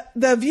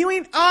 the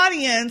viewing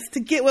audience, to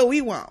get what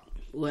we want.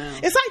 Well,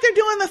 it's like they're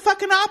doing the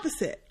fucking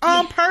opposite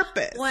on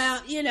purpose.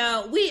 Well,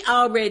 we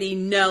already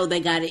know they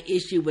got an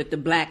issue with the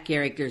black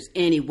characters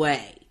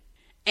anyway.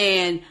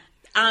 And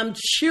I'm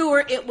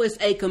sure it was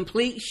a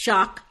complete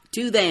shock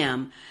to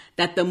them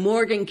that the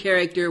Morgan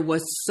character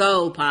was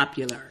so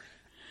popular.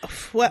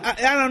 Well,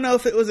 I don't know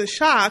if it was a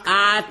shock.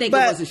 I think it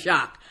was a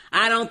shock.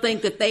 I don't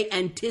think that they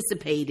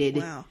anticipated.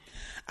 Well,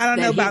 I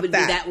don't know about he would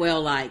that. Be that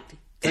well liked.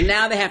 So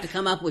now they have to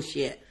come up with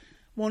shit.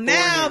 Well,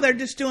 now they're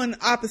just doing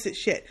the opposite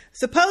shit.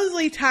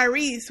 Supposedly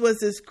Tyrese was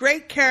this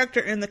great character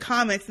in the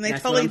comics, and they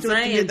totally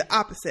did the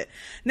opposite.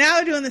 Now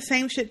they're doing the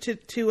same shit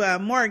to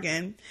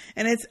Morgan,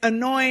 and it's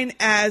annoying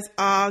as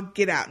all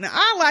get out. Now,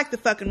 I like the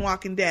fucking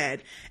Walking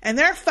Dead, and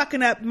they're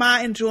fucking up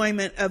my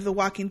enjoyment of the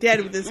Walking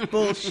Dead with this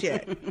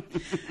bullshit.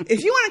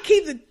 If you want to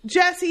keep the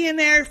Jesse in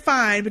there,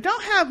 fine, but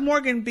don't have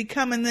Morgan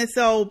becoming this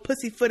old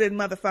pussyfooted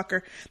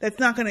motherfucker that's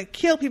not going to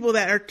kill people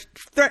that are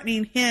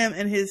threatening him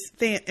and his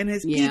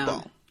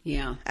people.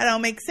 Yeah. That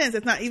don't make sense.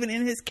 It's not even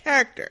in his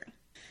character.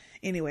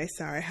 Anyway,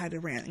 sorry, I had to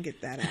rant and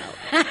get that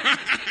out.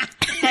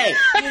 Hey,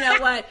 you know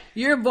what?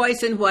 You're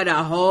voicing what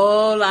a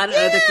whole lot of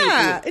other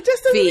people it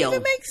just doesn't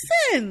even make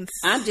sense.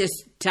 I'm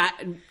just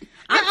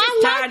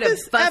tired of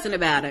fussing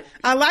about it.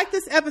 I like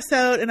this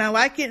episode, and I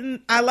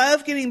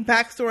love getting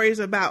backstories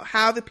about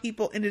how the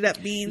people ended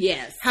up being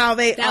how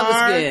they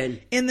are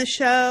in the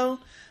show.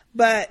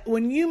 But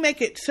when you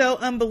make it so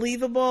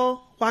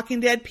unbelievable, Walking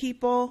Dead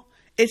people,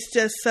 it's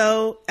just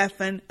so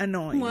effing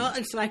annoying. Well,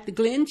 it's like the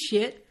Glenn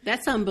shit.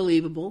 That's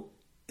unbelievable.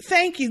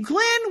 Thank you.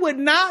 Glenn would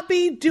not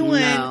be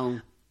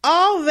doing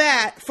all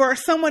that for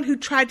someone who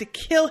tried to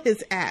kill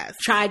his ass.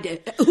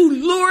 Who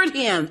lured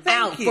him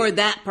out for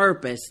that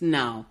purpose.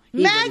 No.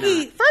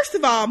 Maggie, first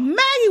of all,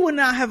 Maggie would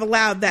not have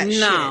allowed that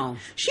shit. No.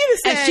 She'd have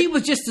said... And she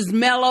was just as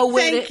mellow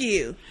with it. Thank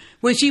you.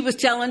 When she was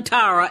telling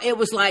Tara, it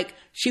was like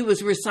she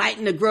was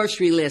reciting a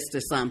grocery list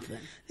or something.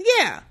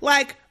 Yeah.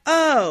 Like,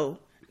 oh...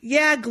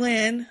 Yeah,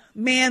 Glenn,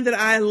 man that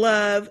I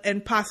love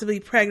and possibly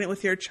pregnant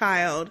with your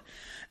child.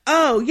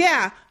 Oh,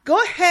 yeah, go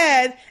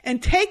ahead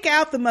and take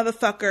out the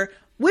motherfucker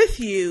with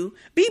you.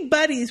 Be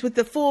buddies with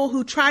the fool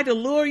who tried to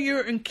lure you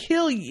and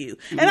kill you.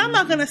 And I'm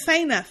not going to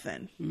say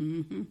nothing.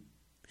 Mm-hmm.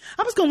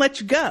 I'm just going to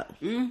let you go.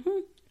 Mm-hmm.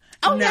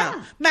 Oh, no.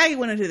 Yeah. Maggie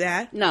wouldn't do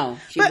that. No,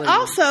 but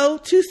also,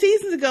 2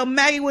 seasons ago,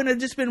 Maggie wouldn't have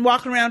just been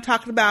walking around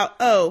talking about,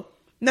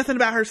 nothing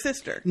about her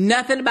sister.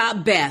 Nothing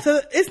about Beth.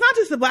 So it's not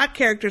just the black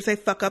characters they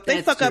fuck up.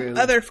 They fuck up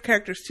other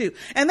characters too.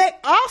 And they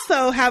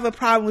also have a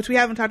problem, which we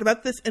haven't talked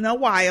about this in a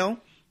while.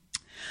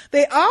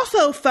 They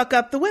also fuck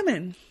up the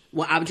women.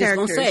 Well, I was just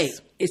going to say,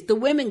 it's the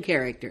women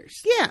characters.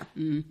 Yeah.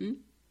 Mm-hmm.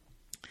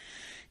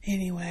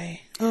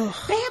 Anyway. They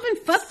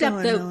haven't fucked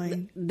up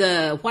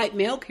the white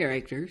male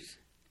characters.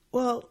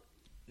 Well,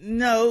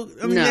 no,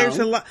 I mean, there's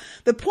a lot.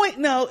 The point,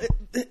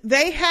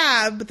 they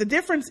have, but the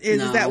difference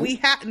is that we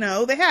have.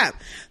 No, they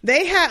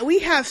have. We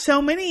have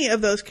so many of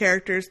those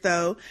characters,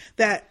 though,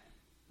 that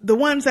the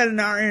ones that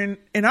are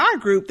in our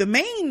group, the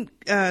main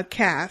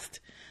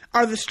cast,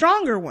 are the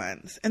stronger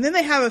ones. And then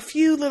they have a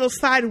few little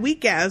side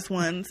weak ass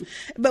ones,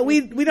 but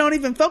we don't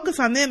even focus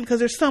on them because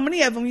there's so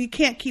many of them. You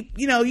can't keep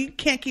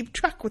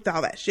track with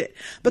all that shit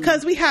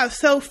because we have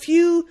so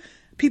few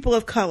people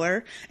of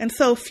color and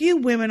so few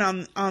women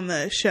on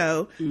the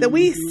show that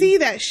we see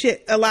that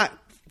shit a lot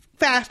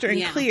faster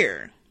and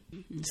clear.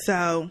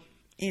 So,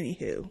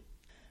 anywho,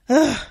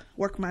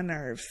 work my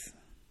nerves.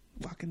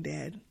 Walking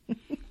Dead.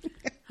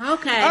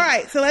 Okay. All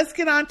right, so let's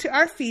get on to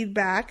our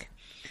feedback.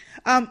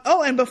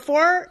 And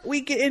before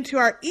we get into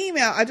our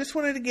email, I just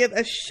wanted to give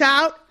a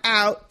shout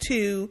out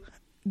to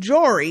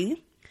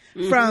Jory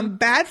from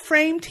Bad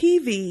Frame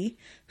TV,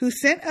 who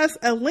sent us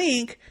a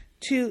link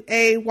to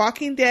a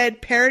Walking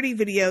Dead parody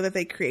video that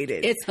they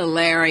created. It's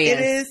hilarious.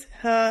 It is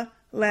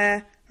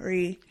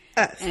hilarious.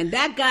 And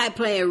that guy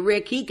playing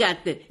Rick,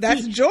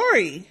 That's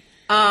Jory.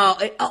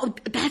 Oh,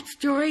 that's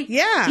Jory?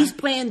 Yeah. He's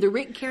playing the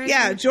Rick character?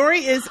 Yeah, Jory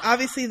is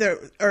obviously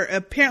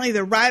apparently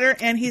the writer,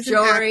 and he's an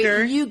actor.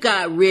 Jory, you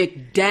got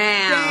Rick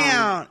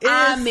down. It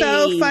is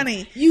so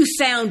funny. You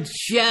sound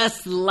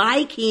just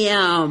like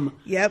him.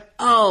 Yep.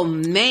 Oh,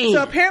 man.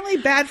 So apparently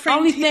Bad Frame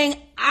Only thing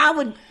I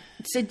would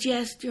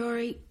suggest,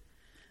 Jory.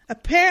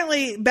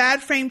 Apparently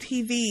Bad Frame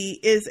TV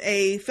is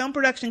a film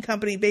production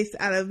company based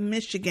out of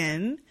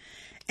Michigan,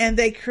 and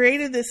they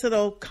created this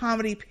little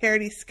comedy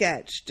parody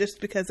sketch just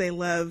because they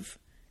love,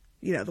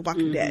 The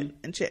Walking Dead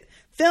and shit.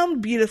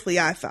 Filmed beautifully,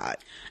 I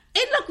thought.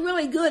 It looked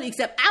really good,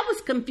 except I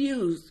was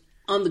confused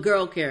on the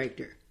girl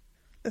character.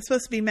 That's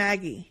supposed to be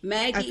Maggie.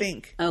 Maggie? I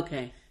think.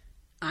 Okay.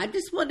 I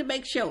just wanted to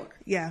make sure.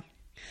 Yeah.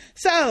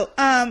 So,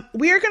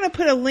 we are going to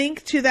put a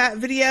link to that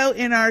video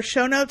in our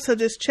show notes, so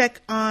just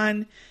check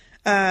on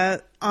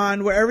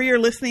wherever you're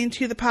listening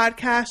to the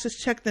podcast,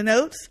 just check the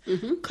notes,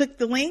 click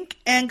the link,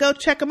 and go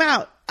check them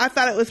out. I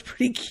thought it was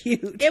pretty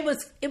cute. It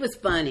was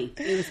funny.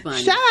 It was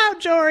funny. Shout out,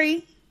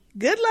 Jory.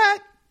 Good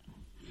luck.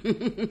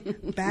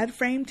 Bad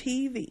Frame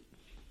TV.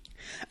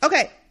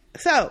 Okay,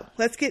 so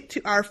let's get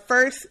to our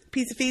first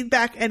piece of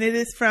feedback, and it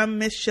is from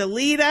Miss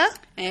Shalita.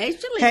 Hey,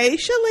 Shalita. Hey,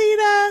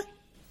 Shalita.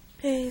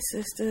 Hey,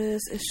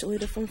 sisters. It's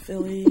Shalita from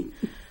Philly.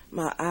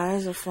 My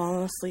eyes are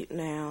falling asleep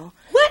now.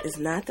 What? It's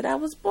not that I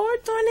was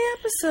bored during the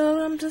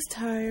episode. I'm just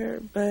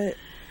tired. But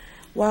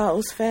while it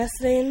was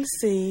fascinating to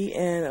see,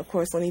 and of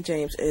course Lenny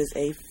James is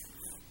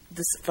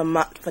this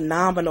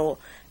phenomenal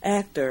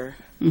actor,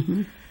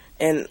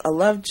 and I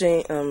love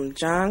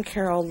John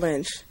Carroll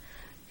Lynch.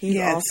 He's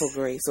also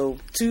great. So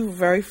two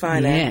very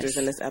fine actors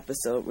in this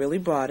episode really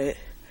brought it.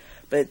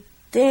 But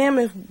damn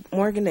if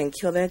Morgan didn't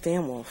kill that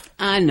damn wolf.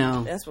 I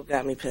know. That's what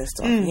got me pissed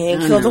off. He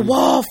ain't killed the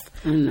wolf.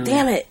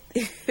 Damn it.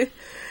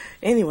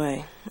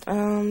 Anyway,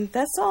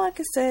 that's all I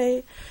can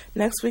say.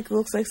 Next week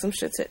looks like some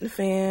shit's hitting the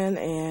fan,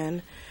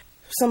 and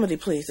somebody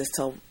please just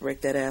tell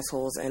Rick that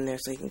asshole's in there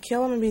so he can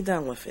kill him and be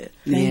done with it.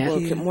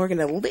 Can Morgan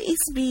at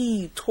least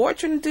be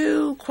torturing the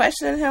dude,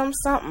 questioning him,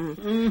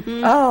 something?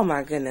 Oh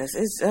my goodness.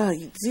 It's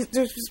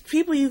there's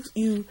people you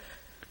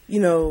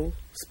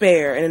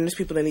spare, and then there's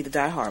people that need to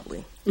die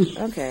horribly.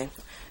 Okay.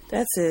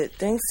 That's it.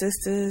 Thanks,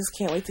 sisters.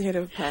 Can't wait to hear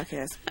the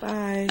podcast.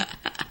 Bye.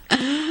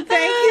 Thank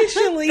you,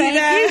 Shalita.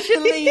 Thank you,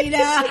 Shalita.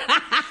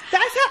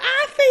 That's how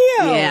I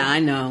feel. Yeah,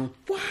 I know.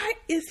 Why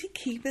is he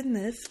keeping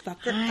this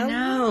fucker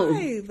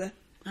alive?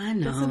 I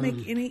know. Doesn't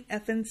make any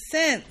effing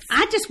sense.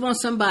 I just want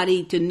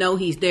somebody to know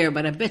he's there,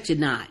 but I bet you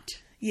not.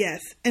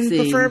 Yes, and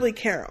preferably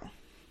Carol.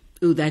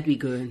 Ooh, that'd be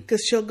good.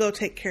 Because she'll go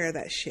take care of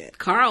that shit.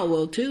 Carl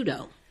will too,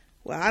 though.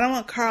 Well, I don't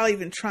want Carl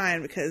even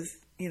trying because,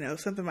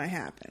 something might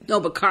happen. No,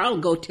 but Carl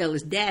will go tell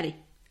his daddy.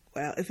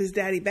 Well, if his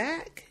daddy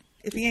back,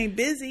 if he ain't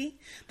busy,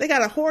 they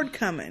got a horde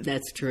coming.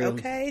 That's true.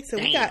 Okay, so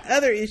we got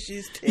other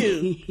issues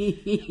too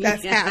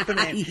that's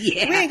happening.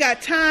 Yeah. We ain't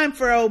got time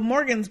for old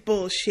Morgan's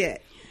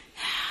bullshit.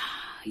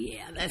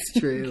 Yeah, that's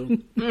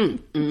true.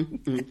 Thank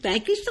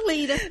you,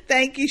 Shalita.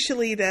 Thank you,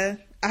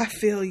 Shalita. I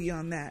feel you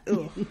on that.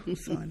 Oh,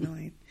 so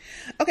annoying.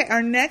 Okay,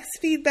 our next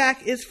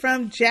feedback is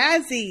from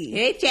Jazzy.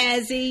 Hey,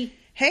 Jazzy.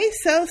 Hey,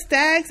 so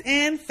Stags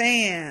and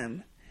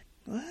fam.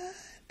 What?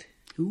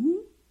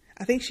 Who?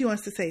 I think she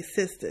wants to say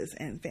sisters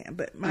and fam,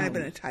 but it might have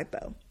been a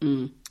typo.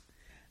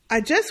 I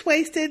just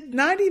wasted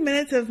 90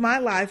 minutes of my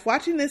life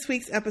watching this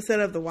week's episode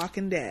of The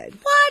Walking Dead.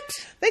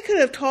 What? They could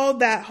have told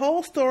that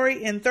whole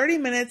story in 30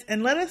 minutes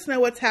and let us know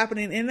what's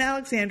happening in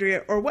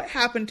Alexandria or what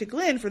happened to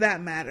Glenn for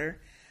that matter.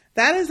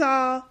 That is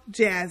all,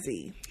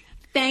 Jazzy.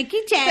 Thank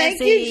you, Jazzy.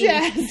 Thank you,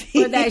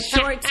 Jazzy. For that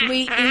short,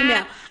 sweet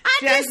email. I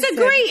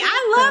disagree.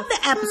 I love the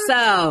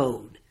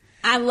episode.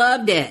 I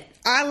loved it.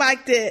 I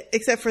liked it,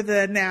 except for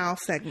the now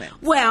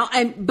segment. Well,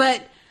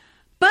 but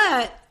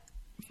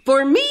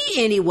for me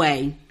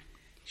anyway,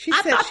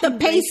 I thought the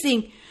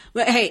pacing.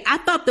 I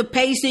thought the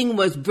pacing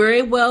was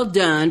very well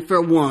done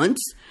for once.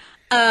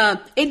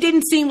 It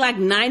didn't seem like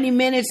 90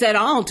 minutes at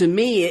all to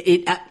me.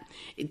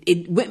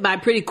 It went by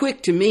pretty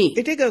quick to me.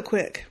 It did go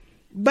quick,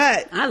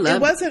 but it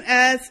wasn't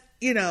as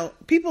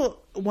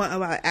people want a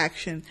lot of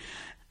action.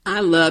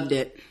 I loved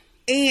it.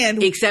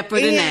 And except for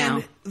the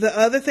now. The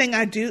other thing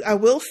I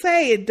will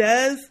say, it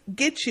does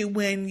get you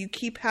when you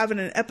keep having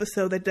an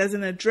episode that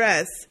doesn't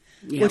address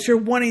which you're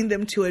wanting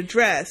them to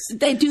address.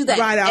 They do that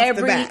right off the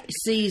every bat.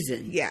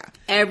 season. Yeah.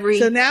 Every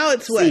So now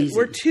it's what? season.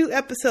 We're 2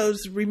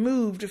 episodes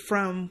removed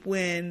from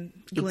when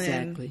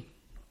Glenn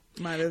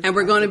might have. And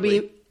we're going to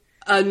be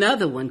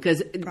another one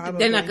because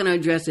they're not going to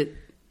address it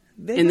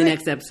in the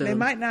next episode. They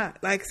might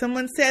not. Like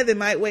someone said, they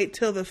might wait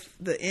till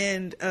the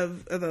end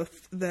of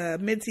the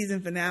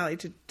mid-season finale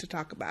to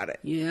talk about it.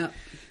 Yeah.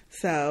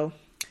 So,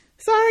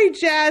 sorry,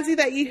 Jazzy,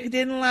 that you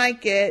didn't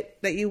like it,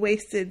 that you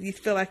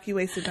feel like you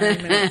wasted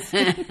 9 minutes.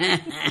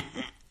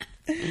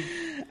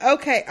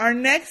 Okay, our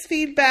next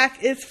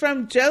feedback is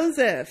from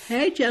Joseph.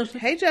 Hey, Joseph.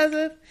 Hey,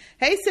 Joseph.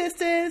 Hey,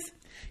 sisters.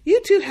 You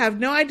two have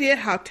no idea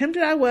how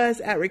tempted I was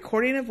at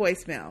recording a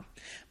voicemail.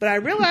 But I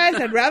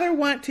realized I'd rather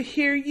want to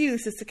hear you,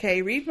 Sister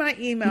K, read my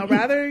email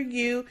rather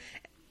you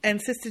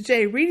and Sister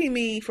J reading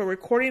me for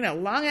recording a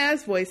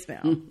long-ass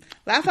voicemail.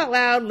 Laugh out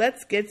loud.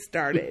 Let's get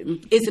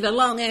started. Is it a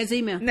long-ass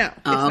email? No,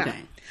 it's okay. not.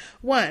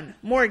 1,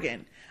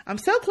 Morgan. I'm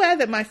so glad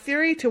that my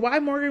theory to why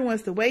Morgan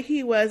was the way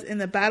he was in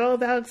the Battle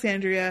of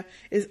Alexandria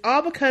is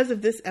all because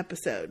of this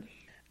episode.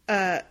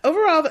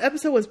 Overall, the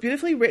episode was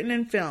beautifully written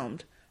and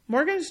filmed.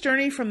 Morgan's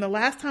journey from the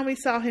last time we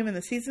saw him in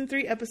the season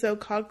 3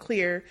 episode called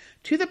Clear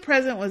to the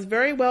present was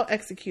very well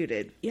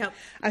executed. Yep.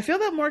 I feel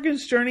that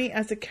Morgan's journey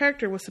as a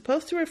character was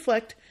supposed to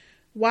reflect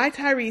why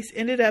Tyrese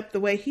ended up the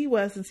way he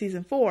was in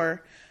season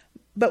 4,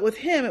 but with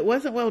him it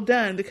wasn't well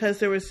done because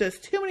there was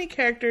just too many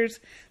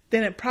characters,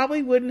 then it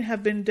probably wouldn't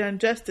have been done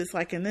justice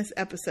like in this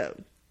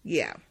episode.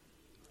 Yeah.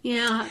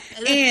 Yeah.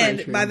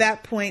 And by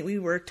that point we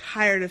were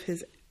tired of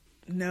his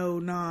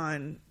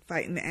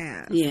fighting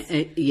ass.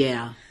 Yeah.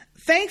 Yeah.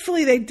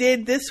 Thankfully, they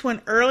did this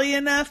one early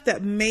enough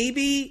that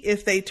maybe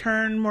if they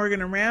turn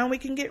Morgan around, we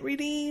can get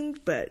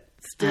redeemed, but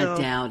still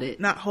I doubt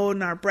it. Not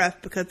holding our breath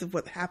because of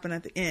what happened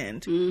at the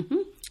end. Mm-hmm.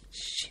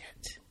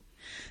 Shit.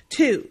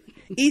 2,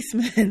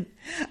 Eastman.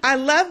 I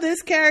love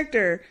this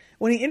character.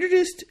 When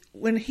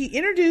he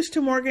introduced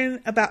to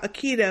Morgan about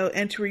Aikido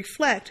and to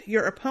reflect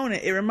your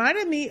opponent, it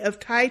reminded me of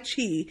Tai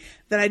Chi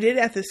that I did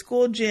at the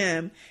school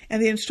gym, and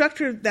the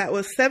instructor that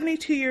was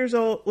 72 years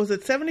old was a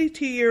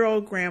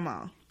 72-year-old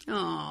grandma.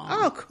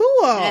 Oh,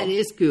 cool. That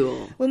is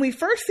cool. When we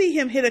first see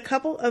him hit a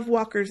couple of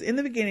walkers in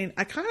the beginning,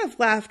 I kind of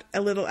laughed a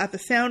little at the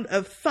sound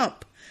of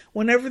thump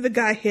whenever the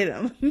guy hit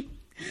him.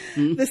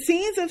 The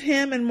scenes of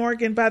him and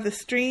Morgan by the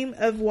stream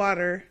of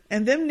water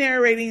and them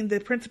narrating the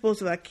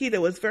principles of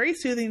Aikido was very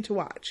soothing to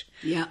watch.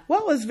 Yeah.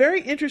 What was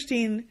very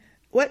interesting,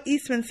 what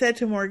Eastman said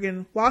to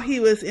Morgan while he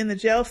was in the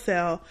jail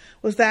cell,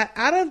 was that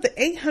out of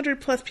the 800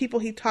 plus people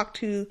he talked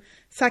to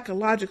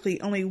psychologically,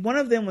 only one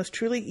of them was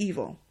truly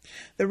evil.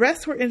 The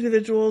rest were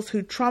individuals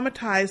who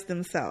traumatized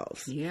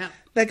themselves. Yeah.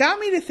 That got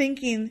me to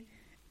thinking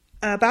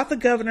about the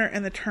governor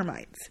and the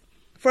termites.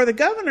 For the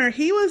governor,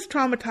 he was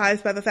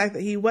traumatized by the fact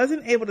that he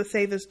wasn't able to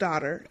save his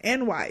daughter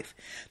and wife,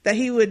 that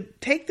he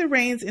would take the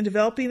reins in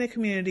developing a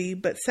community,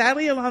 but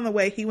sadly along the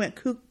way he went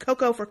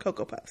Cocoa for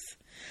Cocoa Puffs.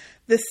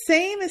 The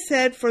same is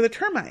said for the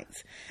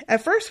termites.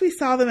 At first we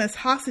saw them as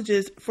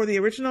hostages for the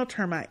original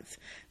termites.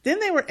 Then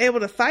they were able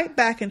to fight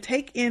back and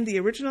take in the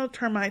original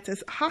termites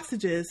as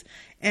hostages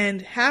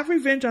and have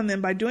revenge on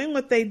them by doing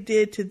what they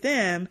did to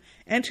them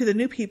and to the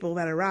new people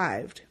that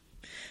arrived.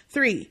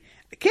 3,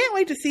 I can't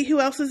wait to see who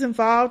else is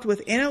involved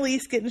with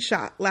Annalise getting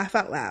shot. Laugh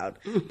out loud.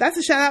 That's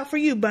a shout out for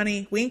you,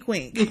 Bunny. Wink,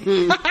 wink.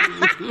 Till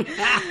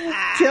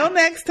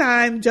next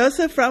time,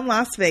 Joseph from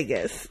Las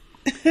Vegas.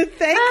 Thank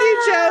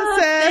you,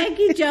 Joseph. Thank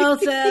you,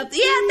 Joseph. Yeah,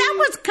 that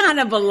was kind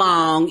of a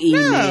long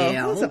email. No,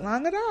 it wasn't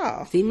long at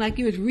all. Seemed like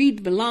you was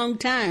reading a long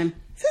time.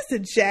 Sister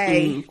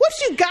J, what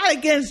you got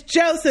against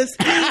Joseph's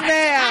email?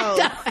 I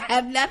don't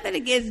have nothing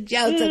against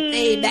Joseph's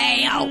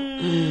email.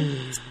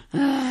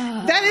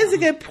 That is a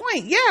good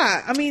point.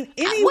 Yeah. I mean,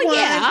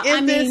 anyone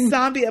in this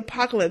zombie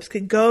apocalypse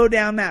could go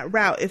down that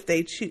route if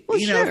they choose,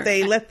 if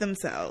they let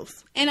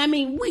themselves. And I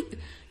mean,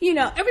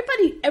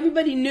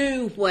 everybody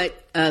knew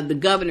what the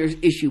governor's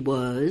issue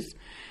was.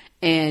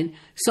 And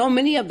so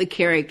many of the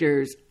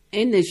characters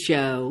in this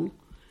show,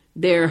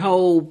 their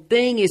whole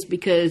thing is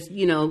because,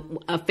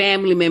 a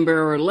family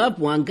member or a loved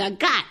one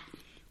got.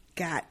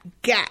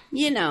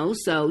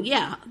 So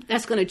yeah,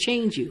 that's going to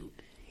change you.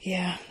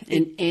 Yeah.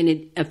 And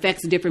it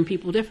affects different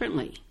people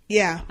differently.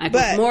 Yeah. Like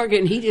with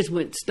Morgan, he just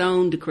went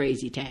stone to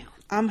crazy town.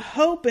 I'm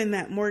hoping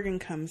that Morgan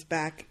comes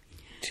back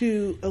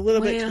to a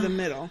little bit to the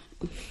middle.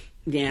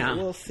 Yeah.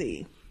 We'll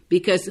see.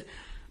 Because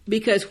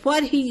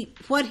what he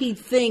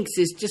thinks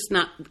is just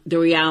not the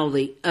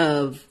reality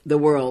of the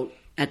world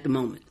at the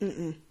moment.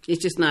 Mm-mm.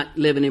 It's just not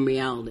living in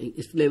reality.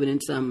 It's living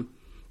in some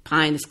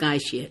pie in the sky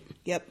shit.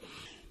 Yep.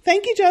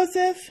 Thank you,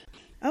 Joseph.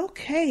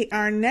 Okay,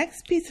 our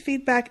next piece of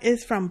feedback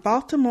is from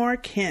Baltimore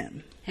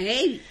Kim.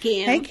 Hey,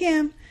 Kim. Hey,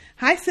 Kim.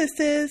 Hi,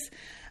 sisters.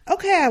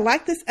 Okay, I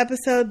liked this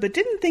episode, but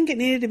didn't think it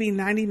needed to be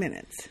 90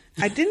 minutes.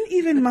 I didn't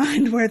even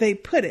mind where they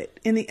put it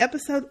in the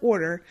episode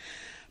order,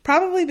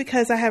 probably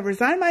because I have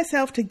resigned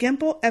myself to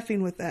Gimple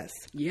effing with us.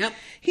 Yep.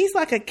 He's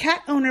like a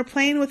cat owner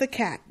playing with a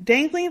cat,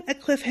 dangling a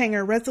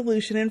cliffhanger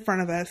resolution in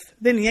front of us,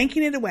 then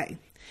yanking it away.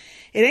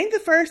 It ain't the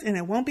first and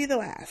it won't be the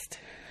last.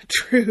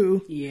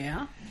 True.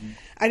 Yeah.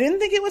 I didn't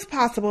think it was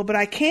possible, but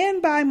I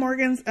can buy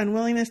Morgan's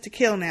unwillingness to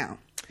kill now.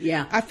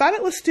 Yeah. I thought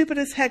it was stupid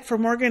as heck for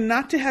Morgan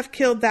not to have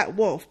killed that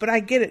wolf, but I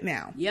get it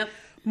now. Yep.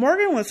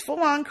 Morgan was full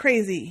on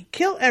crazy.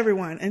 Kill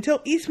everyone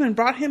until Eastman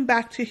brought him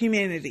back to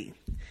humanity.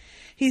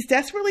 He's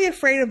desperately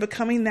afraid of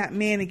becoming that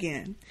man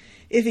again.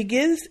 If he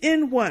gives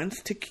in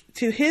once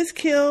to his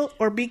kill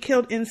or be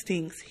killed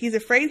instincts, he's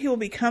afraid he will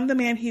become the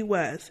man he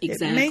was.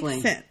 Exactly. It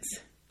makes sense.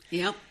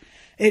 Yep.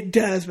 It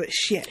does, but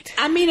shit.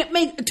 I mean, it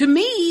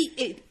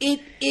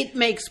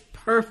makes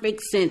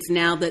perfect sense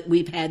now that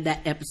we've had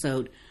that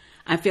episode.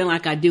 I feel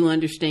like I do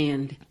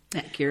understand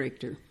that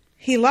character.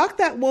 He locked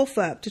that wolf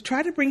up to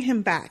try to bring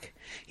him back.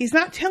 He's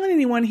not telling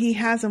anyone he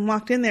has him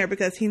locked in there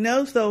because he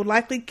knows they'll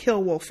likely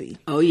kill Wolfie.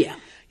 Oh, yeah.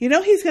 You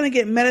know he's going to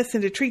get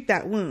medicine to treat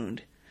that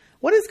wound.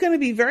 What is going to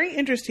be very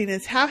interesting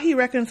is how he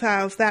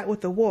reconciles that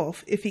with the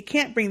wolf if he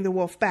can't bring the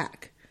wolf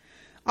back.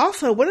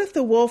 Also, what if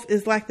the wolf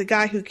is like the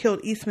guy who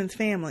killed Eastman's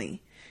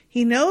family?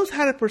 He knows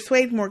how to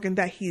persuade Morgan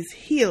that he's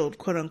healed,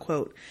 quote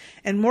unquote,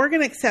 and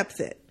Morgan accepts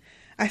it.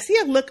 I see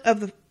a look at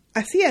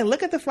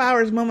the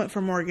flowers moment for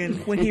Morgan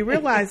when he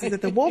realizes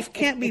that the wolf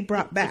can't be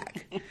brought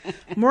back.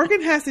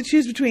 Morgan has to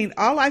choose between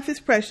all life is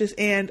precious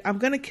and I'm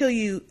going to kill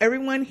you,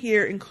 everyone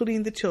here,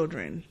 including the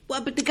children.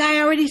 Well, but the guy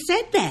already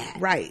said that.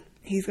 Right.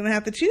 He's going to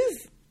have to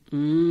choose.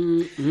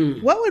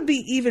 Mm-mm. What would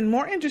be even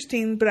more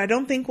interesting, but I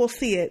don't think we'll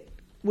see it,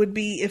 would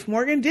be if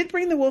Morgan did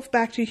bring the wolf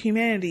back to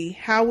humanity,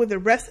 how would the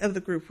rest of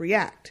the group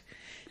react?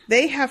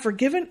 They have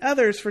forgiven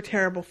others for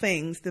terrible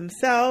things,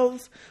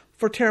 themselves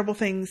for terrible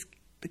things.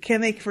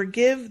 Can they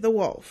forgive the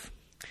wolf?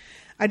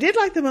 I did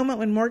like the moment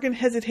when Morgan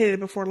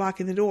hesitated before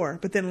locking the door,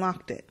 but then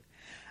locked it.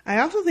 I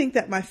also think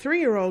that my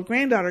 3-year-old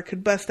granddaughter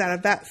could bust out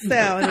of that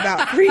cell in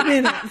about 3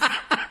 minutes.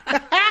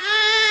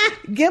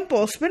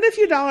 Gimple, spend a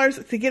few dollars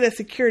to get a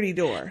security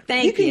door.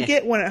 Thank you. You can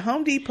get one at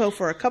Home Depot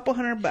for a couple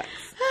 $100.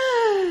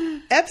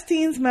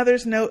 Epstein's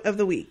mother's note of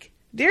the week.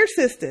 Dear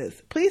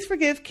sisters, please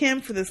forgive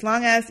Kim for this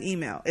long-ass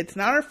email. It's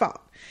not her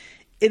fault.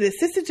 It is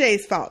Sister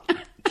J's fault.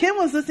 Kim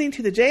was listening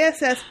to the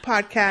JSS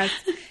podcast,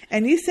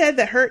 and you said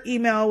that her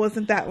email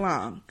wasn't that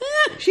long.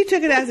 She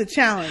took it as a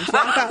challenge.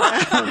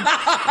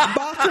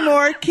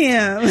 Baltimore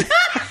Kim.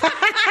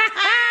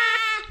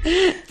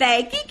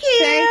 Thank you, Kim.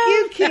 Thank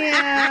you, Kim.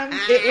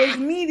 It was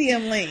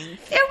medium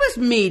length. It was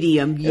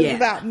medium, yeah. It was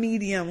about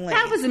medium length.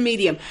 That was a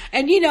medium.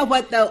 And you know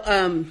what, though?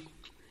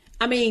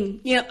 I mean,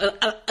 you know,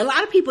 a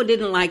lot of people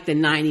didn't like the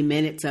 90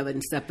 minutes of it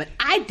and stuff, but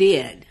I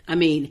did. I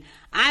mean,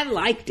 I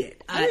liked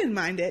it. I didn't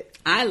mind it.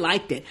 I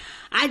liked it.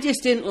 I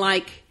just didn't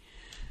like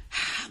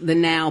the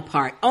now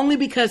part, only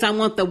because I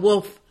want the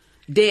wolf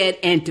dead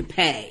and to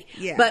pay.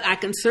 Yeah. But I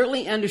can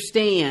certainly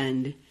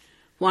understand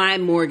why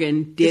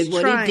Morgan did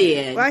what he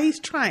did. Why he's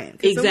trying.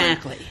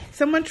 Exactly.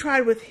 Someone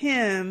tried with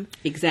him.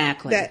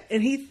 Exactly.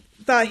 And he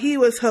thought he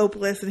was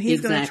hopeless, and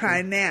he's going to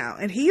try now.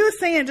 And he was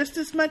saying just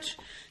as much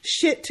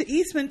shit to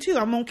Eastman, too.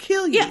 I'm going to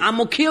kill you. Yeah, I'm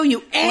going to kill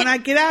you. When I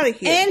get out of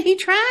here. And he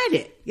tried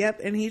it.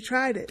 Yep, and he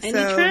tried it. And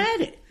he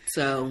tried it.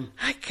 So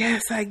I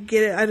guess I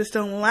get it. I just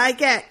don't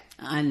like it.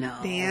 I know.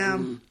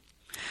 Damn.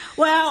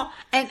 Well,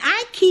 and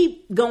I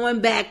keep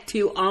going back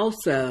to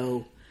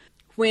also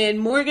when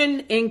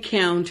Morgan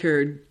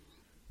encountered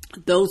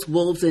those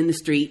wolves in the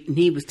street, and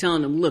he was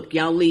telling them, look,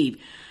 y'all leave.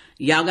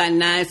 Y'all got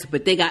knives,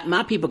 but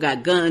my people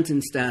got guns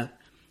and stuff.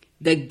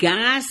 The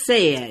guy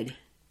said,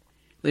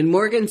 when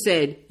Morgan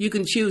said, you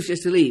can choose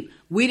just to leave.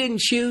 We didn't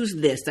choose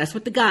this. That's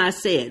what the guy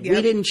said. Yep.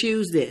 We didn't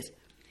choose this.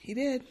 He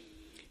did.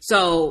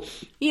 So,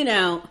 you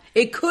know,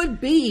 it could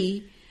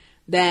be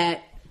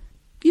that,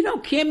 you know,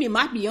 Kim, you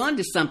might be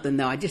onto something,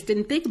 though. I just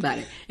didn't think about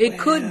it. It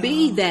could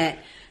be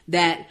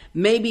that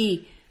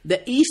maybe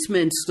the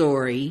Eastman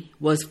story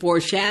was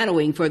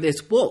foreshadowing for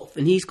this wolf,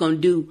 and he's going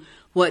to do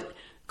what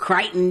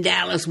Crichton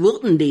Dallas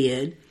Wilton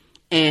did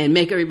and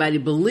make everybody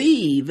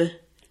believe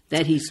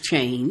that he's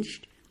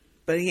changed.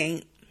 But he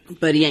ain't.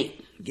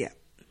 Yeah.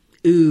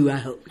 Ooh, I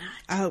hope not.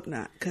 I hope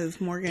not,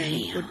 because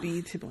Morgan would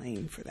be to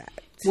blame for that.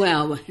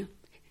 Well,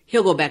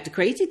 he'll go back to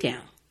Crazy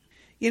Town.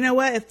 You know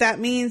what? If that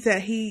means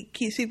that he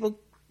keeps people,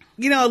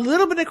 you know, a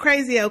little bit of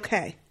crazy,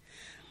 okay.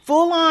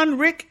 Full on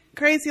Rick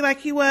crazy like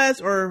he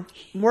was, or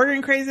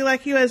Morgan crazy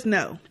like he was,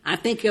 no. I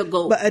think he'll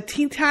go. But a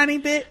tiny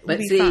bit would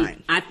be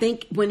fine. I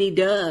think when he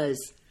does,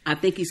 I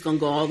think he's going to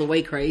go all the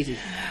way crazy.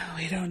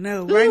 We don't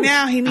know. Right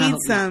now, he needs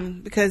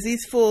some because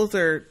these fools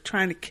are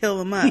trying to kill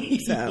him up.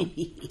 So,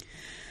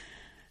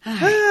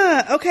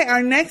 okay,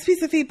 our next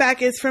piece of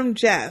feedback is from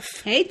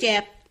Jeff. Hey,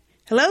 Jeff.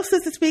 Hello,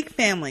 Sister Speak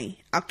family.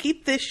 I'll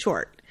keep this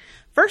short.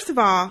 First of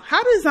all,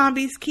 how do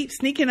zombies keep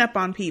sneaking up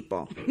on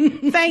people?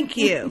 Thank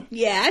you.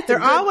 Yeah, that's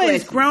They're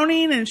always question.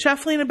 groaning and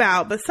shuffling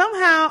about, but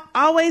somehow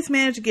always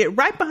manage to get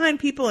right behind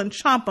people and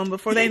chomp them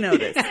before they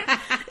notice.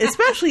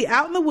 Especially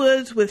out in the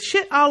woods with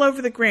shit all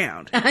over the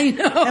ground. I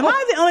know. Am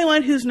I the only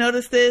one who's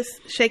noticed this?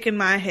 Shaking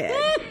my head.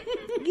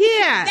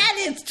 Yeah.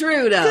 That is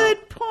true, though.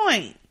 Good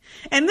point.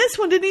 And this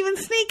one didn't even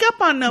sneak up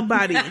on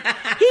nobody.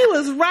 He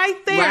was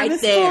right there. Right and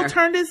this there. fool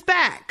turned his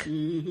back.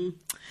 Mm-hmm.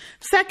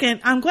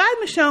 Second, I'm glad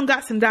Michonne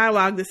got some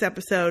dialogue this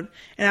episode,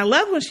 and I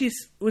love when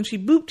she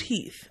booped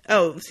Heath.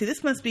 Oh, see,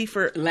 this must be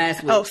for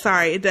last week. Oh,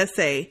 sorry, it does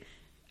say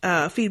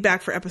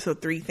feedback for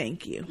episode 3.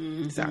 Thank you.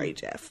 Mm-hmm. Sorry,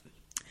 Jeff.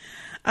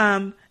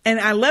 And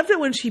I loved it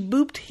when she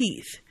booped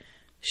Heath.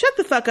 Shut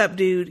the fuck up,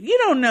 dude. You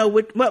don't know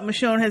what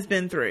Michonne has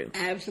been through.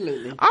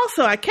 Absolutely.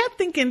 Also, I kept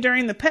thinking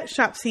during the pet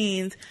shop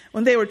scenes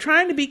when they were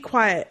trying to be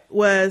quiet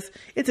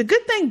it's a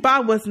good thing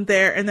Bob wasn't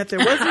there and that there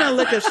wasn't a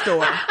liquor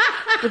store.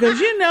 Because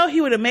he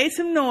would have made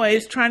some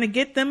noise trying to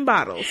get them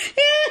bottles.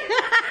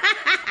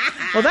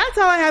 Well, that's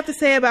all I have to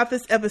say about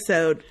this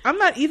episode. I'm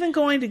not even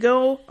going to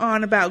go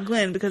on about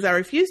Glenn because I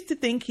refuse to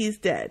think he's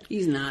dead.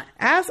 He's not.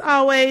 As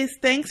always,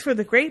 thanks for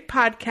the great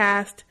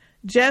podcast,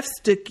 Jeff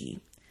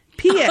Stuckey.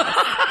 P.S.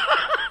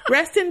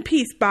 Rest in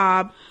peace,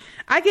 Bob.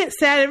 I get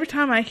sad every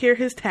time I hear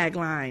his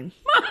tagline.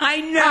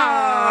 I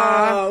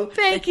know.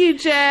 Thank you,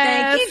 Jeff.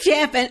 Thank you,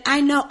 Jeff. And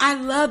I know I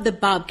love the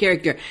Bob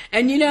character.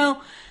 And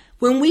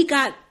when we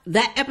got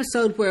that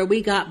episode where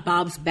we got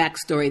Bob's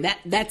backstory,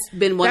 that's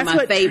been one of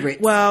my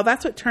favorites. Well,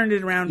 that's what turned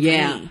it around for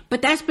me.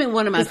 But that's been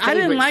one of my favorites. I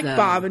didn't like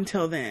Bob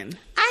until then.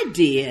 I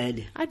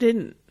did. I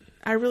didn't.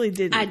 I really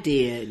didn't. I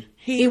did.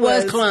 He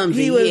was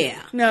clumsy,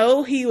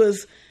 No, he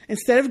was...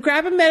 Instead of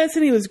grabbing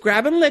medicine, he was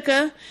grabbing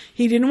liquor.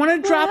 He didn't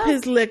want to drop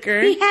his liquor.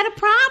 He had a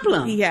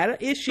problem. He had an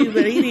issue,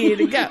 but he needed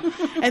to go.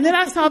 And then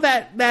I saw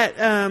that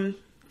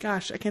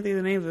gosh, I can't think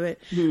of the name of it,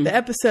 the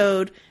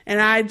episode, and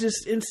I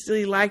just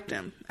instantly liked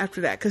him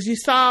after that. Because you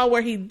saw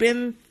where he'd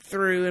been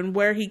through and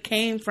where he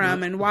came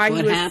from and why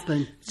he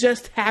was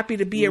just happy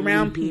to be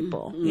around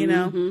people,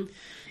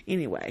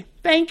 Anyway,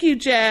 thank you,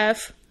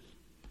 Jeff.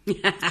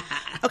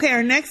 Okay,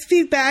 our next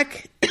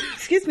feedback,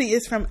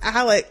 is from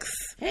Alex.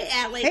 Hey,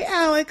 Alex. Hey,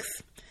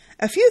 Alex.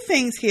 A few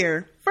things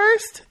here.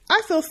 First,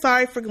 I feel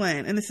sorry for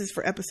Glenn, and this is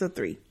for episode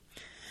 3.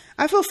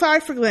 I feel sorry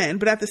for Glenn,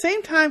 but at the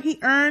same time, he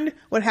earned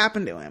what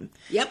happened to him.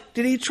 Yep.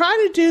 Did he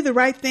try to do the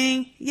right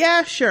thing?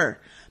 Yeah, sure.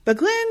 But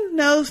Glenn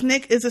knows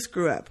Nick is a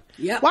screw-up.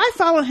 Yep. Why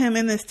follow him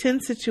in this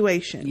tense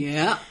situation?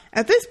 Yeah.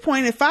 At this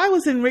point, if I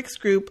was in Rick's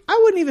group, I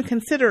wouldn't even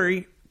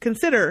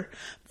consider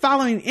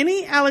following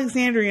any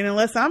Alexandrian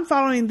unless I'm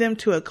following them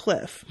to a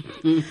cliff.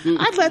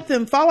 I'd let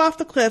them fall off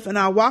the cliff and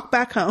I'll walk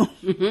back home.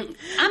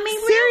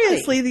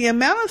 Seriously, the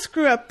amount of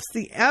screw-ups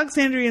the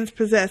Alexandrians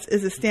possess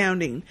is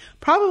astounding,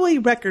 probably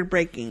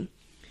record-breaking.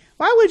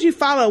 Why would you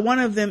follow one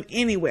of them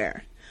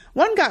anywhere?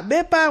 One got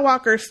bit by a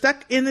walker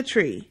stuck in the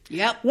tree.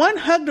 Yep. One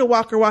hugged a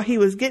walker while he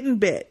was getting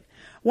bit.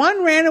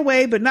 One ran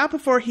away, but not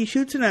before he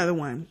shoots another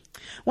one.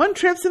 One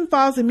trips and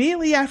falls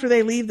immediately after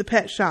they leave the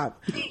pet shop.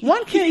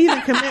 One can't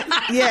even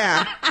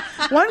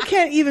one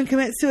can't even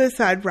commit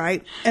suicide,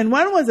 right? And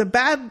one was a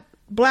bad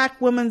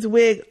black woman's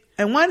wig,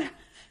 and one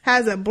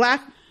has a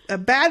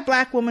bad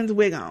black woman's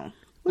wig on.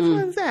 Which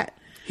one's that?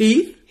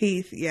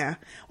 Heath, yeah.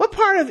 What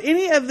part of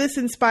any of this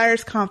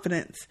inspires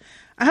confidence?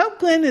 I hope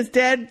Glenn is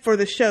dead for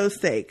the show's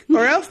sake,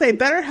 or else they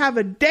better have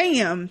a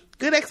damn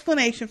good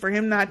explanation for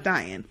him not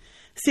dying.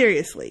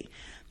 Seriously.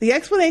 The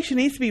explanation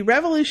needs to be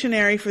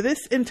revolutionary for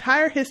this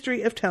entire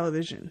history of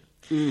television.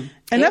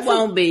 It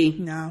won't be.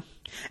 No.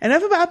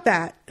 Enough about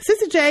that.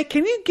 Sister J,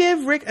 can you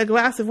give Rick a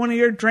glass of one of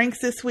your drinks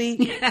this week?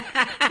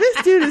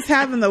 This dude is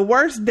having the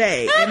worst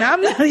day, and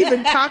I'm not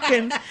even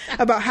talking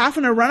about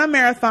having to run a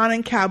marathon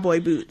in cowboy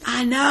boots.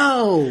 I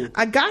know.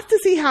 I got to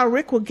see how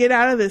Rick will get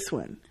out of this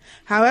one.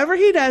 However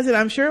he does it,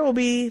 I'm sure it will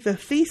be the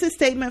thesis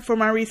statement for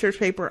my research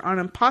paper on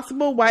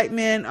impossible white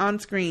men on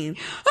screen.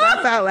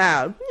 Laugh out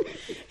loud.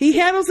 He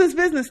handles his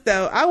business,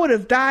 though. I would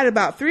have died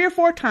about 3 or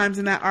 4 times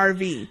in that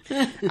RV.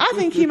 I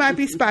think he might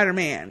be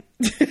Spider-Man.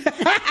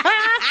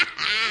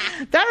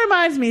 That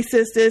reminds me,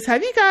 sisters,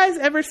 have you guys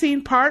ever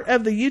seen part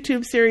of the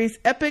YouTube series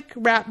Epic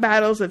Rap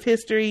Battles of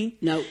History?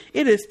 No.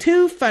 It is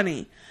too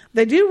funny.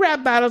 They do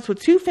rap battles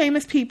with 2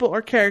 famous people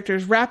or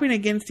characters rapping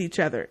against each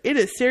other. It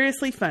is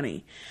seriously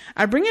funny.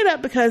 I bring it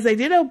up because they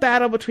did a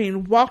battle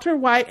between Walter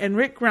White and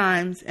Rick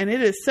Grimes, and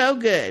it is so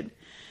good.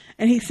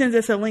 And he sends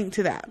us a link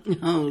to that.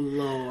 Oh,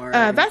 Lord.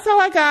 That's all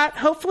I got.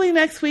 Hopefully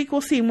next week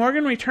we'll see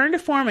Morgan return to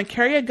form and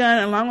carry a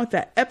gun along with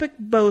that epic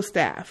bow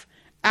staff.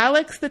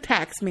 Alex the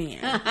Tax Man.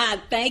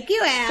 Thank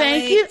you, Alex.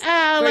 Thank you,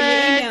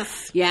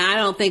 Alex. Yeah, I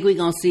don't think we're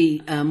going to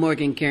see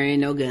Morgan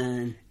carrying no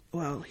gun.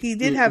 Well, he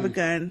did have a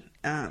gun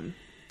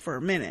for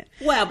a minute.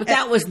 Well, but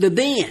that was the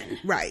then.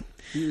 Right.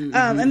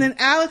 And then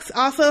Alex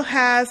also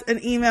has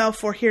an email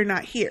for Here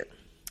Not Here.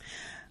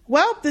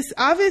 Well, this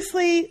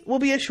obviously will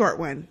be a short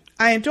one.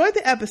 I enjoyed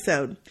the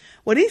episode.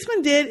 What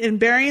Eastman did in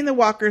burying the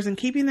walkers and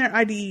keeping their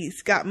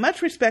IDs got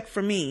much respect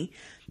from me.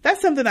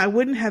 That's something I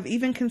wouldn't have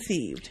even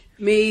conceived.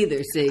 Me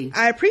either, see.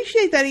 I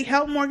appreciate that he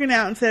helped Morgan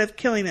out instead of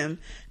killing him,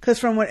 because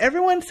from what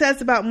everyone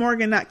says about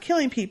Morgan not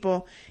killing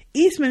people,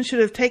 Eastman should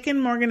have taken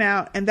Morgan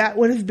out, and that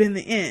would have been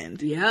the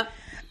end. Yep.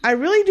 I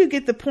really do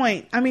get the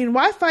point. I mean,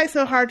 why fight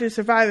so hard to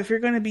survive if you're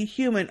going to be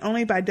human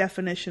only by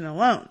definition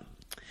alone?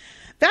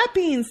 That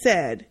being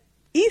said,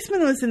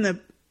 Eastman was in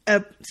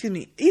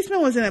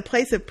a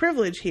place of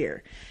privilege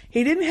here.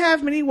 He didn't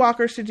have many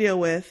walkers to deal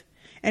with,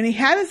 and he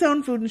had his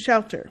own food and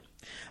shelter.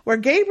 Where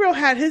Gabriel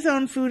had his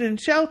own food and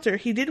shelter,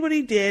 he did what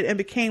he did and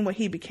became what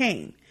he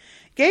became.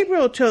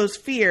 Gabriel chose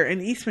fear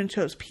and Eastman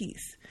chose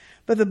peace.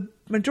 But the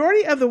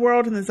majority of the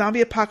world in the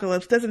zombie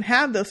apocalypse doesn't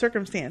have those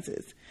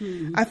circumstances.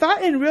 Mm-hmm. I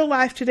thought in real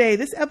life today,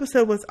 this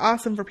episode was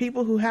awesome for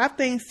people who have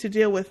things to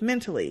deal with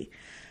mentally.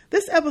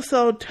 This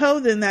episode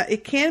told them that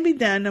it can be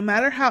done no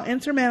matter how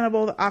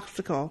insurmountable the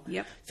obstacle.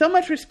 Yep. So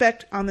much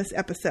respect on this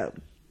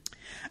episode.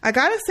 I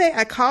gotta say,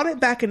 I called it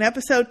back in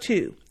episode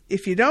 2.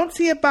 If you don't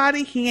see a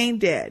body, he ain't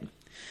dead.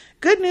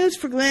 Good news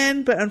for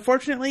Glenn, but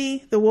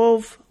unfortunately, the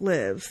wolf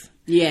lives.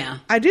 Yeah.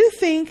 I do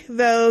think,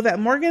 though, that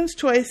Morgan's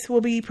choice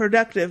will be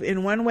productive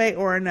in one way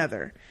or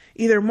another.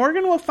 Either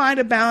Morgan will find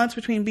a balance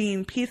between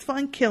being peaceful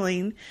and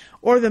killing,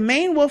 or the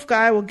main wolf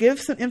guy will give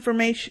some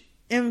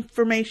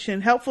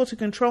information helpful to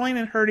controlling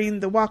and hurting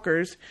the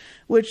walkers,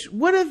 which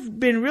would have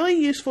been really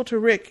useful to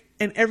Rick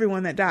and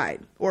everyone that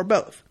died, or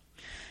both.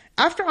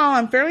 After all,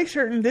 I'm fairly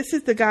certain this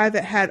is the guy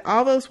that had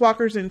all those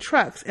walkers in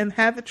trucks and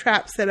had the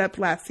trap set up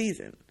last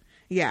season.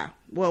 Yeah,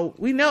 well,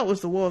 we know it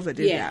was the wolves that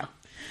did that.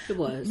 It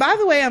was. By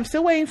the way, I'm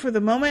still waiting for the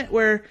moment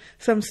where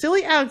some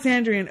silly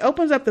Alexandrian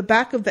opens up the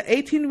back of the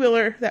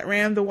 18-wheeler that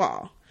rammed the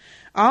wall.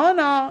 All in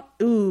all,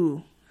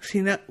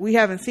 we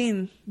haven't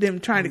seen them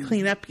trying to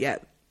clean up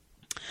yet.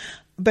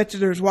 Bet you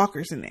there's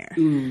walkers in there.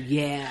 Ooh,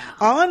 yeah.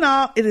 All in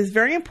all, it is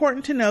very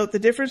important to note the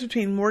difference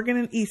between Morgan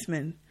and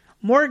Eastman.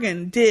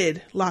 Morgan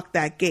did lock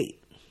that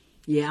gate.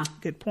 Yeah.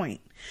 Good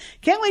point.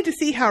 Can't wait to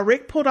see how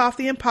Rick pulled off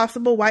the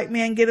impossible white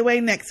man getaway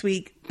next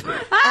week.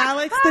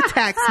 Alex the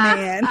tax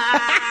man.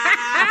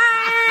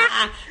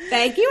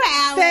 Thank you,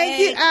 Alex. Thank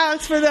you,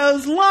 Alex, for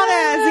those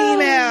long-ass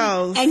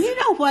emails. And you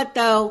know what,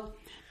 though?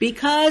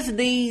 Because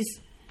these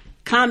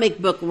comic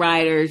book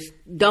writers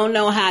don't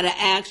know how to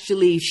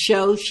actually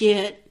show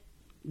shit,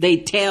 they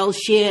tell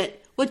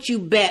shit, what you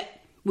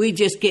bet we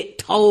just get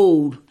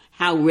told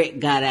how Rick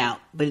got out,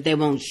 but they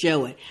won't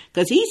show it.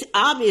 Because he's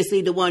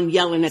obviously the one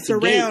yelling at the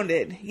gate.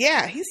 Surrounded.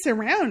 Yeah, he's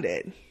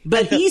surrounded.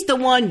 But he's the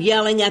one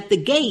yelling at the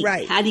gate.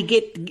 Right. How'd he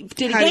get to the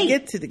gate? How to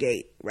get to the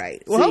gate,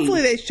 right. Well,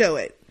 hopefully they show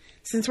it.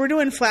 Since we're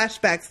doing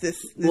flashbacks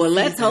this well,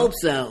 let's season, hope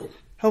so.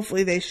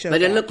 Hopefully they show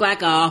But that. it looked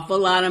like an awful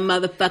lot of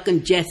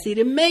motherfucking Jesse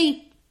to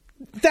me.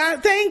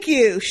 Thank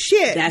you.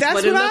 Shit. That's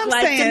what I'm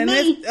like saying. To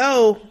me.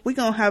 We're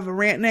going to have a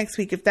rant next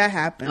week if that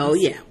happens. Oh,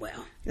 yeah,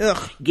 well.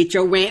 Ugh. Get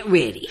your rant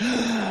ready.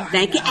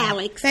 Thank you,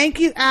 Alex. Thank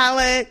you,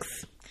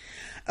 Alex.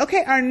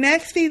 Okay, our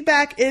next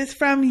feedback is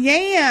from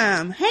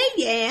Yam. Hey,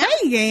 Yam.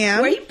 Hey,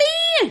 Yam. Where you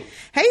been?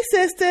 Hey,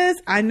 sisters.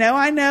 I know.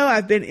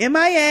 I've been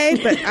MIA,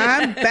 but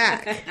I'm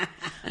back.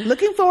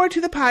 Looking forward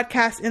to the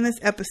podcast in this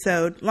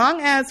episode. Long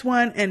as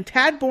one and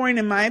tad boring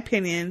in my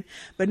opinion,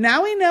 but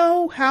now we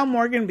know how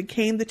Morgan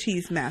became the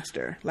cheese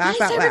master. Laugh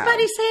out loud.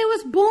 Everybody say it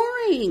was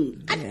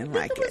boring. I didn't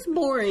like it. It was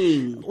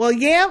boring. Well,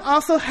 Yam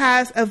also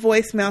has a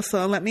voicemail,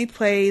 so let me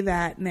play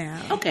that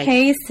now. Okay.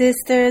 Hey,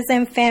 sisters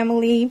and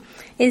family.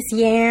 It's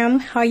Yam.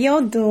 How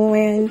y'all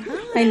doing?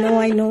 Hi.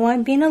 I know.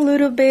 I've been a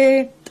little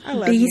bit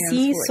busy,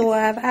 Yam's so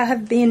I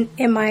have been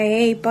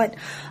MIA, but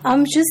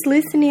I'm just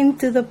listening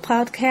to the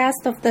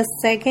podcast of the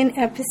second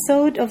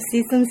episode of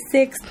season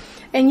 6,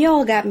 and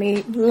y'all got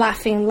me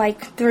laughing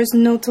like there's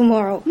no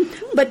tomorrow.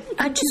 But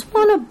I just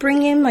want to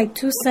bring in my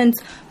 2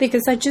 cents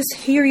because I just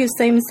hear you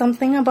saying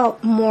something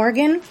about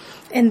Morgan,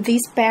 and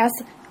this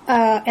past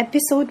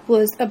episode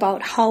was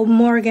about how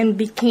Morgan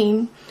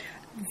became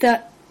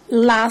the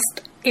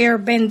last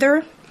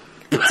airbender.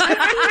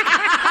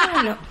 I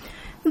don't know.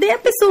 The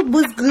episode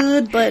was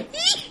good, but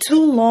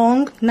too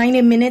long.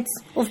 90 minutes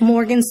of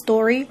Morgan's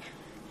story.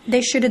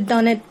 They should have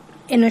done it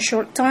in a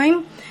short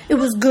time. It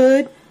was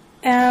good,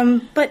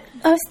 but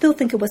I still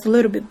think it was a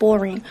little bit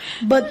boring.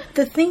 But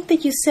the thing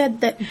that you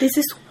said that this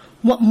is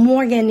what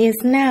Morgan is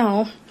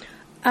now,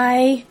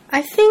 I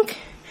think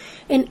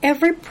in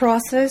every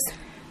process,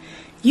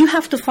 you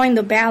have to find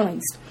the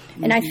balance.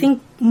 And I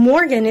think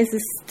Morgan is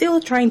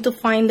still trying to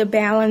find the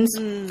balance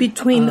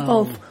between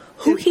of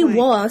who he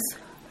was,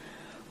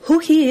 who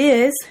he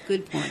is,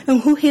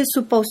 and who he's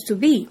supposed to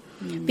be.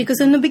 Because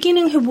in the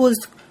beginning, he was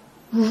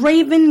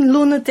raving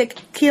lunatic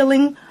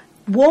killing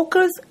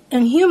walkers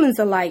and humans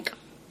alike.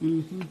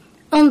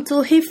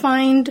 Until he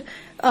find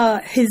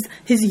his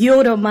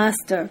Yoda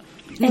master.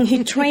 And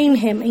he trained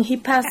him and he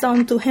passed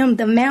on to him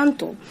the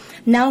mantle.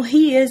 Now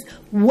he is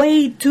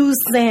way too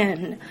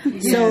zen.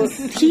 So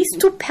he's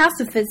too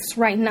pacifist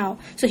right now.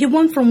 So he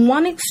went from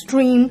one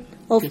extreme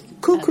of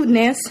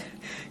cuckoo-ness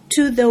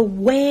to the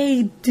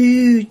way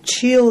dude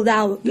chilled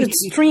out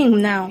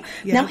extreme now.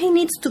 Now he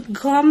needs to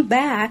come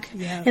back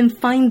and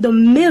find the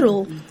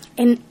middle.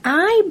 And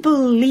I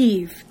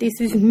believe, this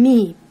is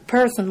me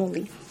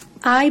personally,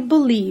 I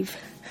believe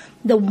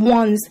the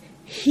ones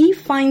he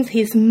finds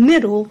his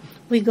middle,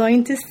 we're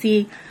going to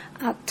see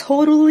a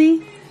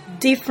totally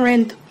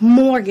different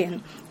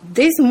Morgan.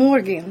 This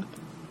Morgan,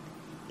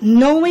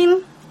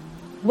 knowing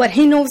what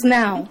he knows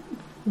now,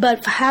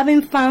 but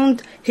having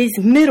found his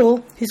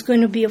middle, he's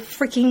going to be a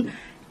freaking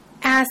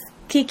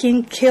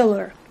ass-kicking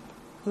killer.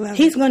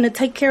 He's going to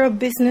take care of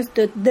business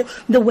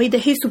the way that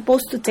he's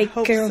supposed to take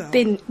care of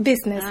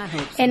business.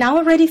 And I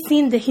already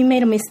seen that he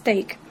made a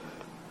mistake.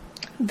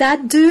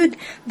 That dude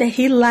that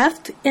he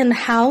left in the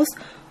house,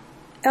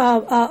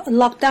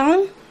 locked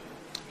down,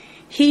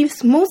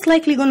 he's most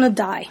likely going to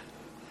die.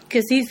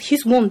 Because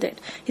he's wounded.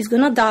 He's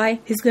going to die.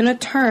 He's going to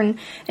turn.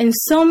 And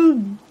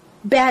some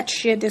bad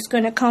shit is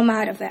going to come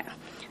out of that.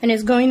 And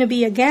it's going to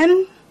be,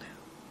 again,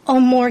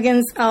 on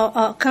Morgan's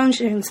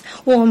conscience.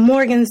 Or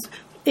Morgan's...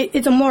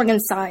 It's a Morgan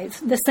side.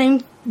 The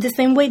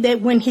same way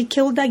that when he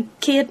killed that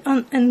kid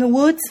in the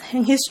woods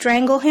and he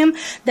strangled him,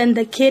 then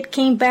the kid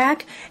came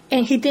back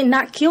and he did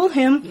not kill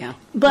him,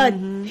 but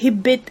he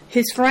bit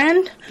his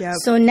friend. Yep.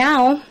 So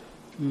now,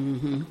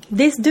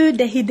 this dude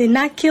that he did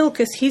not kill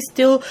because he's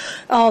still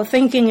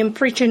thinking and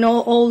preaching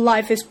all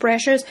life is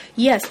precious.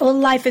 Yes, all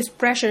life is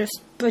precious,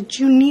 but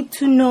you need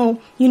to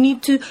know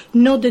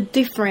the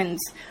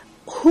difference.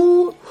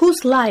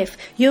 Whose life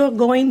you're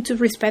going to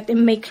respect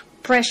and make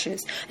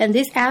precious. And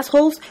these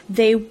assholes,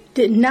 they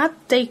did not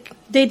think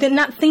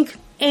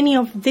any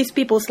of these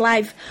people's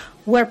life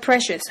were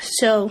precious.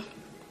 So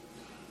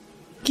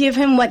give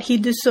him what he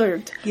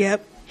deserved.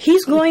 Yep.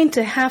 He's going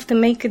to have to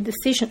make a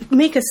decision,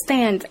 make a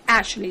stand,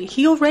 actually.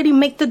 He already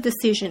made the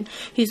decision.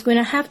 He's going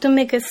to have to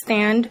make a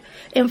stand.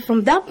 And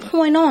from that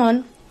point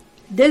on,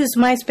 this is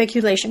my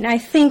speculation. I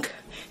think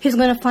he's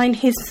going to find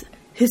his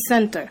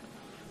center.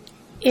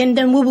 And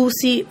then we will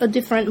see a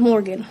different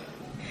Morgan.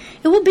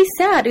 It would be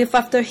sad if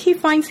after he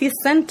finds his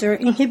center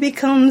and he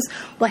becomes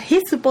what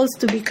he's supposed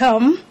to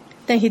become,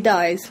 then he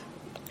dies.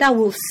 That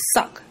will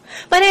suck.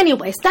 But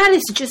anyways, that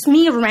is just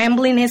me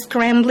rambling and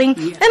scrambling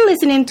and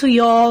listening to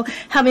y'all,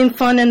 having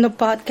fun in the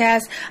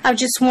podcast. I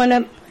just want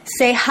to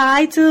say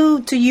hi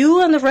to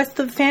you and the rest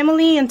of the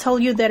family and tell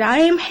you that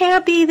I am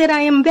happy that I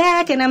am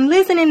back and I'm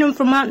listening, and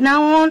from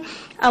now on,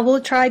 I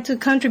will try to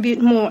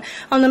contribute more.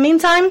 In the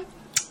meantime,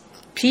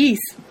 peace.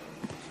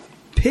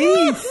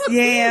 Peace,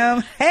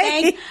 Yam.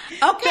 Hey.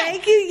 Okay.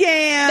 Thank you,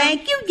 Yam.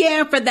 Thank you,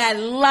 Yam, for that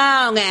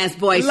long-ass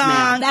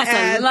voicemail.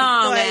 That's a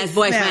long-ass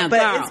voicemail, but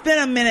girl. It's been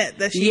a minute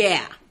that she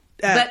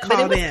but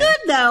it was in. good,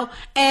 though.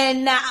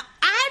 And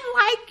I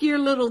like your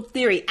little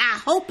theory. I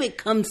hope it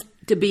comes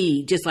to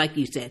be just like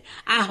you said.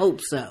 I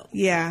hope so.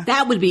 Yeah.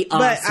 That would be awesome.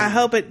 But I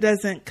hope it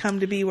doesn't come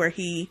to be where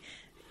he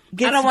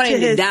gets I don't want to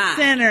him to his die.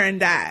 center and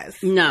dies.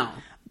 No.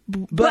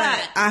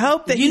 But I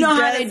hope that you know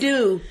how does. they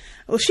do.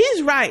 Well,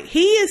 she's right.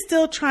 He is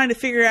still trying to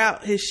figure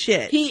out his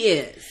shit. He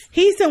is.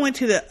 He still went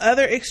to the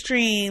other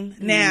extreme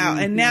now,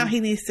 and now he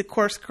needs to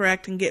course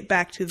correct and get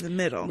back to the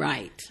middle.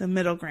 Right. The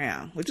middle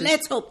ground. Which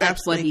Let's is hope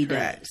that's what he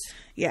correct. does.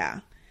 Yeah.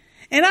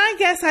 And I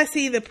guess I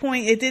see the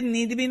point. It didn't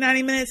need to be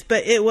 90 minutes,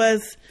 but it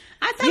was,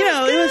 it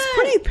was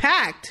pretty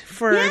packed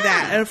for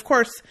that. And of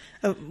course,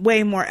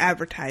 way more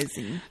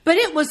advertising. But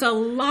it was a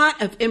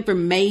lot of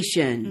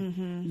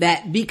information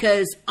that,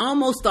 because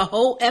almost the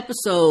whole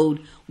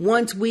episode,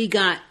 once we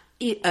got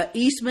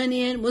Eastman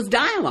in, was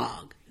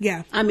dialogue.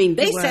 Yeah. I mean,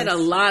 they said a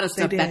lot of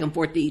stuff back and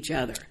forth to each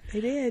other.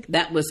 They did.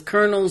 That was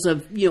kernels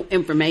of,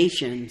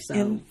 information.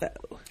 So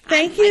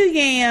Thank you,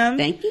 Yam.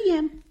 Thank you,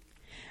 Yam.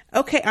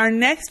 Okay, our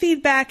next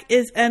feedback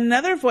is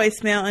another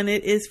voicemail, and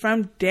it is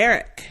from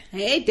Derek.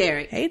 Hey,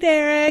 Derek. Hey,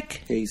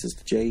 Derek. Hey,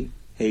 Sister J.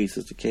 Hey,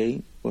 Sister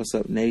K. What's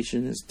up,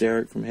 nation? It's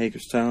Derek from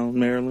Hagerstown,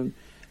 Maryland,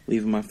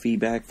 leaving my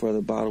feedback for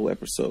the bottle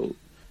episode.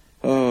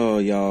 Oh,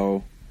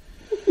 y'all.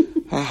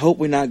 I hope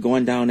we're not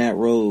going down that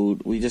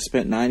road. We just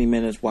spent 90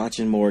 minutes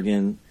watching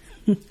Morgan.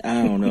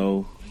 I don't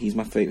know. He's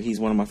my favorite. He's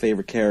one of my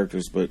favorite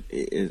characters, but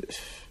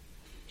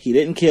he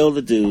didn't kill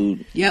the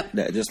dude. Yep.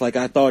 Just like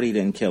I thought he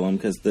didn't kill him,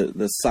 because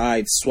the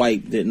side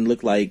swipe didn't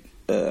look like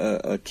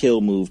a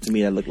kill move to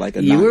me. That looked like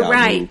a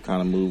knockout move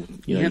kind of move.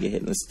 You know, you get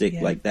hit in the stick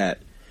like that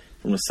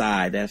from the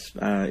side. That's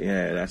not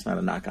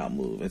a knockout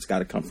move. It's got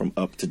to come from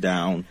up to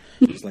down,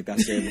 just like I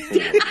said before.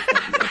 It's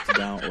got to be up to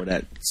down, or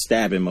that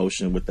stabbing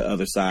motion with the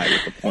other side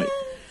with the point.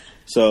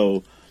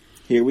 So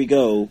here we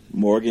go.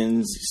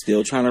 Morgan's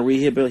still trying to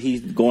rehabilitate.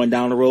 He's going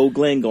down the road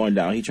Glenn going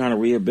down. He's trying to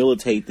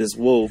rehabilitate this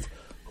wolf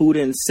who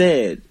then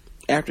said,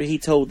 after he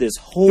told this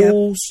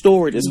whole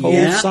story, this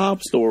whole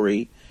sob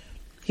story,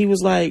 he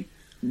was like,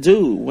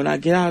 dude, when I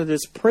get out of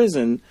this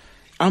prison,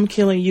 I'm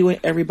killing you and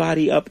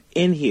everybody up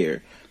in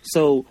here.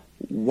 So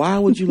why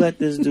would you let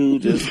this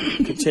dude just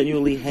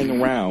continually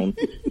hang around?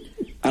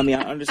 I mean,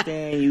 I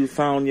understand you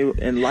found your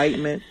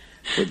enlightenment,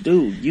 but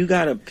dude, you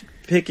got to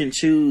pick and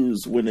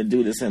choose when to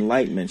do this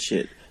enlightenment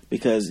shit,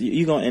 because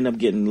you're going to end up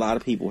getting a lot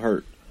of people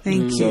hurt.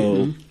 Thank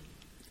you.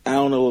 I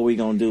don't know what we're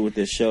going to do with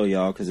this show,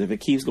 y'all, because if it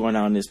keeps going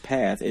down this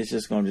path, it's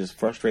just going to just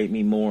frustrate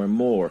me more and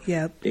more.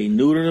 Yep. They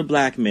neuter the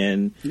black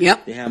men.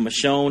 Yep. They have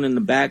Michonne in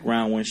the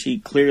background when she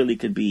clearly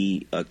could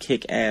be a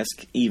kick-ass,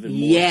 even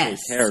more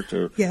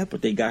character. Yep.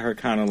 But they got her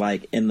kind of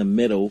like in the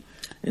middle,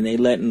 and they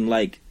letting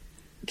like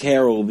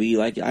Carol be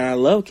like, I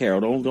love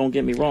Carol, don't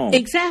get me wrong.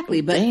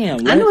 Exactly, but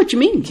damn, I know what you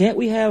mean. Can't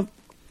we have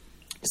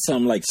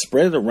some like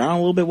spread it around a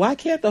little bit? Why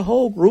can't the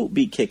whole group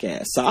be kick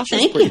ass?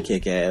 Sasha's pretty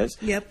kick ass.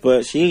 Yep.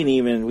 But she ain't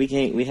even we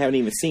haven't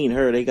even seen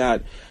her. They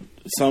got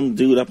some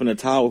dude up in a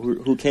tower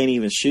who can't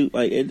even shoot.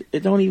 Like,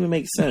 it don't even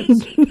make sense.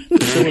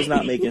 The show is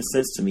not making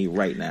sense to me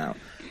right now.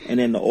 And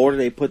in the order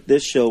they put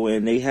this show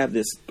in, they have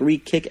this 3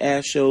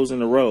 kick-ass shows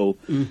in a row,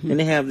 and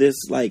they have this,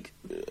 like,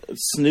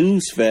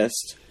 snooze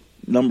fest.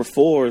 Number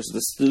 4 is the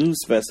snooze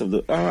fest of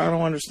the... I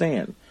don't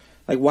understand.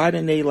 Like, why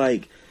didn't they,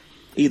 like,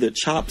 either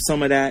chop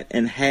some of that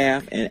in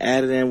half and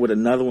add it in with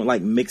another one,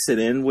 like mix it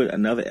in with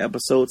another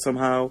episode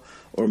somehow,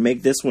 or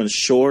make this one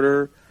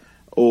shorter,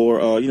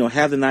 or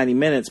have the 90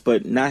 minutes,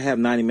 but not have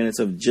 90 minutes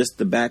of just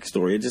the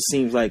backstory. It just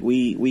seems like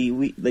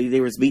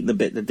they was beating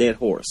the dead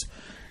horse,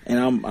 and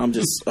I'm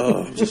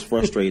just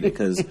frustrated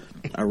because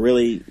I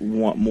really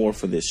want more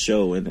for this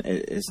show, and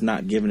it's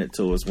not giving it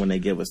to us when they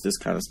give us this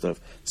kind of stuff,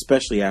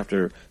 especially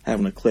after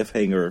having a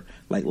cliffhanger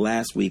like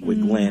last week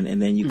with Glenn, and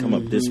then you come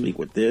up this week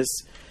with this.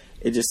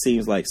 It just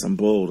seems like some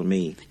bull to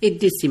me. It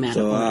did seem out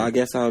of order. So I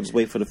guess I'll just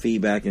wait for the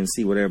feedback and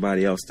see what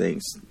everybody else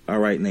thinks. All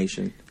right,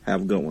 Nation.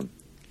 Have a good one.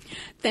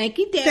 Thank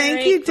you, Derek.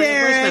 Thank you,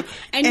 Derek.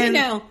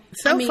 And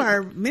so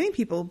far, many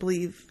people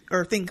believe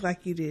or think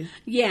like you do.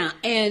 Yeah,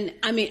 and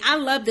I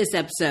love this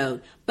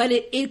episode, but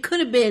it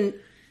could have been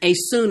a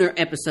sooner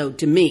episode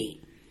to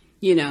me,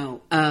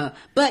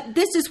 but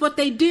this is what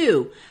they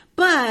do.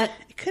 But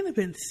it could have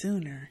been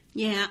sooner.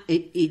 Yeah,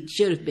 it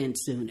should have been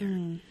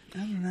sooner. I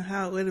don't know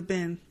how it would have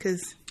been,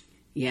 because...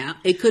 Yeah,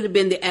 it could have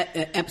been the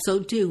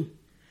episode 2.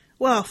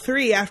 Well,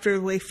 3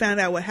 after we found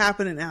out what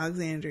happened in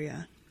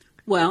Alexandria.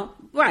 Well,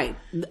 right.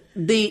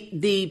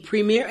 The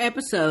premiere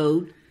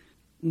episode,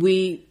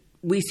 we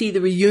see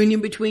the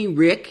reunion between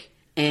Rick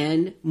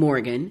and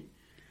Morgan.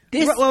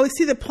 Well, we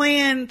see the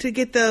plan to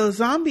get those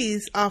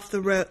zombies off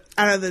the road,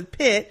 out of the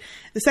pit.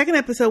 The second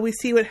episode, we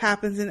see what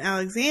happens in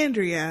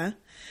Alexandria.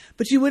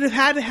 But you would have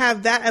had to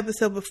have that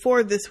episode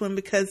before this one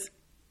because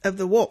of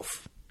the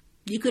wolf.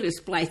 You could have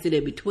spliced it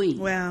in between.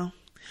 Well,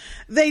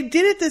 they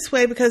did it this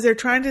way because they're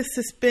trying to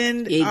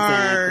suspend what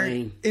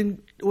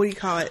do you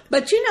call it?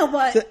 But you know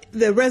what?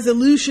 The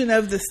resolution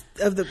of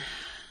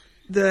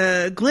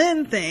the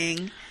Glenn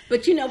thing.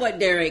 But you know what,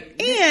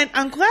 Derek? And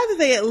I'm glad that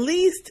they at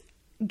least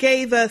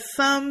gave us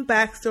some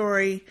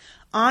backstory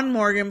on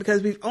Morgan,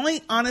 because we've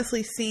only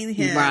honestly seen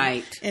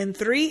him in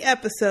 3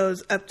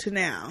 episodes up to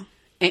now.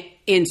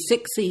 In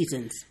 6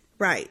 seasons.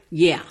 Right.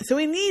 Yeah. So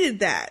we needed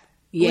that.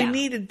 Yeah. We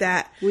needed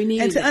that.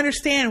 And to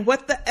understand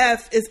what the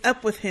F is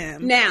up with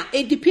him. Now,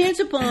 it depends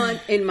upon,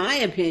 in my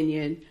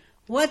opinion,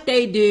 what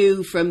they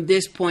do from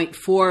this point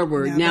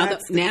forward. Now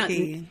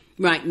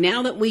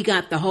that we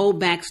got the whole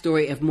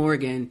backstory of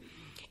Morgan,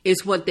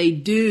 is what they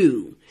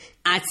do.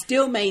 I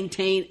still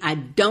maintain I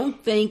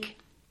don't think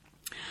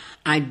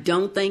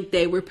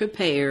they were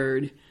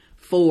prepared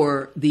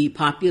for the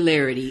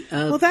popularity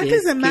of Well, that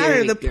doesn't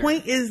matter. character. The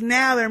point is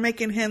now they're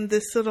making him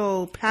this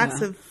little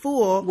passive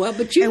fool. Well,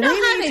 but you know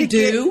how they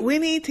do. We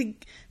need to,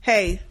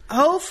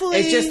 hopefully...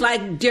 It's just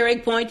like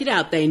Derek pointed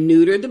out. They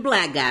neutered the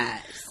black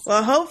guys.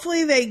 Well,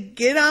 hopefully they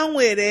get on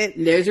with it.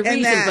 There's a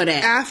reason for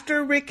that.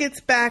 After Rick gets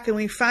back and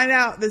we find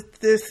out that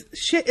this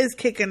shit is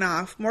kicking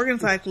off,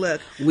 Morgan's like, look,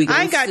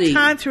 I ain't got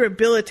time to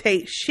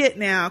rehabilitate shit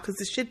now because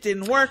the shit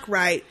didn't work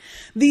right.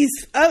 This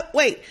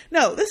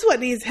is what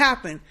needs to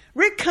happen.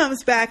 Rick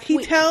comes back. He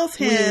tells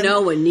him, we know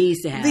what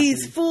needs to happen.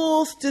 These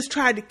fools just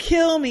tried to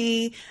kill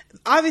me.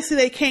 Obviously,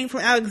 they came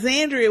from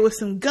Alexandria with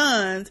some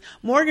guns.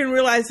 Morgan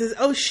realizes,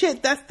 oh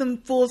shit, that's the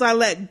fools I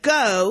let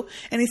go.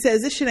 And he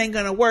says, this shit ain't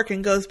going to work,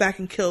 and goes back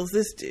and kills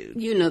this dude.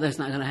 You know that's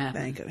not going to happen.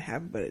 That ain't going to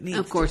happen, but it needs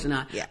Of course to.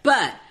 not. Yeah.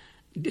 But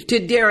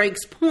to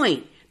Derek's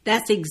point,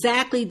 that's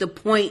exactly the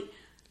point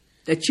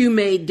that you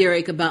made,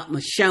 Derek, about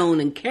Michonne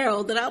and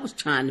Carol that I was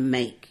trying to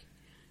make.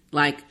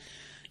 Like,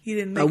 you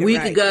didn't make a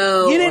week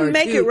ago. You didn't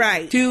make it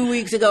right. 2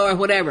 weeks ago or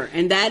whatever.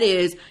 And that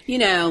is,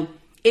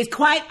 it's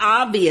quite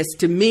obvious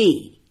to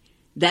me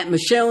that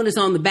Michonne is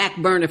on the back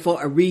burner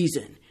for a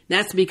reason.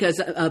 That's because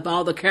of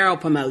all the Carol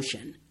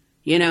promotion,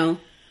 and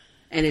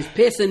it's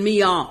pissing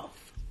me off.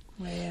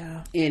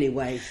 Well,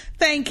 anyway.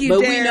 Thank you,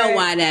 But Derek. we know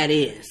why that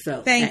is.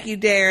 So Thank you,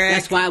 Derek.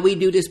 That's why we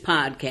do this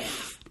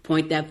podcast.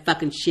 Point that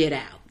fucking shit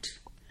out.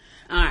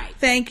 All right.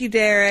 Thank you,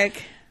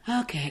 Derek.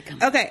 Okay, come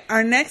on. Okay,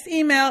 our next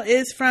email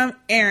is from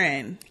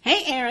Aaron.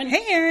 Hey, Aaron.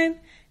 Hey, Aaron.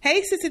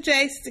 Hey, Sister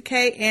J, Sister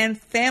K, and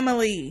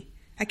family.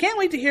 I can't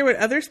wait to hear what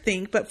others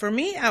think, but for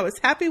me, I was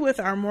happy with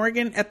our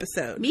Morgan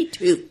episode. Me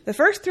too. The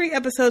first 3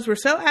 episodes were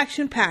so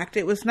action-packed,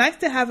 it was nice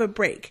to have a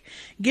break.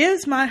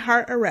 Gives my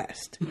heart a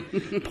rest.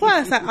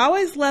 Plus, I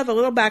always love a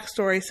little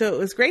backstory, so it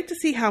was great to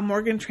see how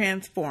Morgan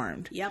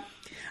transformed. Yep.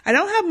 I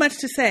don't have much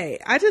to say.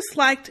 I just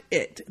liked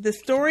it. The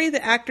story,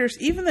 the actors,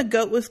 even the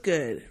goat was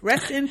good.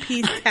 Rest in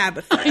peace,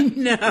 Tabitha. I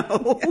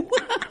know.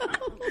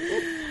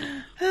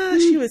 Oh,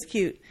 she was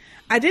cute.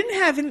 I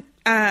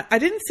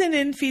didn't send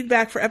in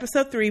feedback for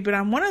episode 3, but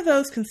I'm one of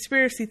those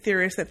conspiracy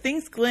theorists that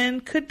thinks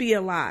Glenn could be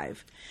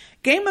alive.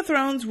 Game of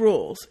Thrones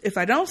rules. If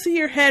I don't see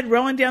your head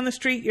rolling down the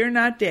street, you're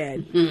not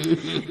dead.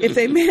 If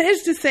they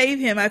manage to save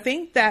him, I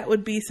think that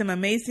would be some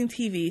amazing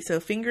TV,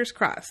 so fingers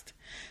crossed.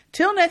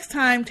 Till next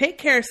time, take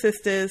care,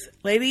 sisters.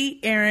 Lady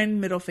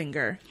Aaron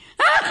Middlefinger.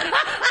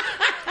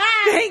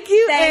 Thank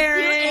you,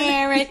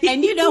 Aaron.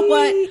 And you know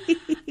what?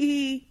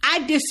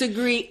 I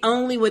disagree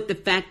only with the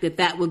fact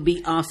that would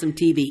be awesome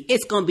TV.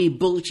 It's going to be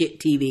bullshit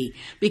TV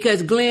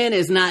because Glenn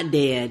is not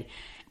dead.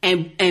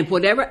 And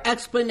whatever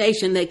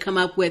explanation they come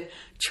up with,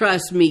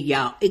 trust me,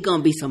 y'all, it's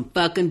going to be some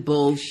fucking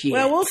bullshit.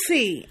 Well, we'll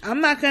see.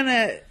 I'm not going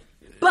to...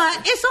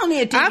 But it's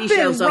only a TV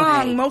show. I've been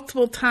wrong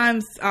multiple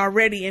times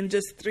already in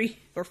just 3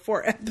 or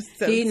 4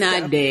 episodes. He's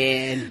not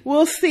dead.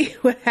 We'll see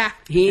what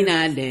happens. He's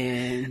not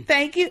dead.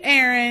 Thank you,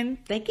 Aaron.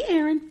 Thank you,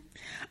 Aaron.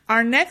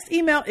 Our next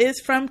email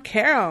is from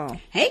Carol.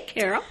 Hey,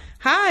 Carol.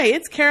 Hi,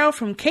 it's Carol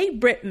from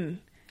Cape Breton.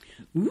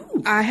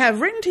 Ooh. I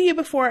have written to you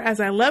before as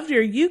I loved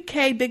your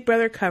UK Big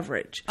Brother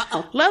coverage.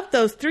 Uh-oh. Loved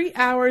those 3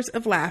 hours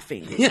of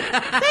laughing.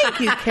 Thank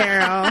you,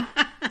 Carol.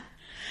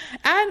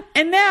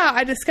 And now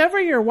I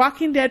discover your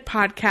Walking Dead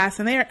podcast,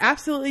 and they are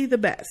absolutely the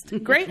best.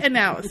 Great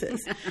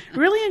analysis.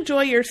 Really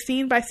enjoy your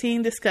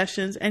scene-by-scene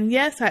discussions, and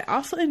yes, I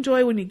also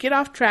enjoy when you get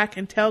off track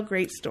and tell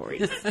great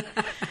stories.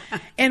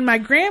 And my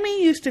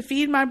Grammy used to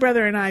feed my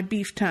brother and I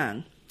beef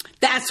tongue.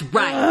 That's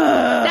right.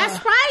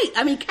 That's right.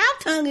 I mean, cow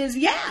tongue is,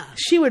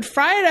 She would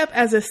fry it up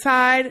as a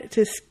side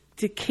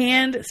to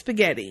canned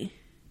spaghetti.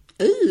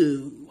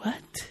 Ooh.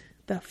 What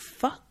the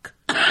fuck?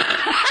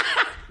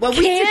 Well,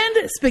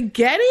 canned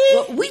spaghetti?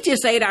 Well, we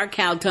just ate our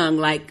cow tongue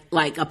like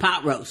a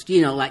pot roast,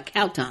 like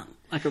cow tongue.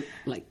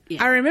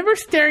 I remember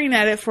staring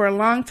at it for a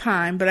long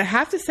time, but I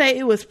have to say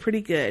it was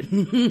pretty good.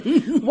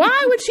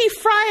 Why would she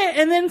fry it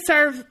and then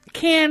serve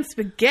canned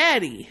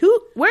spaghetti?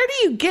 Where do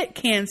you get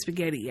canned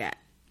spaghetti at?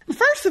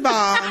 First of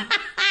all,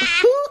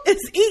 who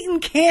is eating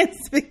canned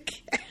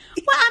spaghetti?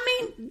 Well,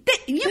 I mean,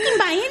 you can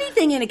buy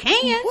anything in a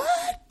can.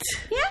 What?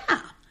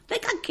 Yeah. They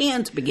got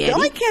canned spaghetti. The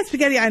only canned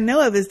spaghetti I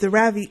know of is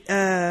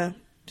the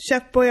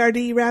Chef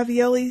Boyardee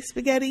ravioli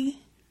spaghetti.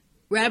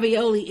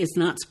 Ravioli is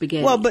not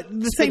spaghetti. Well, but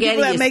the same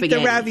people that make the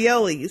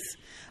raviolis.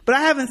 But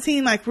I haven't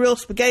seen real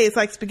spaghetti. It's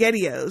like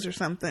SpaghettiOs or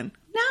something.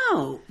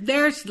 No,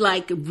 there's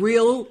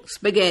real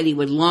spaghetti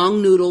with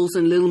long noodles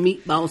and little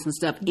meatballs and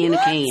stuff in a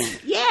can.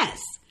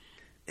 Yes.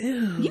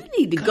 Ew, you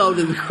need to go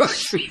to the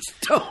grocery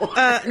store.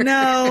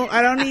 No,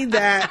 I don't need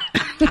that.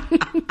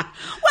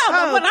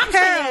 Well, what I'm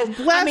Carol, saying,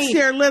 bless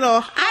your little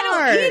heart.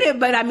 I don't eat it,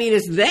 but I mean,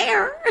 it's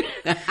there.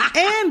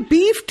 And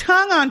beef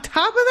tongue on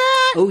top of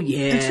that? Oh,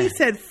 yeah. And she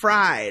said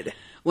fried.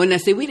 Well, now,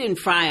 see, we didn't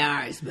fry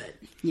ours, but,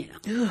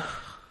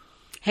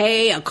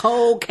 Hey, a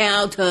cold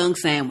cow tongue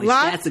sandwich.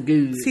 That's a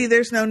good. See,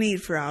 there's no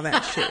need for all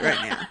that shit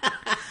right now.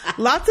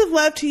 Lots of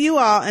love to you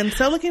all, and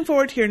so looking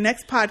forward to your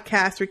next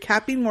podcast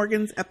recapping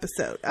Morgan's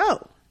episode. Oh,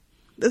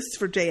 this is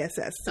for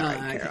JSS. Sorry,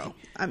 okay. Carol.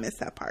 I missed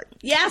that part.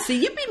 Yeah,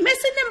 see, you be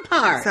missing them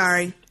parts.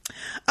 Sorry.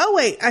 Oh,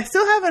 wait. I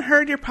still haven't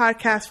heard your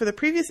podcast for the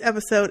previous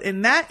episode,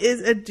 and that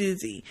is a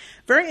doozy.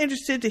 Very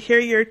interested to hear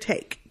your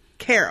take.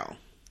 Carol.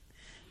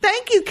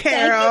 Thank you,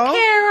 Carol. Thank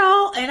you,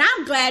 Carol. And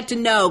I'm glad to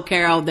know,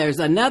 Carol, there's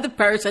another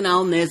person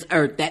on this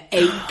earth that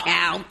ate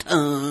cow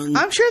tongue.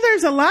 I'm sure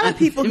there's a lot of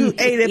people who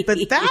ate it, but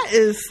that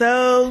is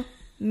so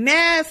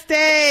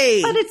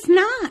nasty. But it's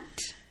not.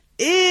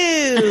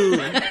 Ew.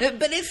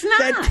 But it's not.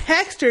 The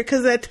texture,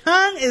 because the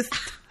tongue is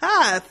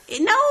tough.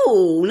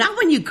 No, not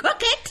when you cook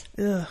it.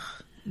 Ugh.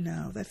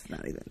 No, that's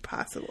not even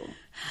possible.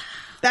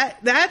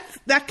 That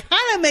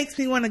kind of makes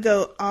me want to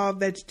go all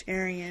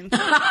vegetarian.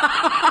 Kinda,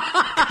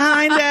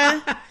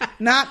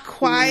 not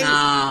quite.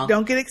 No.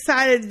 Don't get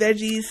excited,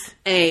 veggies.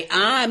 Hey,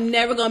 I'm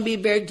never gonna be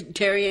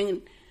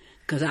vegetarian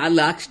because I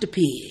like the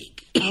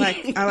pig.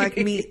 I like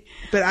meat,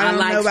 but I don't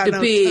know about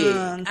no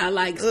tongue. I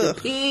like the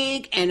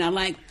pig and I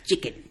like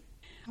chicken.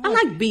 I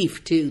like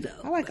beef too,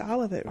 though. I like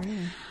all of it. Really.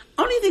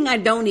 Only thing I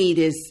don't eat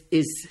is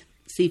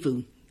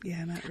seafood.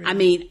 Yeah, not really. I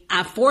mean,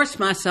 I forced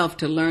myself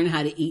to learn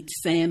how to eat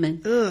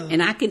salmon,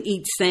 and I can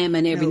eat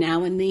salmon every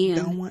now and then.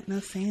 Don't want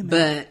no salmon.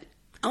 But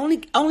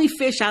only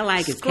fish I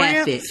like is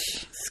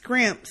catfish.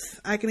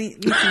 Scrimps. I can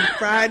eat some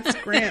fried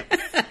scrimps.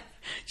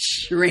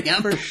 Shrimp.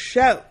 For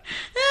sure.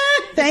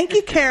 Thank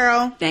you,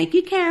 Carol. Thank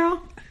you,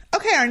 Carol.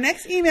 Okay, our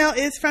next email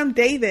is from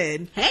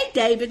David. Hey,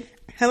 David.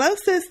 Hello,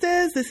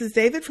 sisters. This is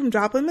David from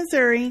Joplin,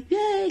 Missouri.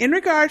 Yay. In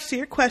regards to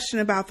your question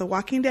about the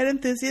Walking Dead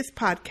Enthusiast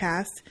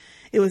podcast,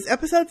 it was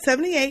episode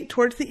 78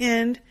 towards the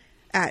end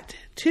at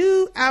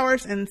 2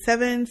 hours and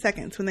 7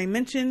 seconds when they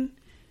mentioned,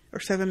 or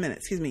 7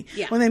 minutes, excuse me,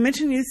 when they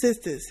mentioned you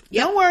sisters.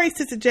 Yep. Don't worry,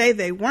 Sister J,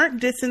 they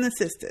weren't dissing the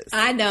sisters.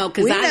 I know,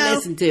 because I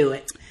listened to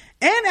it.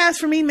 And as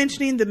for me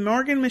mentioning the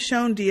Morgan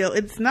Michonne deal,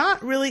 it's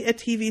not really a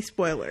TV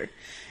spoiler.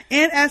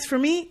 And as for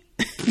me,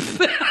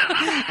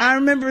 I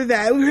remember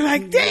that. We were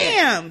like,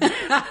 damn.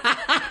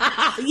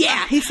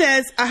 Yeah. He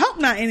says, I hope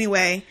not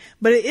anyway,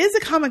 but it is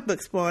a comic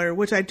book spoiler,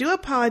 which I do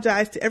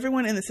apologize to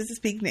everyone in the Sister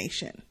Speak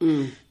Nation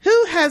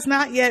who has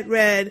not yet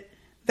read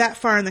that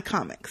far in the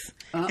comics.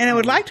 And I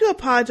would like to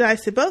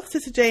apologize to both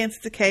Sister J and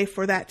Sister K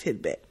for that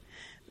tidbit.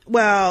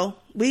 Well,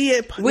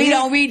 we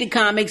don't read the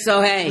comics,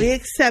 so hey. We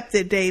accept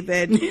it,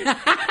 David.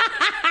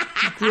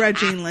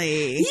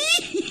 Grudgingly.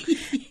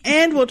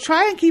 And we'll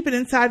try and keep it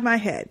inside my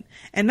head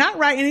and not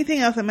write anything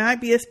else that might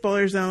be a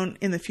spoiler zone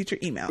in the future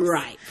emails.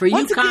 Right. For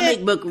you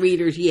comic book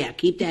readers,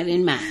 keep that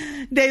in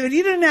mind. David,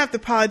 you didn't have to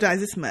apologize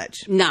this much.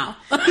 No.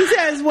 He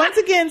says, once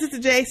again, Sister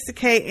J, Sister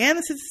K, and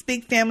the Sister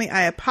Speak family,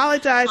 I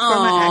apologize for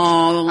my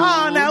actions.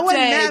 Oh, no, it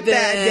wasn't that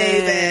bad,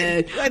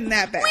 David. Wasn't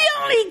that bad. We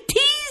only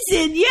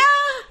teasing, yeah.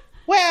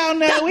 Well,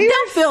 no,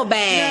 don't feel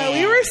bad. No,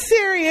 we were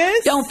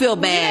serious. Don't feel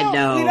bad,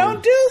 though. We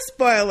don't do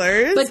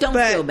spoilers. But don't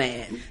feel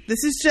bad.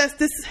 This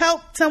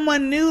helped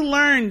someone new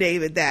learn,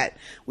 David, that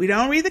we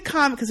don't read the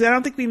comic because I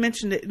don't think we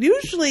mentioned it.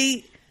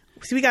 Usually,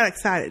 see, we got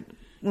excited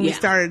when we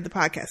started the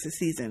podcast this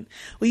season.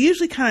 We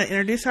usually kind of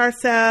introduce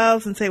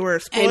ourselves and say we're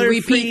a spoiler-free and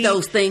repeat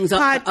those things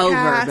podcast, over.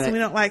 And we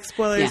don't like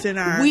spoilers in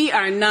our We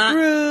are not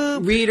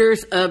group.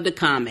 readers of the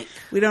comic.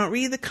 We don't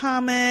read the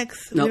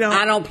comics. No,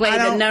 I don't play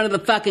none of the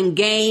fucking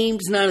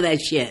games, none of that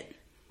shit.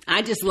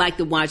 I just like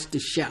to watch the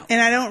show. And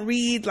I don't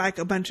read like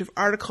a bunch of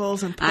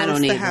articles and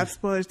posts that have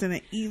spoilers in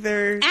it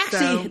either.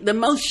 Actually, the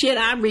most shit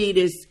I read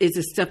is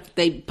the stuff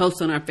they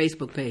post on our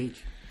Facebook page.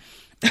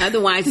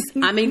 Otherwise,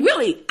 I mean,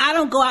 really, I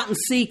don't go out and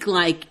seek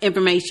like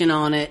information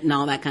on it and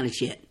all that kind of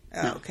shit.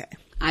 No. Okay.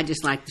 I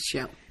just like the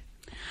show.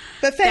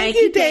 But thank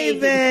you,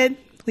 David.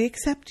 We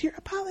accept your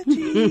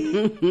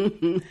apology.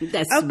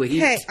 That's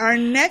sweet. Okay, our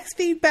next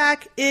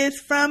feedback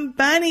is from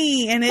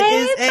Bunny, and it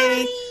is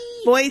a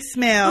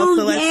voicemail.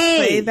 So let's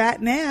play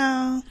that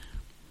now.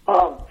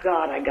 Oh,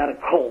 God, I got a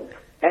cold.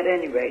 At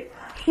any rate,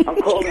 I'm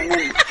calling in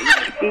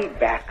my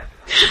feedback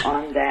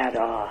on that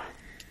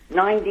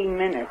 90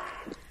 minutes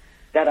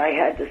that I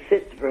had to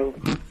sit through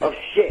of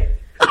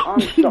shit. I'm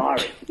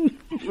sorry.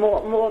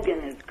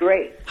 Morgan is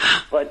great,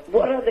 but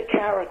what other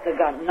character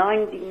got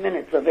 90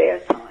 minutes of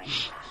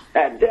airtime?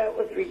 That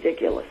was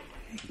ridiculous.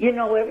 You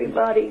know,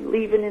 everybody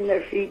leaving in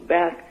their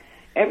feedback,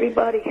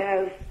 everybody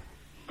has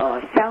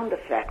sound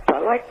effects. I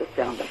like the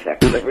sound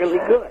effects. They're really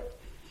good.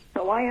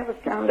 So I have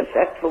a sound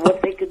effect for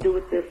what they could do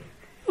with this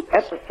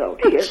episode.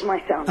 Here's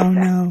my sound effect.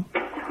 No.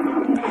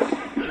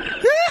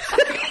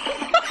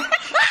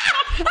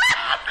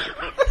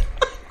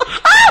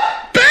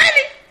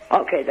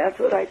 Okay, that's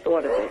what I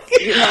thought of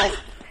it. You know,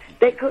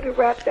 they could have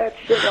wrapped that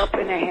shit up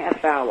in a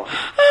half hour.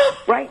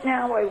 Right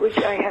now, I wish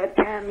I had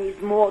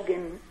Tammy's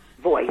Morgan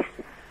voice.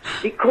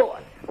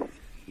 Because,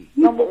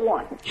 number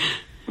one,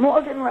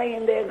 Morgan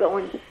laying there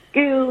going,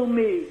 kill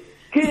me,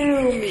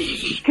 kill me,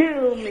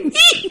 kill me.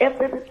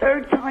 After the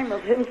third time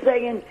of him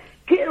saying,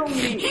 kill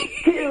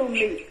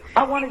me,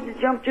 I wanted to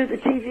jump through the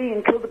TV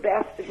and kill the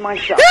bastard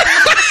myself.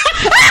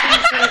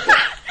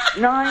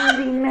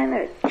 90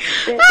 minutes.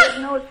 There's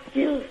no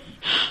excuse.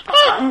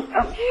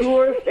 I'm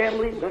sure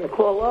family's going to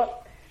call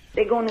up.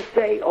 They're going to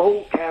say,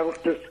 oh,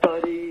 character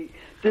study.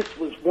 This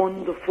was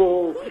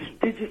wonderful.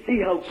 Did you see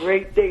how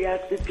great they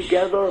acted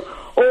together?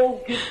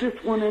 Oh, give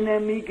this one an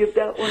Emmy, give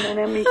that one an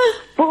Emmy.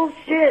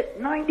 Bullshit.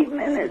 90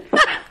 minutes.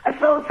 I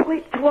fell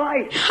asleep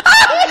twice.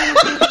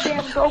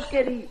 Damn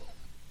go-kitty.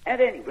 At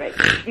any rate,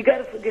 you got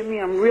to forgive me.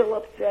 I'm real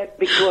upset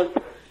because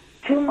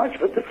too much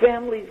with the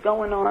family's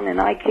going on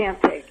and I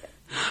can't take it.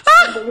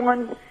 Number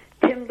one,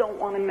 Tim don't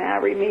want to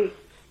marry me.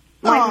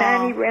 My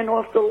nanny ran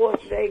off to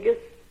Las Vegas.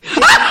 She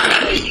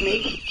didn't take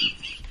me.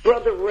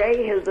 Brother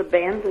Ray has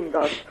abandoned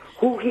us.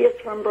 Who hears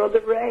from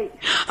Brother Ray?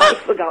 I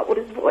forgot what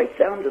his voice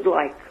sounded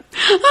like.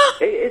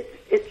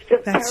 It's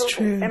just terrible.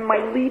 True. And my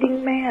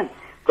leading man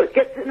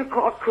gets in a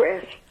car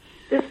crash.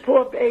 This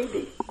poor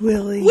baby.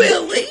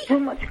 Willie. Too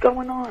much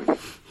going on.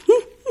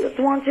 Just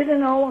want you to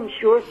know, I'm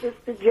sure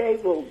Sister J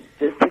will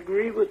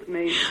disagree with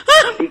me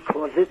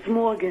because it's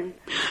Morgan.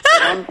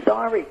 And I'm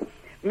sorry.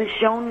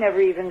 Michonne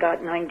never even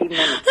got 90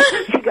 minutes.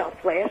 She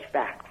got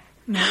flashbacks.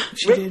 No,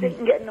 she Rick didn't.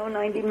 didn't get no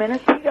 90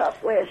 minutes. He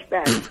got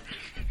flashbacks.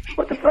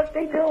 What the fuck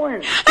they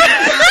doing?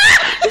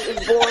 This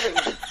is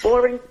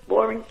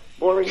boring.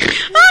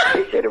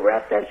 They should have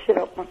wrapped that shit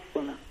up much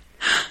sooner.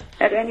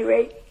 At any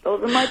rate,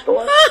 those are my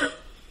thoughts.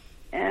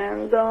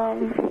 And,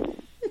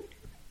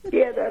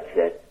 yeah, that's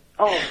it.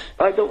 Oh,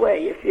 by the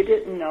way, if you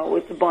didn't know,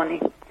 it's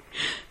Bunny.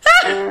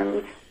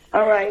 And,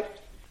 all right.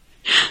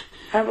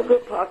 Have a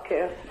good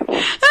podcast.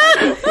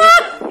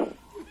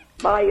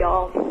 Bye,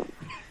 y'all.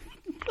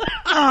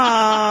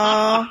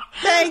 Aw,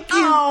 thank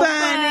you,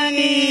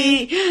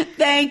 Bunny.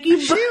 Thank you,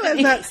 Bunny. She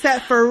was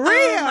upset for real.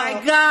 Oh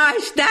my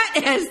gosh, that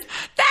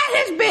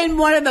has been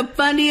one of the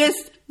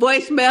funniest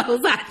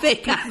voicemails I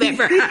think I've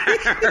ever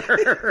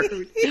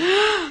heard.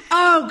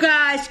 Oh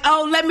gosh.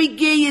 Oh, let me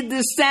give you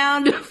the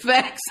sound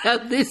effects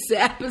of this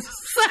episode.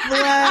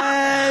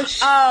 Flush.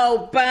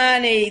 Oh,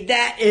 Bunny,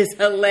 that is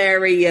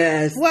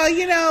hilarious. Well,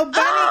 you know, Bunny.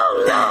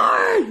 Oh,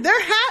 Lord.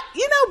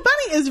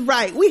 Bunny is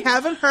right. We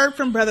haven't heard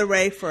from Brother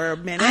Ray for a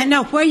minute. I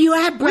know. Where you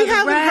at, Brother Ray? We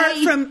haven't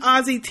heard from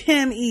Ozzy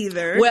Tim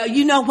either. Well,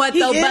 you know what,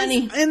 though, Bunny? Bunny?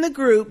 He is in the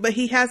group, but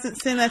he hasn't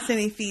sent us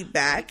any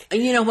feedback.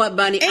 And you know what,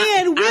 Bunny?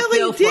 And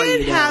Willie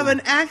did have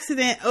an an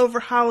accident over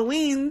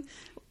Halloween,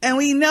 and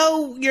we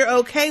know you're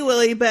okay,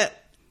 Willie, but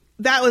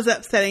that was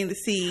upsetting to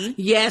see.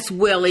 Yes,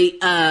 Willie.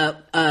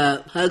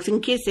 Hugs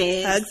and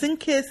kisses. Hugs and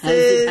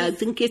kisses.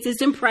 Hugs and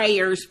kisses and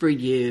prayers for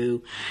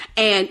you.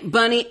 And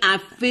Bunny, I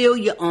feel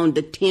you on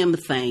the Tim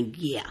thing.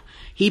 Yeah.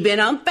 He been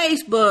on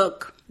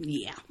Facebook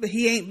Yeah. But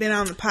he ain't been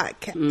on the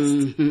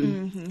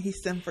podcast. He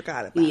still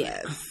forgot about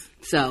us.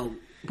 So,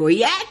 where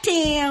you at,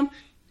 Tim?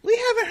 We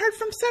haven't heard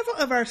from several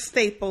of our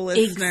staple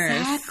listeners.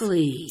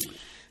 Exactly.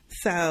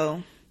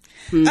 So,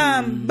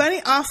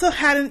 Bunny also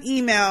had an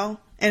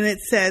email, and it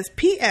says,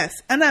 P.S.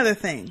 Another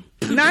thing.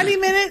 90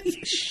 minutes?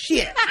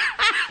 Shit.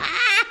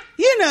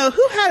 You know,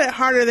 who had it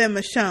harder than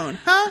Michonne,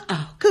 huh?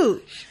 Oh. Cool.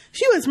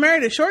 She was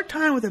married a short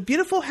time with a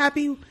beautiful,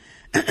 happy...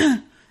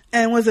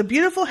 and was a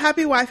beautiful,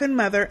 happy wife and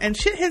mother, and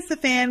shit hits the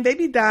fan,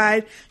 baby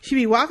died, she'd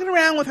be walking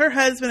around with her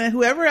husband and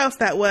whoever else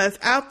that was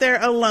out there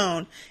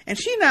alone, and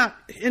she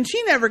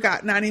never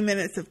got 90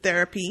 minutes of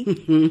therapy.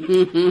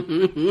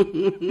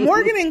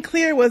 Morgan and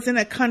Clear was in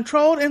a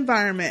controlled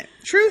environment.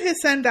 True,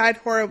 his son died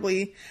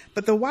horribly,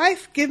 but the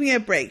wife, give me a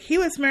break. He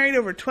was married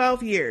over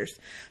 12 years.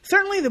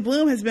 Certainly the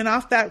bloom has been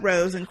off that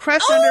rose and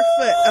crushed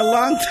underfoot a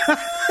long time.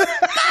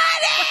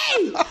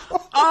 Bunny!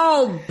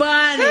 Oh,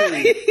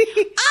 Bunny.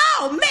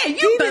 Oh, man,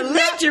 you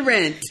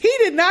belligerent. He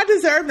did not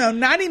deserve no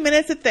 90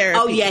 minutes of therapy.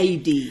 Oh, yeah, he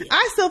did.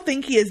 I still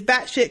think he is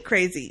batshit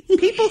crazy.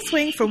 People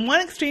swing from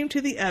one extreme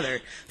to the other.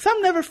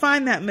 Some never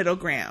find that middle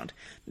ground.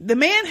 The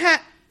man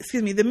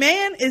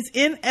is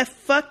in a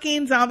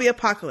fucking zombie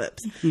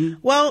apocalypse.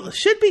 Well,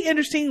 should be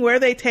interesting where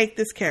they take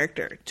this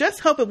character.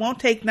 Just hope it won't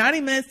take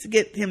 90 minutes to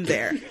get him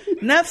there.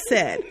 Enough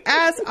said.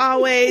 As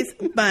always,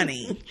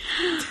 Bunny.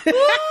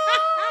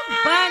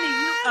 Bunny,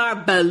 you are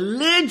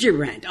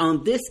belligerent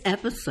on this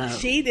episode.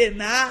 She did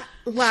not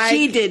like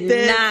She did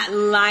not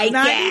like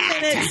 90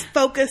 it. minutes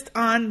focused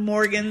on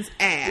Morgan's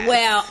ass.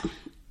 Well,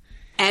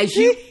 as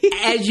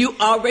you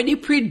already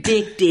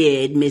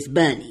predicted, Miss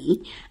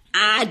Bunny,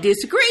 I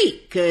disagree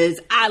because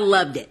I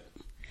loved it.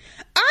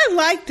 I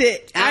liked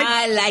it.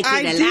 I liked it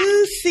a lot. I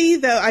do see,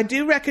 though, I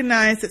do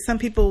recognize that some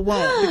people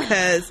won't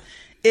because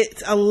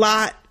it's a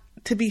lot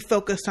to be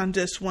focused on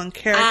just one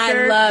character.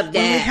 I love that.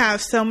 When we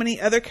have so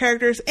many other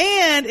characters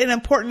and an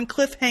important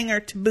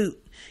cliffhanger to boot.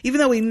 Even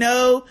though we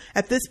know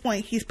at this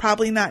point he's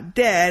probably not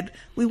dead,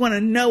 we want to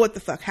know what the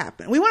fuck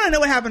happened. We want to know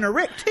what happened to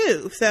Rick,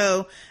 too.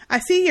 So I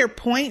see your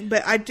point,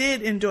 but I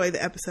did enjoy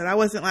the episode. I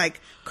wasn't like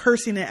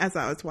cursing it as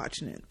I was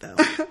watching it, though.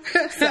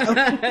 So.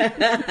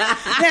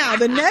 Now,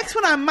 the next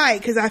one I might,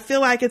 because I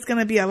feel like it's going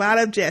to be a lot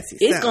of Jesse.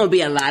 It's going to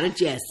be a lot of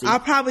Jesse. I'll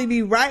probably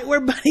be right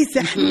where Bunny's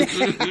at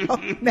now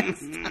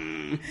next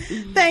time.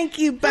 Thank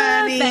you,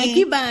 Bunny. Thank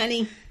you,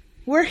 Bunny.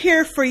 We're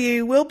here for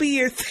you. We'll be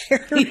your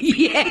therapist.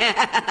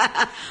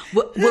 Yeah.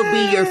 We'll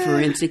be your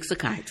forensic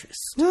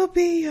psychiatrist. We'll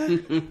be your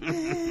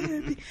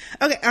therapy.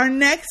 Okay, our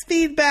next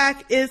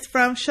feedback is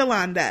from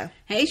Shalonda.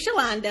 Hey,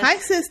 Shalonda. Hi,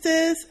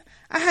 sisters.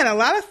 I had a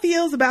lot of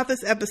feels about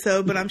this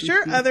episode, but I'm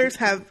sure others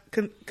have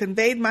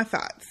conveyed my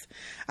thoughts.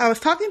 I was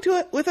talking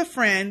with a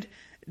friend,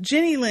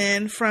 Jenny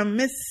Lynn from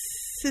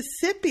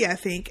Mississippi, I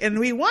think, and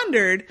we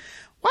wondered,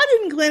 why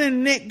didn't Glenn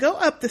and Nick go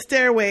up the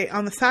stairway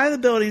on the side of the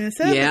building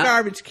instead of the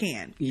garbage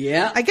can?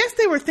 Yeah. I guess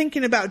they were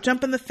thinking about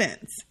jumping the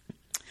fence.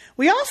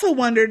 We also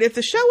wondered if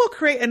the show will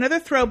create another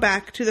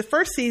throwback to the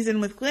first season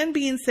with Glenn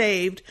being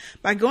saved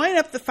by going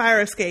up the fire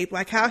escape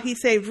like how he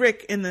saved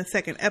Rick in the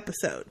second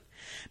episode.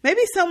 Maybe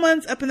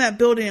someone's up in that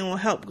building and will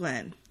help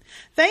Glenn.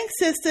 Thanks,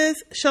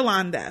 sisters.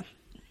 Shalonda.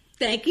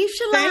 Thank you,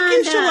 Shalonda.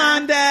 Thank you,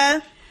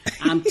 Shalonda.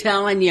 I'm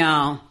telling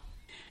y'all,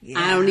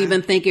 I don't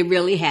even think it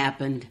really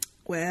happened.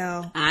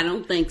 Well, I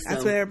don't think so.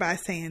 That's what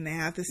everybody's saying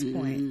now at this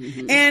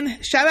point.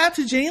 And shout out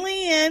to Jenny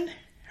Lynn,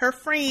 her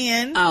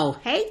friend. Oh,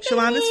 hey,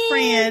 Shalonda's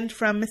friend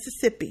from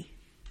Mississippi.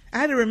 I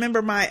had to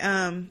remember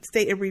my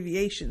state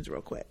abbreviations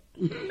real quick.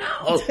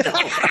 No.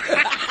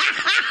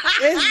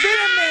 It's been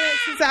a minute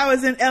since I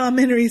was in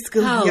elementary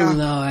school, Oh, y'all.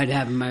 Lord,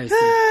 have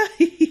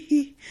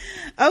mercy.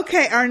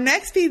 Okay, our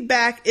next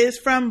feedback is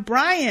from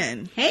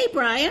Brian. Hey,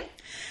 Brian.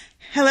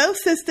 Hello,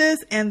 sisters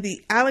and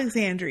the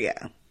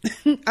Alexandria.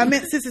 I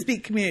meant Sister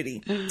Speak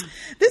community.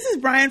 This is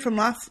Brian from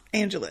Los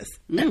Angeles.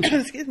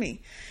 Excuse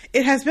me.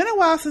 It has been a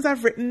while since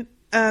I've written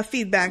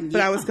feedback, but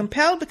I was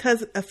compelled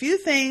because a few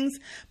things,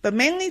 but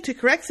mainly to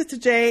correct Sister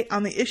J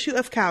on the issue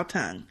of cow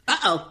tongue.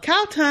 Uh-oh.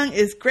 Cow tongue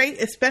is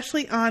great,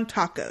 especially on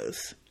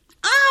tacos.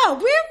 Oh,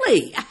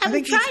 really? I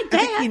haven't tried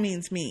that. I think he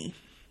means me.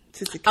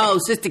 Sister K. Oh,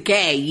 Sister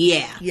K,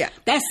 yeah. Yeah.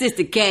 That's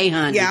Sister K,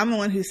 honey. Yeah, I'm the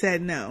one who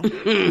said no.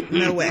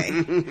 No way.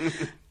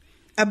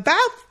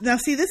 Now,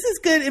 see, this is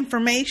good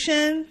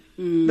information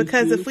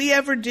because if we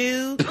ever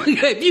do...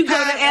 if you go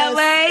to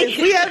L.A. If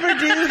we ever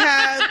do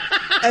have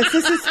a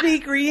Sister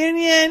Speak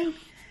reunion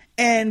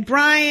and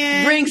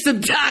Brian... Bring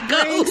some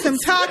tacos.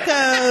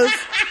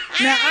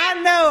 Now,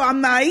 I know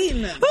I'm not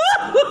eating them.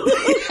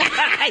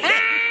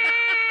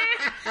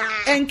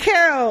 And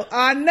Carol,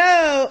 I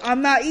know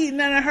I'm not eating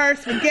none of her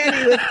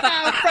spaghetti with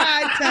cow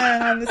fried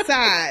tongue on the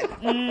side.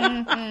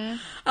 Mm-hmm.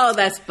 Oh,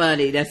 that's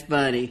funny. That's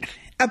funny.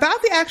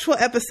 About the actual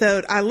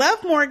episode, I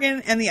love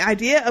Morgan and the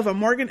idea of a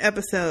Morgan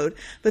episode,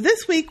 but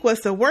this week was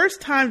the worst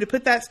time to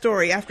put that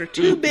story after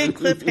two big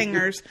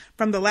cliffhangers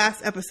from the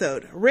last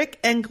episode, Rick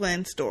and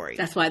Glenn's story.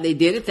 That's why they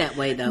did it that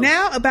way, though.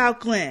 Now about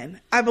Glenn.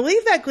 I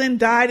believe that Glenn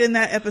died in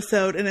that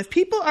episode, and if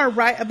people are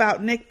right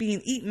about Nick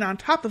being eaten on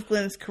top of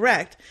Glenn is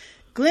correct,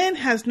 Glenn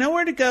has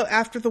nowhere to go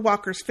after the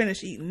walkers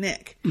finish eating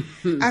Nick.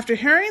 After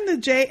hearing the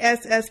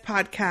JSS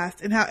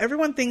podcast and how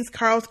everyone thinks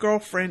Carl's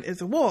girlfriend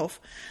is a wolf,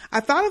 I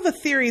thought of the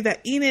theory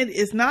that Enid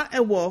is not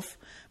a wolf,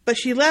 but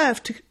she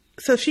left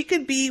so she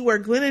could be where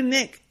Glenn and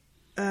Nick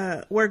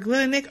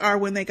are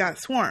when they got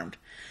swarmed.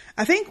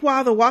 I think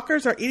while the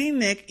walkers are eating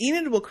Nick,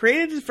 Enid will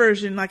create a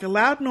diversion like a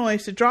loud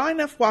noise to draw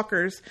enough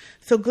walkers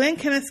so Glenn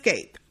can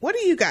escape. What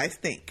do you guys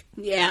think?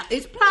 Yeah,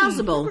 it's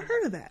plausible. Never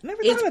heard of that.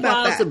 Never thought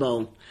about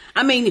plausible. That.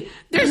 I mean,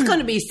 there's going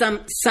to be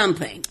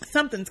something.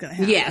 Something's going to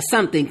happen. Yeah,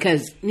 something,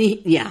 because,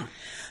 yeah.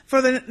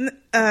 For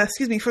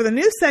the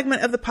new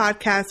segment of the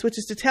podcast, which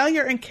is to tell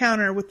your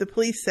encounter with the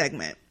police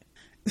segment.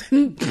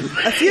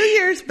 A few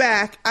years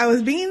back, I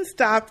was being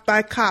stopped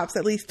by cops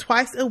at least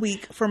twice a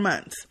week for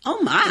months. Oh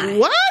my.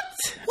 What?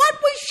 What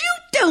was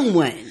you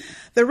doing?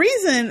 The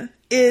reason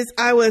is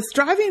I was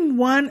driving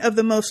one of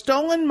the most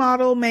stolen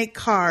model make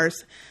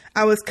cars.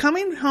 I was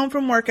coming home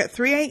from work at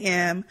 3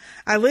 a.m.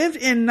 I lived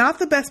in not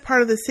the best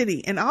part of the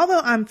city, and although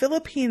I'm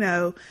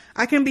Filipino,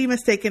 I can be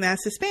mistaken as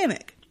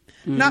Hispanic.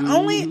 Not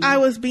only I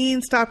was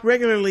being stopped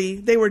regularly,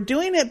 they were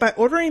doing it by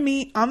ordering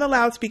me on the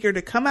loudspeaker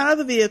to come out of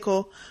the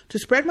vehicle, to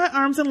spread my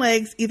arms and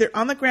legs either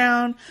on the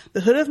ground,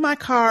 the hood of my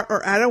car,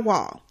 or at a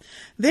wall.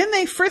 Then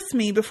they frisked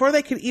me before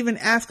they could even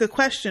ask a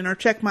question or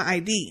check my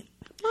ID.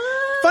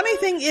 Funny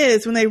thing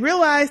is, when they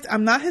realized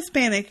I'm not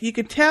Hispanic, you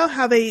could tell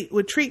how they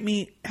treated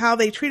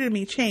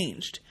me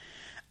changed.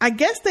 I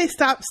guess they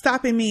stopped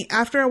stopping me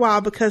after a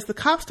while because the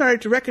cops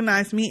started to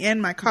recognize me and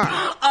my car.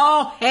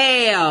 Oh,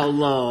 hell,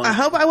 Lord. I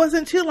hope I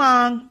wasn't too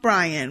long,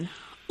 Brian.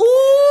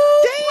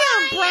 Ooh,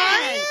 damn,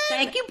 Brian.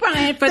 Thank you,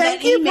 Brian, for that email.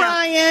 Thank you,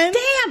 Brian.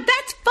 Damn,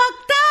 that's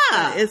fucked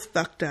up. It's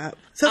fucked up.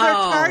 So they're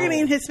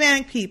targeting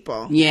Hispanic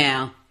people.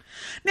 Yeah.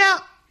 Now,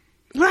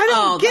 what I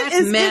don't get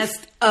that's is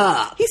messed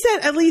up. He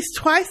said at least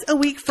twice a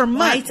week for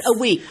months. Twice a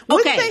week. Okay.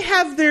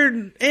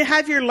 Wouldn't they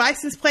have your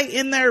license plate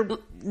in their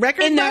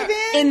record by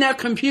then? In their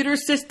computer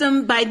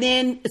system by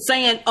then,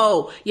 saying,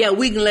 "Oh, yeah,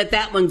 we can let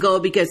that one go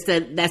because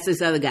that's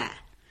this other guy."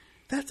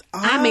 That's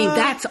awful. I mean,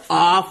 that's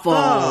awful.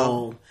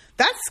 Oh,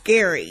 that's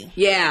scary.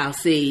 Yeah,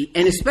 see,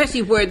 and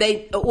especially where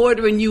they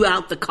ordering you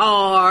out the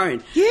car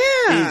and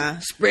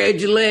spread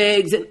your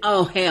legs and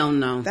oh hell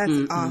no, that's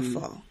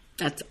awful.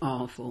 That's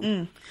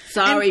awful.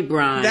 Sorry,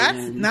 Brian.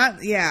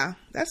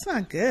 That's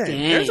not good.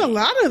 Dang. There's a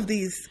lot of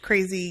these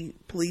crazy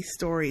police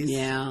stories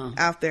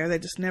out there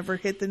that just never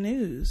hit the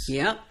news.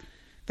 Yep.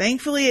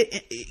 Thankfully,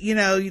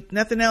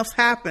 nothing else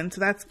happened,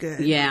 so that's good.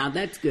 Yeah,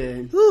 that's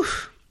good.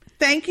 Oof.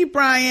 Thank you,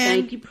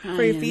 Brian. Thank you, Brian.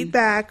 For your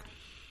feedback.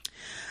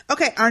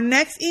 Okay, our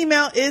next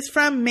email is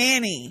from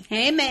Manny.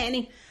 Hey,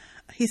 Manny.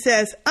 He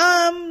says,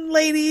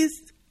 ladies,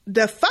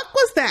 the fuck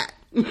was that?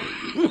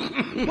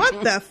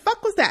 What the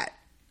fuck was that,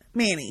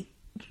 Manny?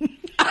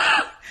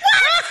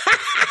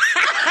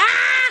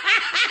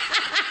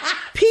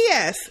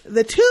 P.S.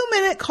 The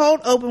 2-minute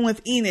cold open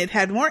with Enid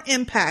had more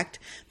impact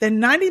than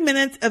 90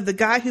 minutes of the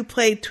guy who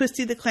played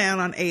Twisty the Clown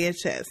on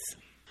AHS.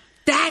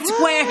 That's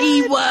where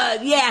he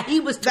was. Yeah,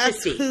 he was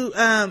Twisty.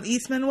 That's who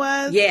Eastman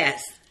was?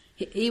 Yes.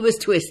 He was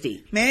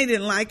Twisty. Manny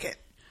didn't like it.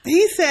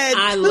 He said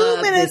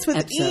 2 minutes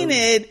with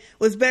Enid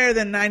was better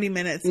than 90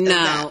 minutes.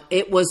 No,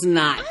 it was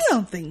not. I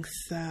don't think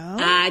so.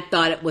 I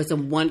thought it was a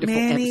wonderful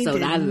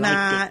episode. I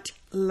liked it.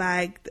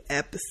 Like the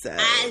episode.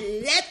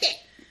 I loved it.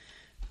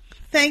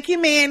 Thank you,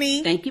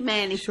 Manny. Thank you,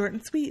 Manny. Short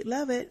and sweet.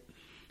 Love it.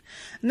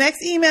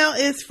 Next email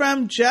is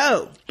from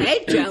Joe.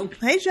 Hey, Joe.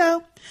 Hey,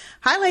 Joe.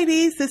 Hi,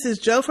 ladies. This is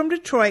Joe from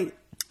Detroit.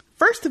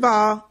 First of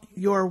all,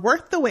 you're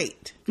worth the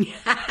wait.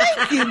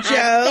 Thank you,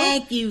 Joe.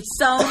 Thank you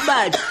so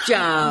much,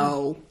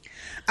 Joe.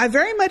 I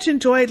very much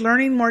enjoyed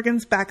learning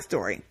Morgan's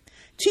backstory.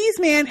 Cheese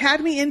Man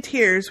had me in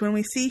tears when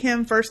we see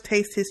him first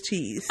taste his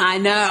cheese. I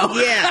know.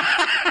 Yeah.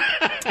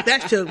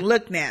 That should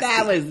look nasty.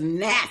 That was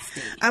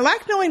nasty. I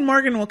like knowing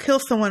Morgan will kill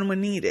someone when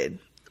needed.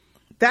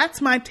 That's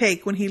my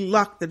take when he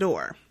locked the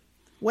door.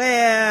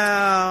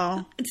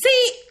 Well.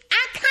 See,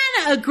 I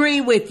kind of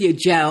agree with you,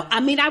 Joe. I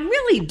mean, I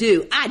really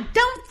do. I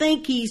don't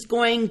think he's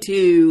going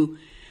to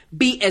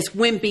be as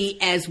wimpy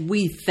as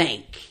we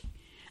think.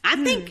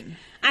 I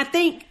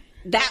think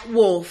that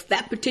wolf,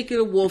 that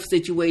particular wolf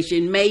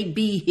situation may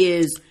be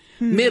his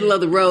middle of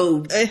the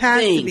road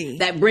thing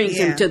that brings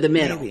him to the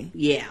middle. Maybe.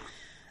 Yeah.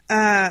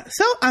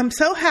 So I'm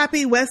so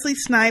happy Wesley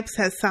Snipes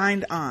has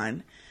signed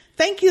on.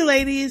 Thank you,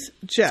 ladies.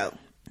 Joe.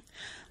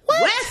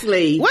 What?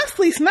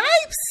 Wesley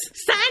Snipes?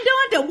 Signed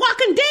on to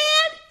Walking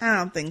Dead? I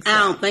don't think so. I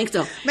don't think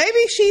so.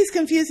 Maybe she's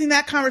confusing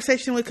that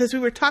conversation with, because we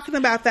were talking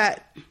about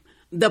that.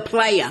 The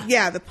Player.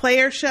 Yeah, the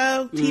Player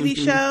show, TV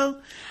show,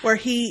 where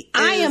he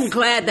I am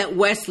glad that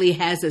Wesley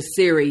has a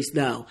series,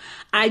 though.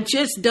 I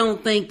just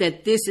don't think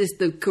that this is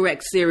the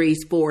correct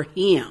series for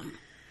him.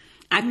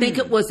 I think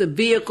it was a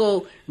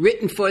vehicle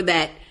written for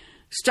that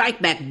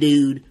Strikeback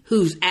dude,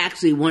 who's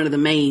actually one of the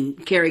main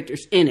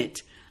characters in it.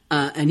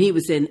 And he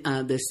was in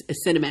the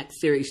cinematic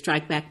series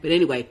Strikeback. But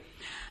anyway,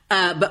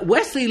 but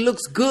Wesley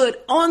looks good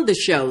on the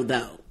show,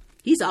 though.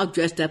 He's all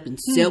dressed up in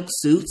silk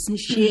suits and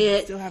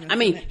shit. I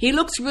mean, he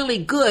looks really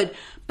good.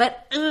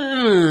 But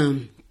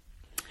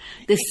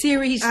this The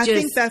series I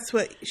think that's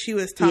what she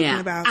was talking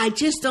about. I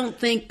just don't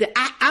think that...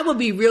 I would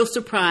be real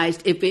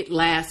surprised if it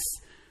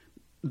lasts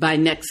by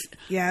next...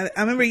 Yeah,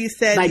 I remember you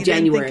said by you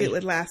January. didn't think it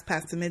would last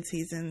past the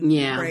mid-season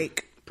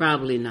break.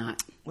 Probably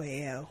not.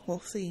 Well,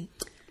 we'll see.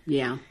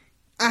 Yeah.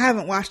 I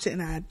haven't watched it,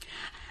 and I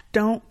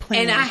don't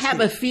plan And I have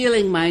a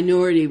feeling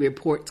Minority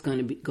Report's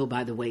going to go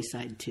by the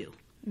wayside, too.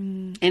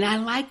 Mm. And I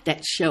like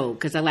that show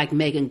because I like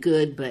Megan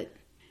Good, but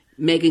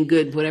Megan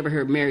Good, whatever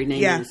her married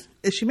name is.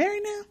 Is she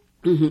married now?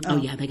 Mm-hmm. Oh,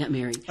 yeah, they got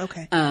married.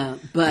 Okay.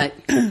 But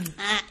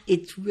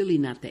it's really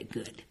not that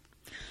good.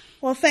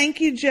 Well,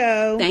 thank you,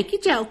 Joe. Thank you,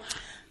 Joe.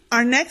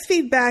 Our next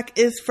feedback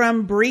is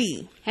from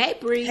Bree. Hey,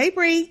 Bree. Hey,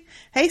 Bree.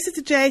 Hey,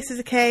 Sister J,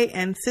 Sister K,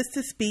 and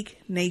Sister Speak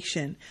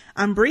Nation.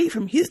 I'm Bree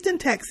from Houston,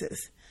 Texas.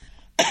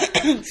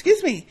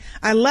 Excuse me.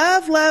 I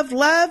love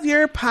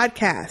your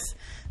podcast.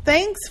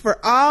 Thanks for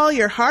all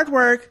your hard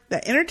work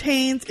that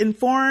entertains,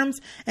 informs,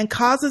 and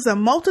causes a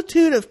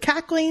multitude of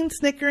cackling,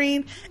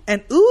 snickering,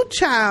 and ooh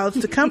childs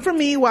to come from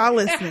me while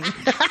listening.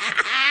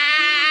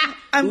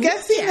 I'm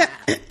guessing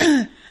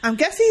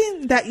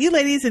that you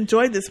ladies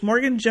enjoyed this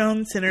Morgan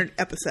Jones-centered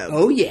episode.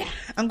 Oh, yeah.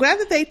 I'm glad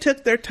that they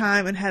took their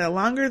time and had a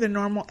longer than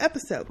normal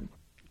episode.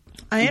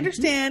 I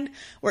understand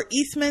where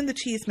Eastman the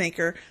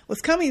cheesemaker was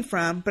coming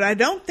from, but I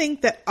don't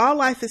think that all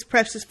life is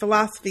precious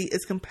philosophy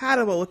is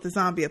compatible with the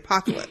zombie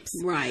apocalypse.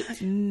 Right.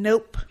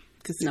 Nope.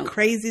 Because the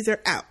crazies are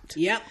out.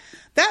 Yep.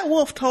 That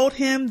wolf told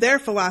him their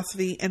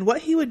philosophy and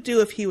what he would do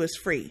if he was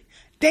free.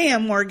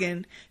 Damn,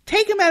 Morgan.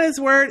 Take him at his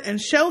word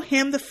and show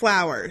him the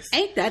flowers.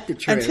 Ain't that the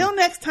truth? Until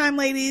next time,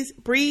 ladies,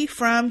 Bree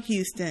from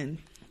Houston.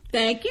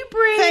 Thank you,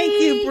 Bree.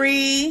 Thank you,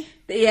 Bree.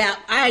 Yeah,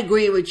 I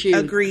agree with you.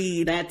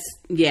 Agreed.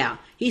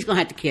 He's going to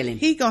have to kill him.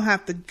 He's going to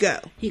have to go.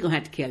 He's going to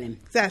have to kill him.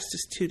 That's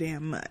just too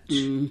damn much.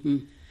 Mm-hmm.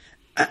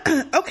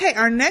 Okay,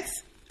 our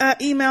next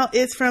email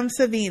is from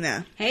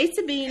Savina. Hey,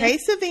 Savina. Hey,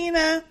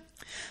 Savina.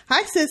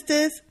 Hi,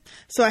 sisters.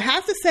 So I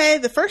have to say,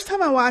 the first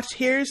time I watched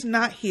Here's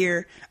Not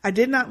Here, I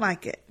did not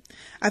like it.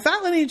 I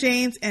thought Lenny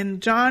James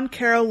and John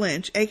Carroll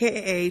Lynch,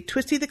 a.k.a.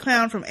 Twisty the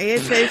Clown from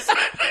AHS,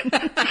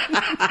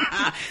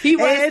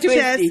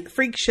 AHS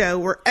Freak Show,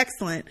 were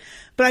excellent,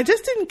 but I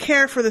just didn't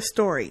care for the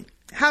story.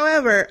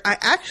 However, I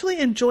actually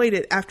enjoyed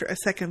it after a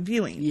second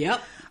viewing.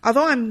 Yep.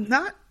 Although I'm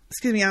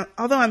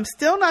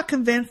still not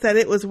convinced that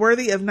it was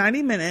worthy of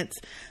 90 minutes,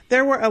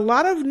 there were a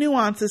lot of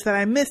nuances that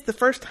I missed the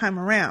first time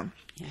around.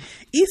 Yes.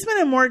 Eastman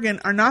and Morgan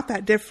are not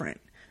that different.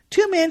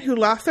 Two men who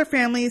lost their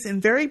families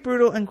in very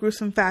brutal and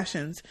gruesome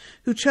fashions,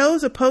 who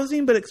chose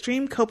opposing but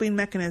extreme coping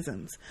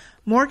mechanisms.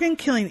 Morgan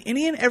killing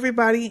any and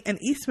everybody, and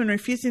Eastman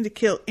refusing to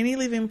kill any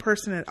living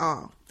person at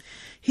all.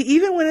 He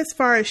even went as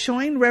far as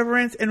showing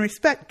reverence and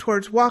respect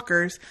towards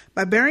walkers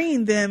by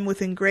burying them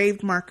with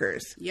engraved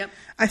markers. Yep.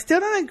 I still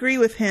don't agree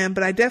with him,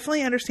 but I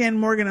definitely understand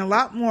Morgan a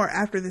lot more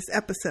after this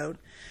episode.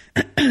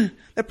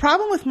 The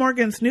problem with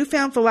Morgan's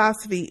newfound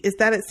philosophy is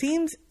that it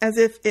seems as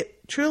if it's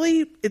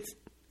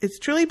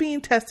truly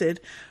being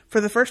tested for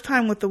the first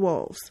time with the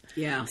wolves.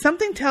 Yeah.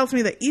 Something tells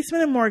me that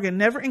Eastman and Morgan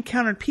never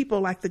encountered people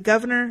like the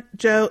governor,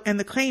 Joe, and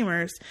the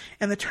claimers,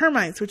 and the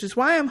termites, which is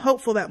why I'm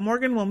hopeful that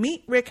Morgan will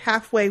meet Rick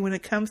halfway when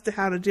it comes to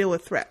how to deal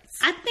with threats.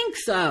 I think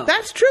so.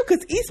 That's true,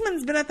 because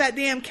Eastman's been at that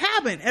damn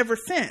cabin ever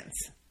since.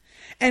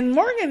 And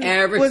Morgan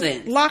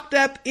locked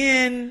up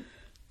in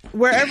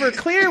wherever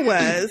Clear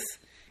was,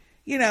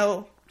 and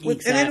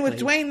then with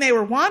Dwayne they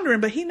were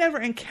wandering, but he never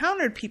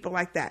encountered people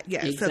like that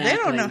yet. Exactly. So they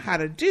don't know how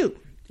to do.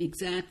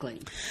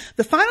 Exactly.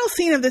 The final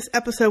scene of this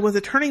episode was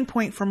a turning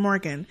point for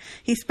Morgan.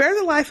 He spared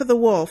the life of the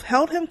wolf,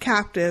 held him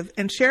captive,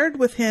 and shared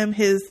with him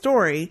his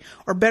story,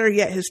 or better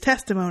yet, his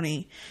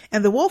testimony.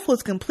 And the wolf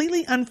was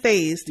completely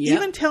unfazed,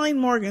 even telling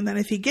Morgan that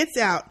if he gets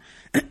out,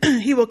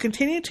 he will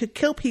continue to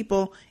kill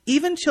people,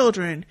 even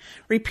children,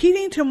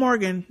 repeating to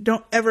Morgan,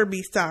 "Don't ever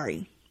be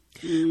sorry."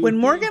 Mm-hmm. When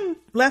Morgan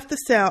left the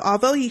cell,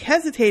 although he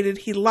hesitated,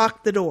 he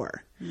locked the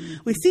door. Mm-hmm.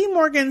 We see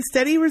Morgan's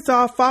steady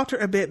resolve falter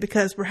a bit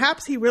because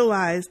perhaps he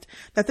realized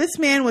that this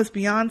man was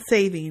beyond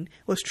saving,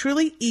 was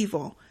truly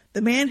evil,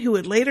 the man who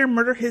would later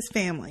murder his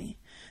family.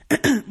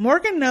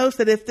 Morgan knows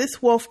that if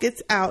this wolf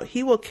gets out,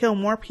 he will kill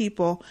more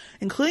people,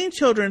 including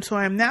children, so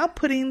I am now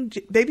putting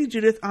baby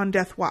Judith on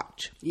death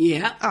watch.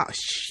 Yeah. Oh,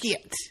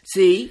 shit.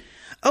 See?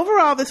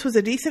 Overall, this was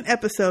a decent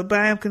episode, but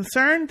I am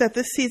concerned that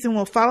this season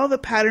will follow the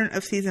pattern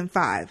of season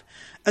 5.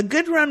 A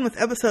good run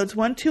with episodes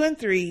 1, 2, and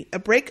 3, a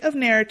break of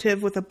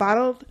narrative with a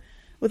bottle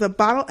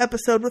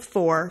episode with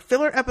 4,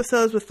 filler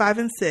episodes with 5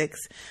 and 6,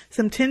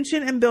 some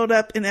tension and build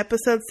up in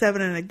episode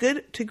 7, and a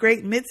good to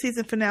great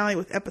mid-season finale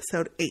with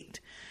episode 8.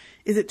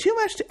 Is it too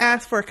much to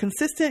ask for a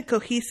consistent,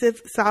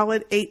 cohesive,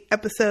 solid 8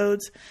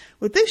 episodes?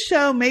 With this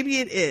show, maybe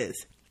it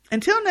is.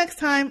 Until next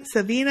time,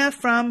 Savina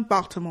from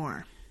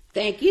Baltimore.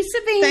 Thank you,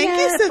 Savina. Thank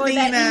you,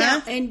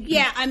 Savina. And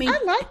yeah, I mean,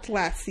 I liked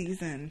last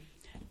season.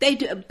 They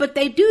do, but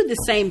they do the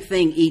same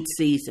thing each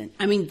season.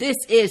 I mean, this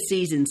is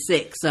season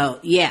 6, so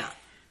yeah,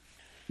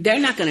 they're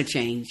not going to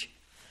change.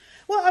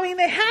 Well, I mean,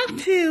 they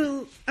have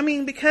to. I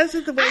mean, because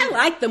of the way I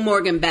like the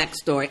Morgan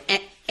backstory,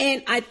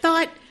 and I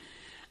thought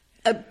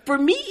For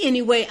me,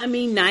 anyway,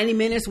 90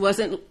 minutes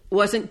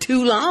wasn't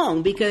too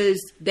long because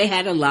they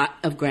had a lot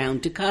of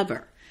ground to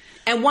cover.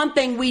 And one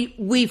thing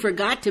we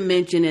forgot to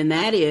mention, and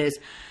that is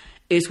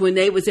when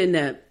they was in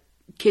the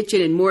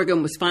kitchen and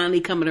Morgan was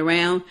finally coming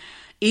around,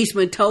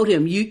 Eastman told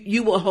him,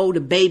 you will hold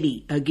a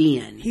baby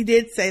again. He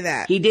did say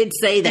that. He did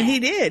say that. And he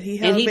did. He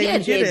held baby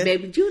Judith. He had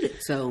baby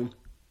Judith. So,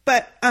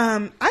 but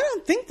I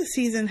don't think the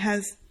season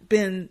has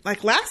been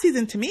like last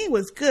season. To me,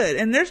 was good,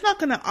 and there's not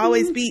going to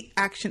always be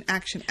action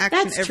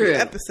That's every true.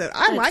 episode.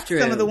 I like true.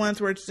 some of the ones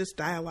where it's just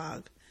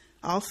dialogue.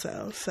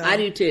 Also, so I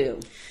do too.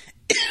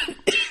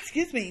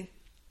 Excuse me.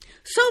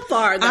 So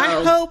far, though,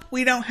 I hope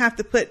we don't have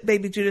to put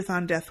baby Judith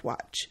on death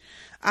watch.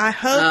 I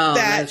hope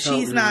that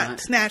she's not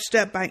snatched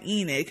up by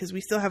Enid, because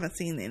we still haven't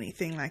seen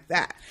anything like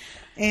that.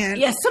 And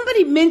yeah,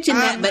 somebody mentioned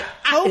that, but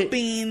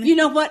hoping. You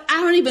know what?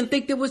 I don't even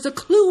think there was a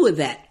clue with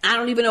that. I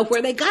don't even know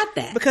where they got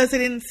that. Because they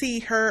didn't see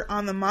her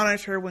on the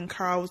monitor when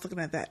Carl was looking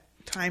at that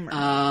timer.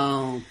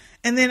 Oh.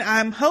 And then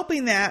I'm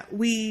hoping that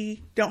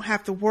we don't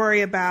have to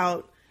worry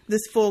about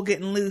this fool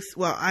getting loose.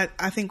 Well,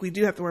 I think we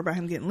do have to worry about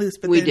him getting loose,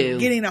 but then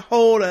getting a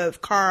hold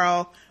of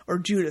Carl or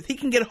Judith. He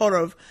can get a hold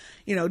of,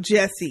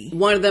 Jesse.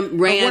 One of them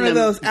random one of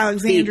those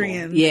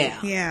Alexandrians. People. Yeah.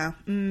 Yeah.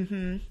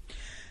 Mm-hmm.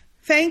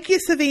 Thank you,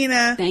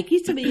 Savina. Thank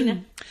you,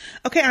 Savina.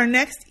 Okay, our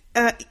next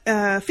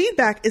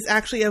feedback is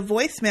actually a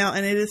voicemail,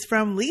 and it is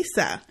from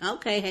Lisa.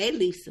 Okay, hey,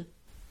 Lisa.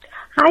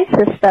 Hi,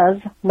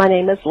 sisters. My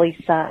name is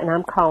Lisa, and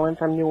I'm calling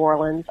from New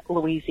Orleans,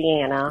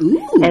 Louisiana.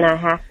 Ooh. And I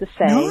have to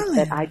say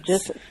that I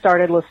just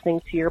started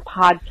listening to your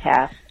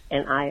podcast,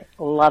 and I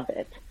love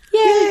it.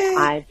 Yay!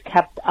 I've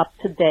kept up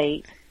to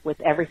date with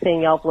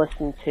everything y'all have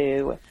listened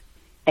to,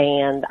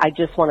 and I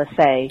just want to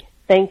say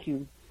thank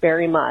you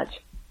very much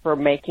for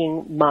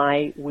making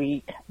my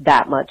week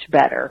that much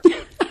better.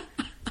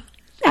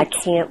 I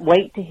can't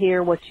wait to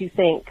hear what you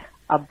think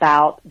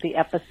about the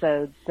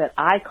episodes that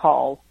I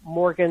call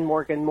Morgan.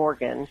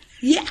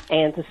 Yeah.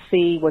 And to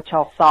see what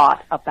y'all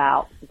thought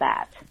about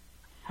that.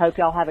 Hope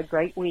y'all have a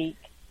great week,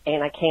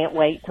 and I can't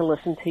wait to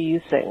listen to you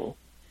soon.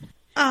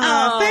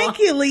 Oh, thank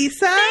you,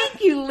 Lisa.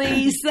 Thank you,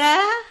 Lisa.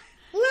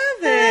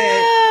 Love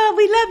it. Oh,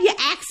 we love your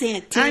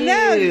accent, too. I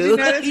know. Did you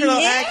notice your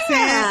little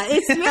accent?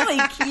 It's really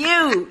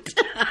cute.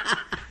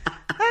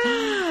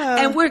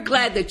 And we're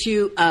glad that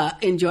you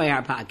enjoy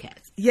our podcast.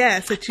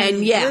 Yes, that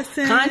you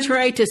listen.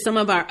 Contrary to some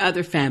of our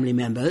other family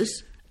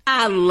members,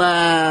 I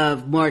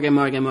love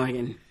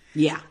Morgan.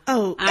 Yeah.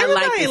 Oh, I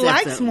everybody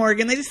likes episode.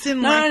 Morgan. They just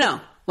didn't like... No.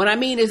 What I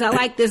mean is I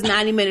like this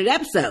 90-minute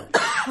episode.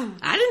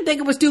 I didn't think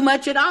it was too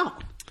much at all.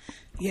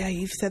 Yeah,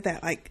 you've said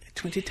that like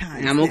 20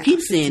 times. I'm going to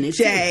keep saying it.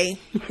 Jay.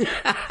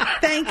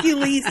 Thank you,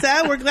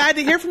 Lisa. We're glad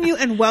to hear from you,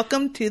 and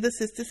welcome to the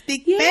Sistah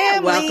Speak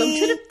family. Welcome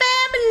to the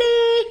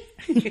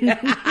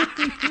family.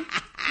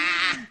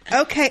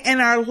 Okay,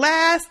 and our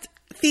last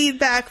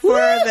feedback for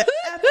the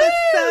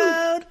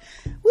episode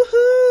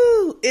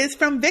is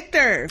from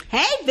Victor.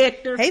 Hey,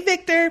 Victor. Hey,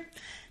 Victor.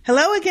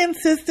 Hello again,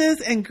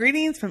 sisters, and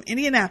greetings from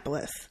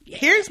Indianapolis. Yeah.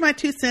 Here's my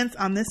 2 cents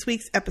on this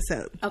week's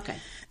episode. Okay.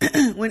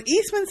 When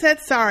Eastman said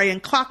sorry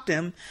and clocked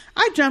him,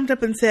 I jumped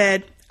up and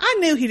said, I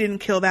knew he didn't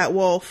kill that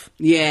wolf.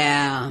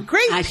 Yeah.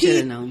 I should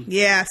have known.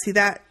 Yeah, see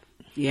that?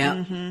 Yeah.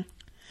 Mm-hmm.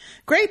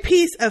 Great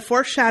piece of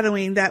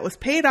foreshadowing that was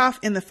paid off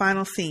in the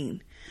final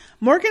scene.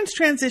 Morgan's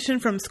transition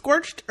from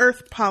scorched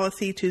earth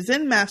policy to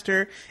Zen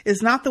master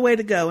is not the way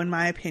to go, in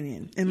my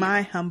opinion. In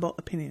my humble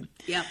opinion.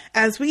 Yep.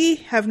 As we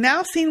have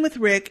now seen with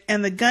Rick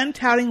and the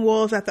gun-touting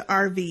wolves at the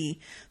RV,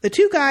 the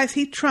 2 guys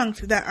he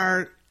trunked that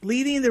are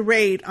leading the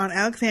raid on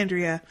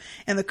Alexandria,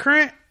 and the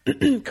current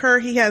cur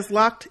he has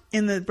locked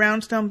in the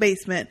brownstone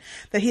basement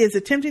that he is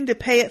attempting to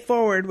pay it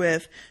forward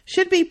with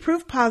should be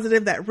proof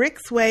positive that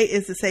Rick's way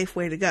is the safe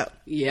way to go.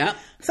 Yep.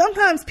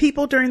 Sometimes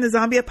people during the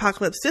zombie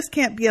apocalypse just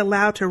can't be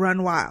allowed to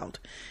run wild.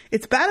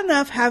 It's bad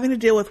enough having to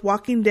deal with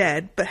Walking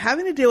Dead, but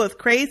having to deal with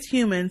crazed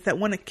humans that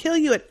want to kill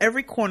you at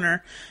every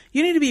corner,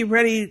 you need to be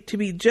ready to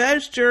be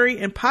judge, jury,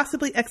 and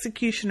possibly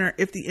executioner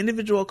if the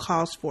individual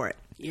calls for it.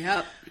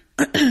 Yep.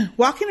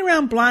 Walking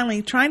around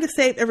blindly trying to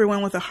save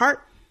everyone with a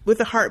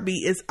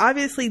heartbeat is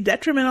obviously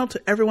detrimental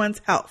to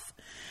everyone's health.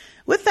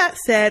 With that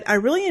said, I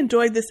really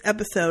enjoyed this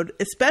episode,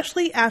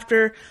 especially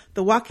after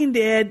The Walking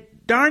Dead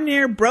darn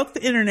near broke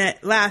the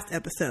internet last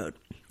episode.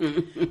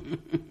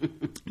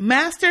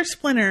 Master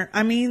Splinter,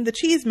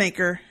 Eastman,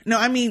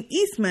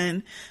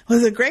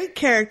 was a great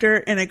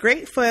character and a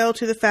great foil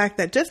to the fact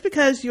that just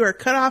because you are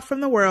cut off from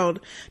the world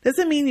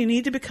doesn't mean you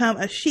need to become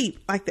a sheep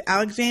like the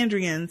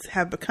Alexandrians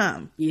have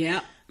become.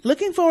 Yeah.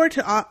 Looking forward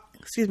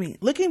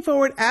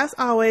as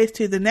always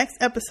to the next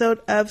episode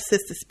of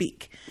Sistah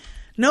Speak.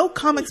 No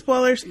comic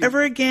spoilers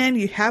ever again.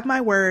 You have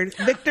my word.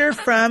 Victor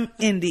from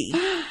Indy.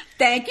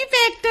 Thank you,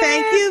 Victor.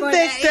 Thank you,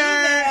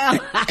 Victor.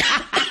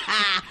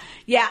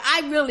 Yeah,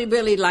 I really,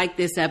 really like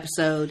this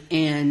episode,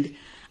 and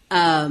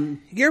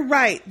you're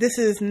right. This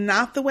is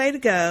not the way to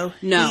go.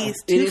 No,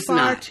 he's too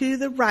far to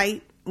the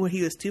right. Well,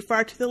 he was too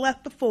far to the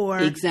left before.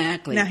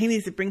 Exactly. Now he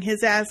needs to bring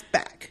his ass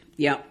back.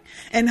 Yep.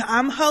 And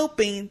I'm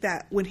hoping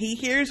that when he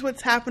hears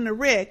what's happened to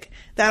Rick,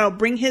 that'll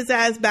bring his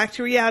ass back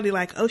to reality.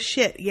 Like, oh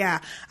shit,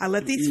 yeah, I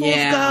let these fools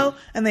go,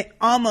 and they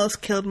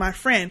almost killed my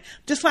friend.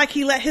 Just like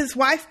he let his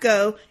wife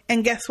go,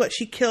 and guess what?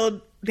 She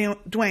killed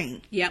Dwayne.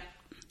 Yep.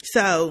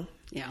 So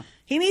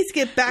he needs to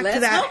get back to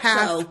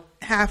that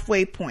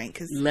halfway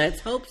point.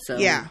 Let's hope so.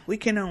 Yeah, we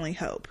can only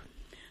hope.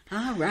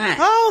 All right.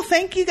 Oh,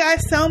 thank you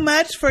guys so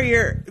much for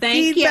your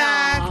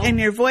feedback and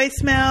your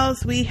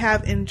voicemails. We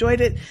have enjoyed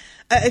it.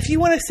 If you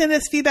want to send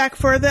us feedback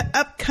for the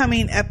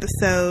upcoming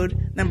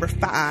episode, number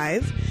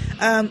 5,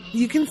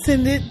 you can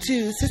send it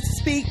to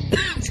sisterspeak,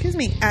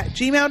 at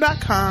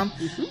gmail.com.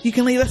 Mm-hmm. You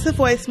can leave us a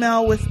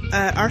voicemail with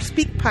our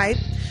SpeakPipe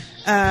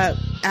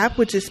app,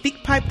 which is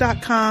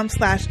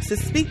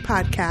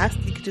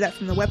speakpipe.com/sisterspeakpodcast. You can do that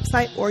from the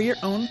website or your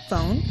own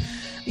phone.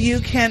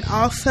 You can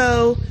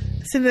also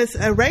send us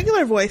a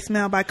regular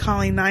voicemail by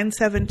calling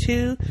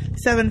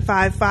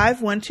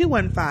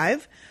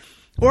 972-755-1215.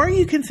 Or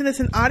you can send us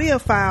an audio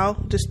file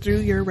just through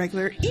your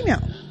regular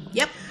email.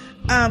 Yep.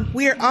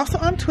 We are also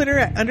on Twitter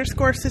at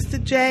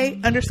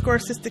 _SistahJ,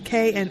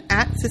 _SistahK, and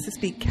at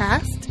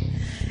SistahSpeakCast.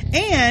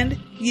 And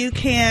you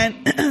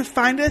can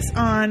find us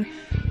on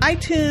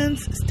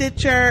iTunes,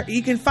 Stitcher.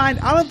 You can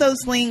find all of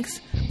those links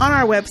on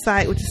our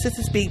website, which is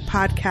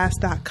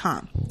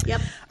sisterspeakpodcast.com.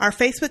 Yep. Our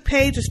Facebook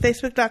page is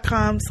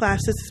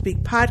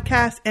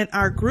facebook.com/sisterspeakpodcast, and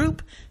our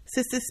group,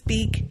 Sistah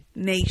Speak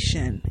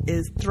Nation,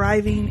 is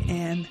thriving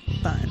and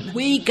fun.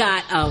 We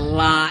got a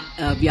lot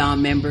of y'all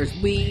members.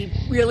 We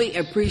really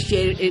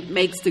appreciate it. It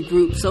makes the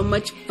group so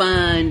much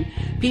fun.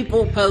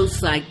 People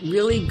post like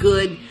really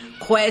good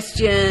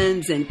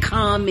questions and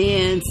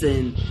comments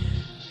and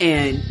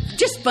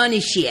just funny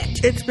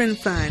shit. It's been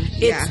fun.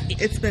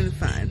 It's been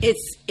fun.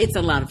 It's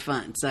a lot of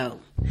fun. So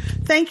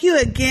thank you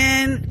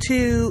again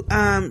to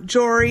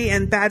Jory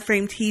and Bad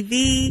Frame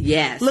TV.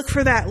 Yes. Look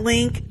for that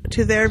link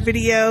to their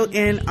video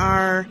in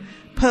our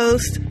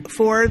post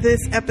for this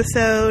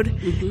episode.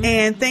 Mm-hmm.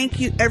 And thank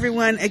you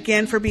everyone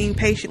again for being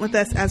patient with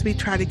us as we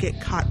try to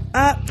get caught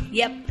up.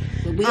 Yep.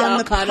 We on all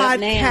the caught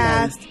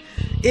podcast. Up now.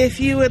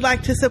 If you would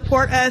like to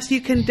support us, you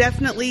can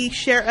definitely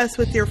share us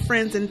with your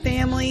friends and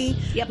family.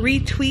 Yep.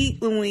 Retweet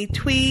when we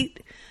tweet.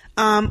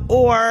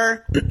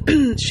 Or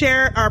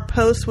share our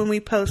posts when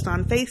we post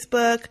on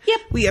Facebook.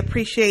 Yep. We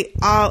appreciate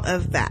all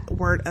of that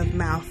word of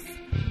mouth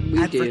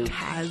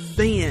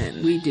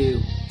advertising. We do.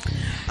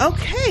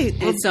 Okay.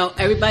 And so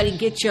everybody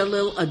get your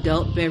little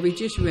adult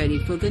beverages ready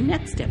for the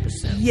next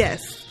episode.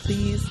 Yes,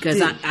 please. Because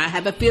I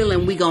have a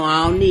feeling we're going to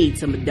all need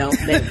some adult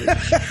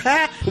beverage.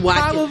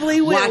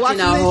 Probably will. Watching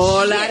a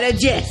whole lot of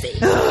Jesse.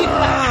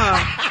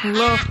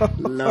 Lord.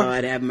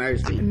 Lord have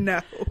mercy. No.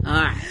 All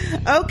right.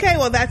 Okay,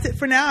 well, that's it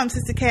for now. I'm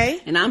Sistah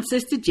K. And I'm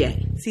Sistah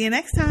J. See you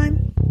next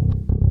time.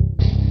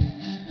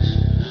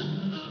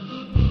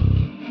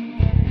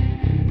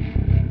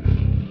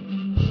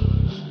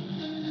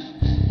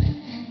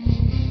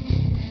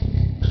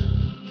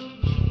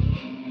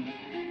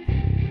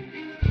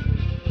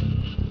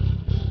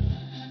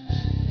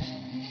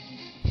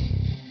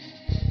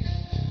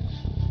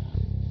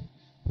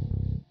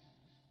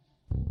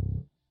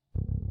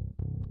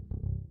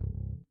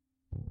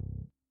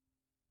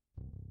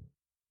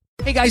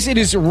 Hey guys, it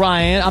is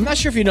Ryan. I'm not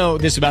sure if you know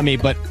this about me,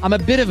 but I'm a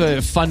bit of a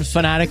fun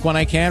fanatic when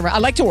I can. I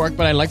like to work,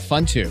 but I like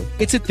fun too.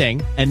 It's a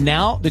thing. And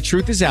now the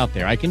truth is out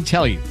there. I can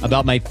tell you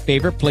about my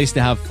favorite place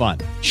to have fun.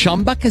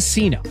 Chumba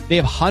Casino. They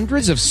have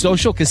hundreds of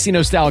social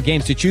casino style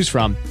games to choose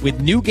from with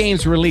new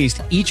games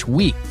released each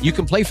week. You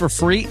can play for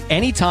free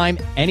anytime,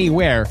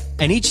 anywhere.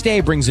 And each day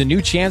brings a new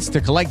chance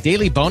to collect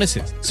daily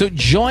bonuses. So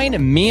join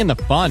me in the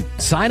fun.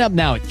 Sign up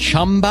now at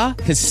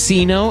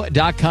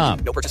ChumbaCasino.com.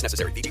 No purchase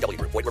necessary. VGW.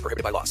 Void where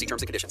prohibited by law. See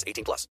terms and conditions.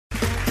 18+.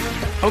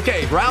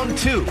 Okay, round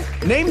 2.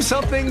 Name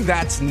something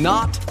that's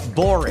not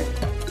boring.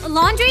 A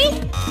laundry?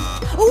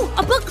 Ooh,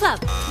 a book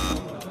club.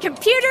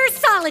 Computer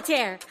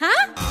solitaire,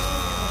 huh?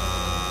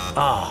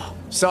 Ah,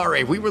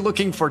 sorry. We were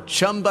looking for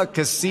Chumba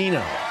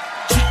Casino.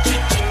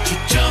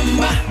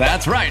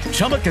 That's right.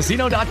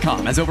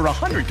 ChumbaCasino.com has over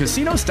 100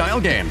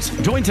 casino-style games.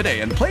 Join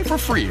today and play for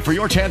free for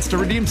your chance to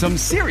redeem some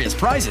serious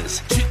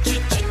prizes.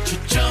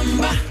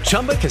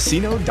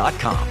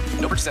 ChumbaCasino.com.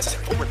 No purchase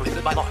necessary. Void where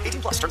prohibited by law.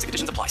 18+. Terms and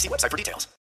conditions apply. See website for details.